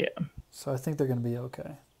 Yeah. So I think they're going to be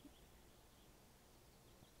okay.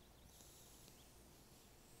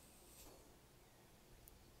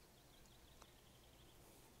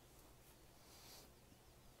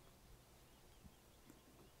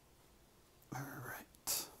 All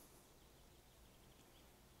right.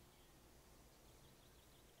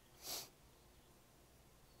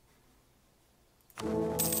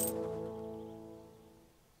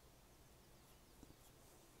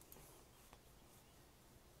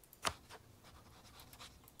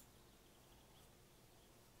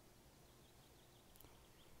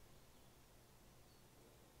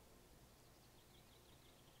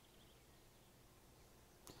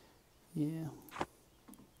 Yeah.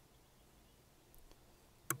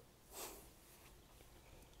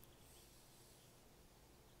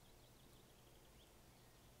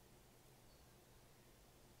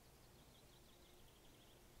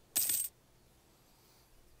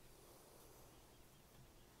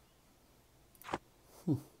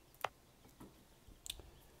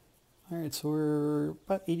 All right, so we're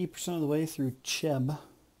about 80% of the way through Cheb.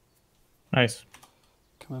 Nice.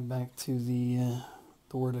 Coming back to the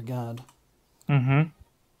Word of God. Mm-hmm.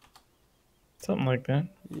 Something like that.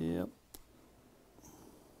 Yep.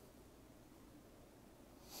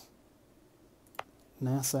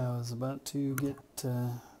 Nassau is about to get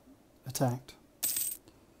attacked.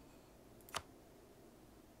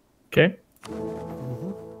 Okay.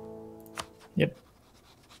 Mm-hmm. Yep.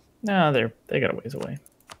 No, they got a ways away.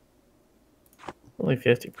 Only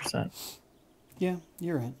 50%. Yeah,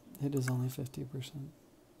 you're right. It is only 50%.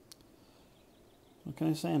 What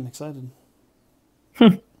can I say? I'm excited.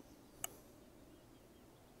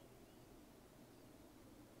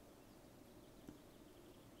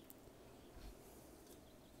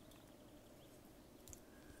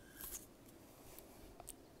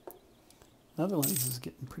 Netherlands is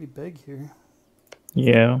getting pretty big here.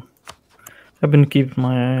 Yeah. I've been keeping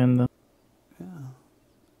my eye on them. Yeah.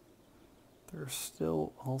 They're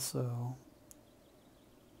still also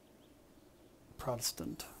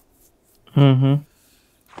Protestant. Mm-hmm.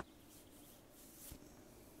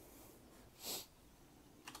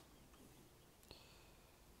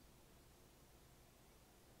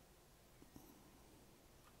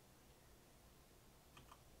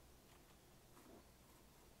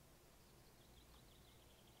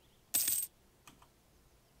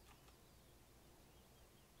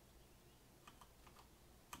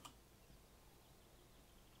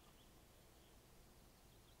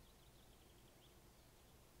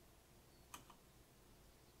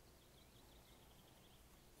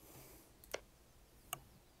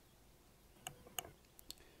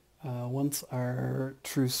 Once our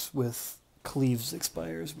truce with Cleves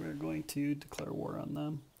expires, we're going to declare war on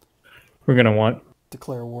them. We're going to what?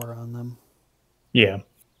 Declare war on them. Yeah.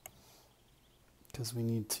 Because we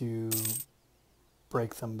need to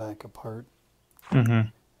break them back apart. Mm-hmm.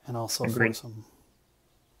 And also Agreed.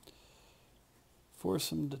 force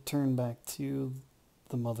them to turn back to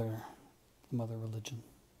the mother religion.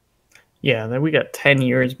 Yeah, then we got 10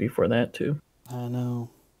 years before that, too. I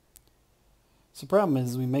know. So the problem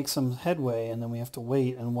is we make some headway and then we have to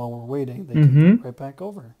wait, and while we're waiting, they can go right back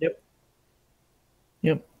over. Yep.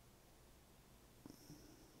 Yep.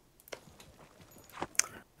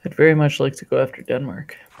 I'd very much like to go after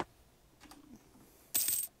Denmark.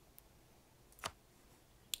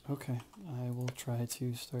 Okay, I will try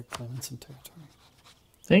to start claiming some territory.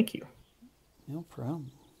 Thank you. No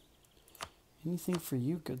problem. Anything for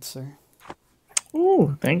you, good sir.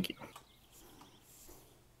 Ooh, thank you.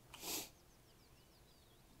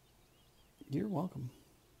 You're welcome.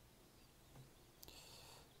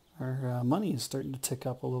 Our money is starting to tick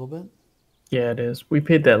up a little bit. Yeah, it is. We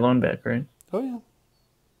paid that loan back, right? Oh, yeah.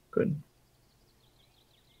 Good.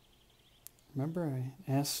 Remember, I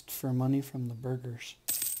asked for money from the burgers.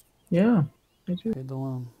 Yeah, I do. Paid the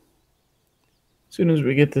loan. As soon as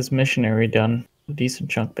we get this missionary done, a decent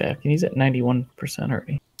chunk back. And he's at 91%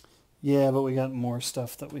 already. Yeah, but we got more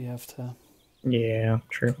stuff that we have to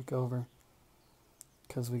take over.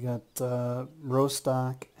 Because we got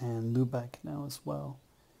Rostock and Lübeck now as well.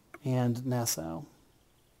 And Nassau.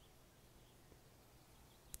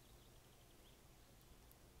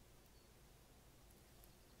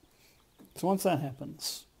 So once that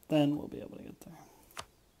happens, then we'll be able to get there.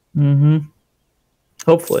 Mm-hmm.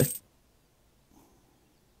 Hopefully.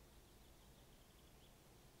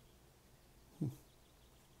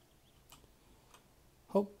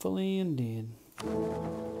 Hopefully indeed.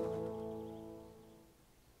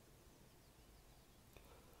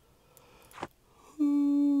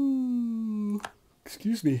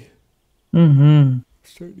 Excuse me. Mm-hmm.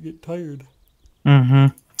 Starting to get tired.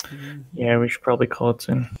 Mm-hmm. Yeah, we should probably call it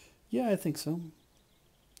soon. Yeah, I think so.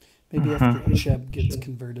 Maybe after Cheb gets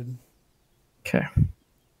converted. Okay.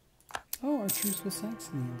 Oh, our truce with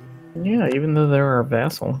Saxony. Yeah, even though they're our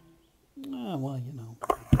vassal. Well, you know.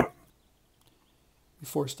 We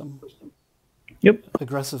forced them. Yep.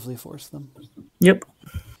 Aggressively forced them. Yep.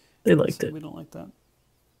 They liked it. We don't like that.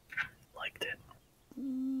 Liked it.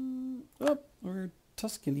 Oh, we're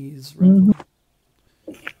Tuscany's rival.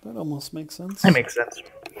 That almost makes sense. That makes sense.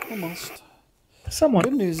 Almost. Somewhat.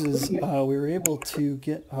 Good news is we were able to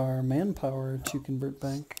get our manpower to convert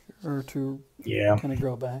back, or to kind of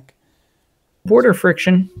grow back. Border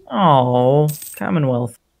friction. Oh,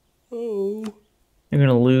 Commonwealth. Oh. You're going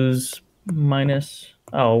to lose minus...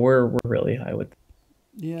 Oh, we're really high with them.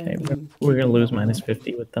 Yeah. Okay, we're going to lose minus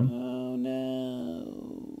 50 with them. Oh,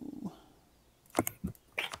 no.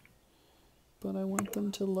 But I want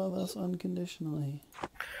them to love us unconditionally.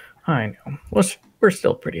 I know. Well, we're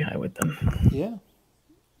still pretty high with them. Yeah.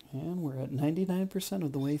 And we're at 99%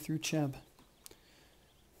 of the way through Cheb.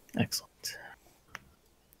 Excellent.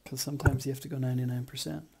 Because sometimes you have to go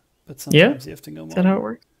 99%. But sometimes you have to go more. Is that how it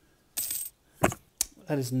works?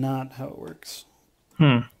 That is not how it works.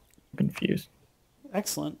 Confused.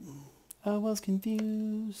 Excellent. I was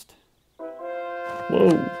confused. Whoa.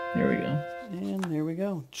 There we go. And there we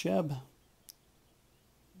go. Cheb.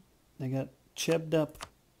 They got chebbed up.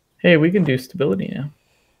 Hey, we can do stability now.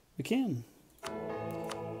 We can.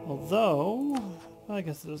 Although, I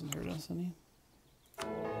guess it doesn't hurt us any.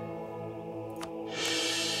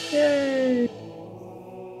 Yay!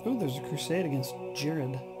 Oh, there's a crusade against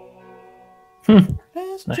Jared.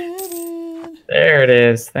 That's Jared. There it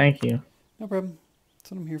is. Thank you. No problem.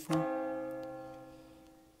 That's what I'm here for.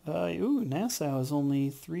 Ooh, Nassau is only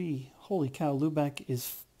 3. Holy cow, Lübeck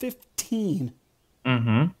is 15.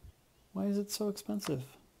 Mm-hmm. Why is it so expensive?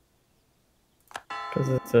 Because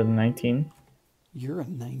it's a 19. You're a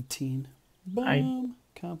 19. Boom.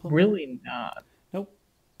 Compliment. Really not. Nope.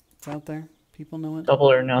 It's out there. People know it.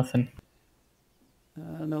 Double or nothing.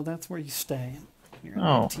 No, that's where you stay. You're a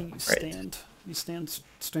 19. You stand. You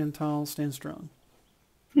stand tall, stand strong.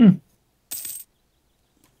 All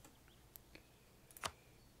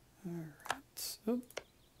right. Oh.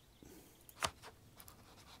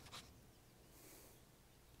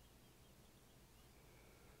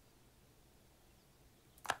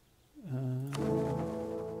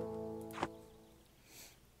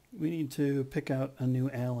 We need to pick out a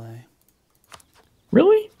new ally.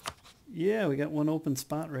 Really? Yeah, we got one open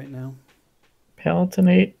spot right now.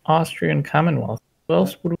 Palatinate, Austrian Commonwealth. Who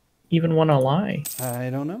else would we even want to ally? I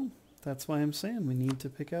don't know. That's why I'm saying we need to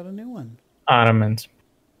pick out a new one. Ottomans.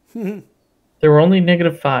 There were only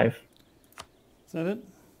 -5. Is that it?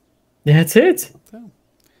 That's it. So,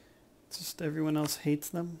 it's just everyone else hates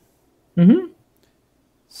them.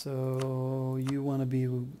 So you want to be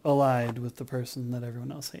allied with the person that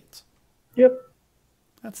everyone else hates. Yep.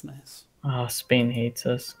 That's nice. Oh, Spain hates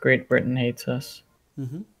us. Great Britain hates us.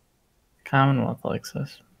 Commonwealth likes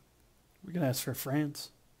us. We can ask for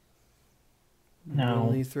France. No.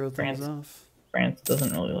 Really throw things off. France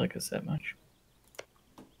doesn't really like us that much.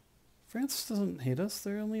 France doesn't hate us.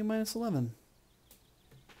 They're only a -11.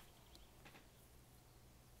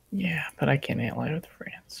 Yeah, but I can't ally with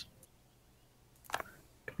France.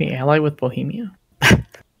 Could we ally with Bohemia?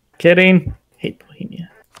 Kidding. Hate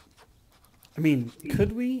Bohemia. I mean,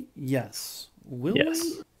 could we? Yes. Will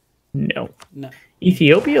we? No. No.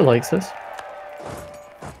 Ethiopia likes us.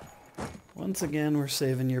 Once again, we're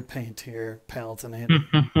saving your paint here, Palatinate.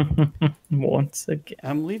 Once again.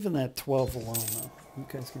 I'm leaving that 12 alone, though. You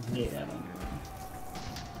guys can have that on your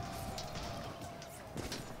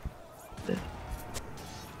own.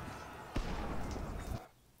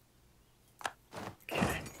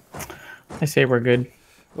 Okay. I say we're good.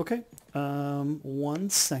 Okay. 1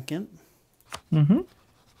 second. Oh,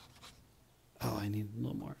 I need a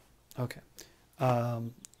little more. Okay.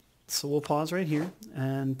 So we'll pause right here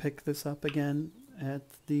and pick this up again at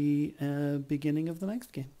the beginning of the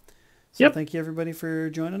next game. So thank you everybody for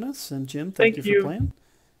joining us, and Jim, thank you for playing,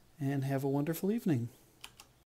 and have a wonderful evening.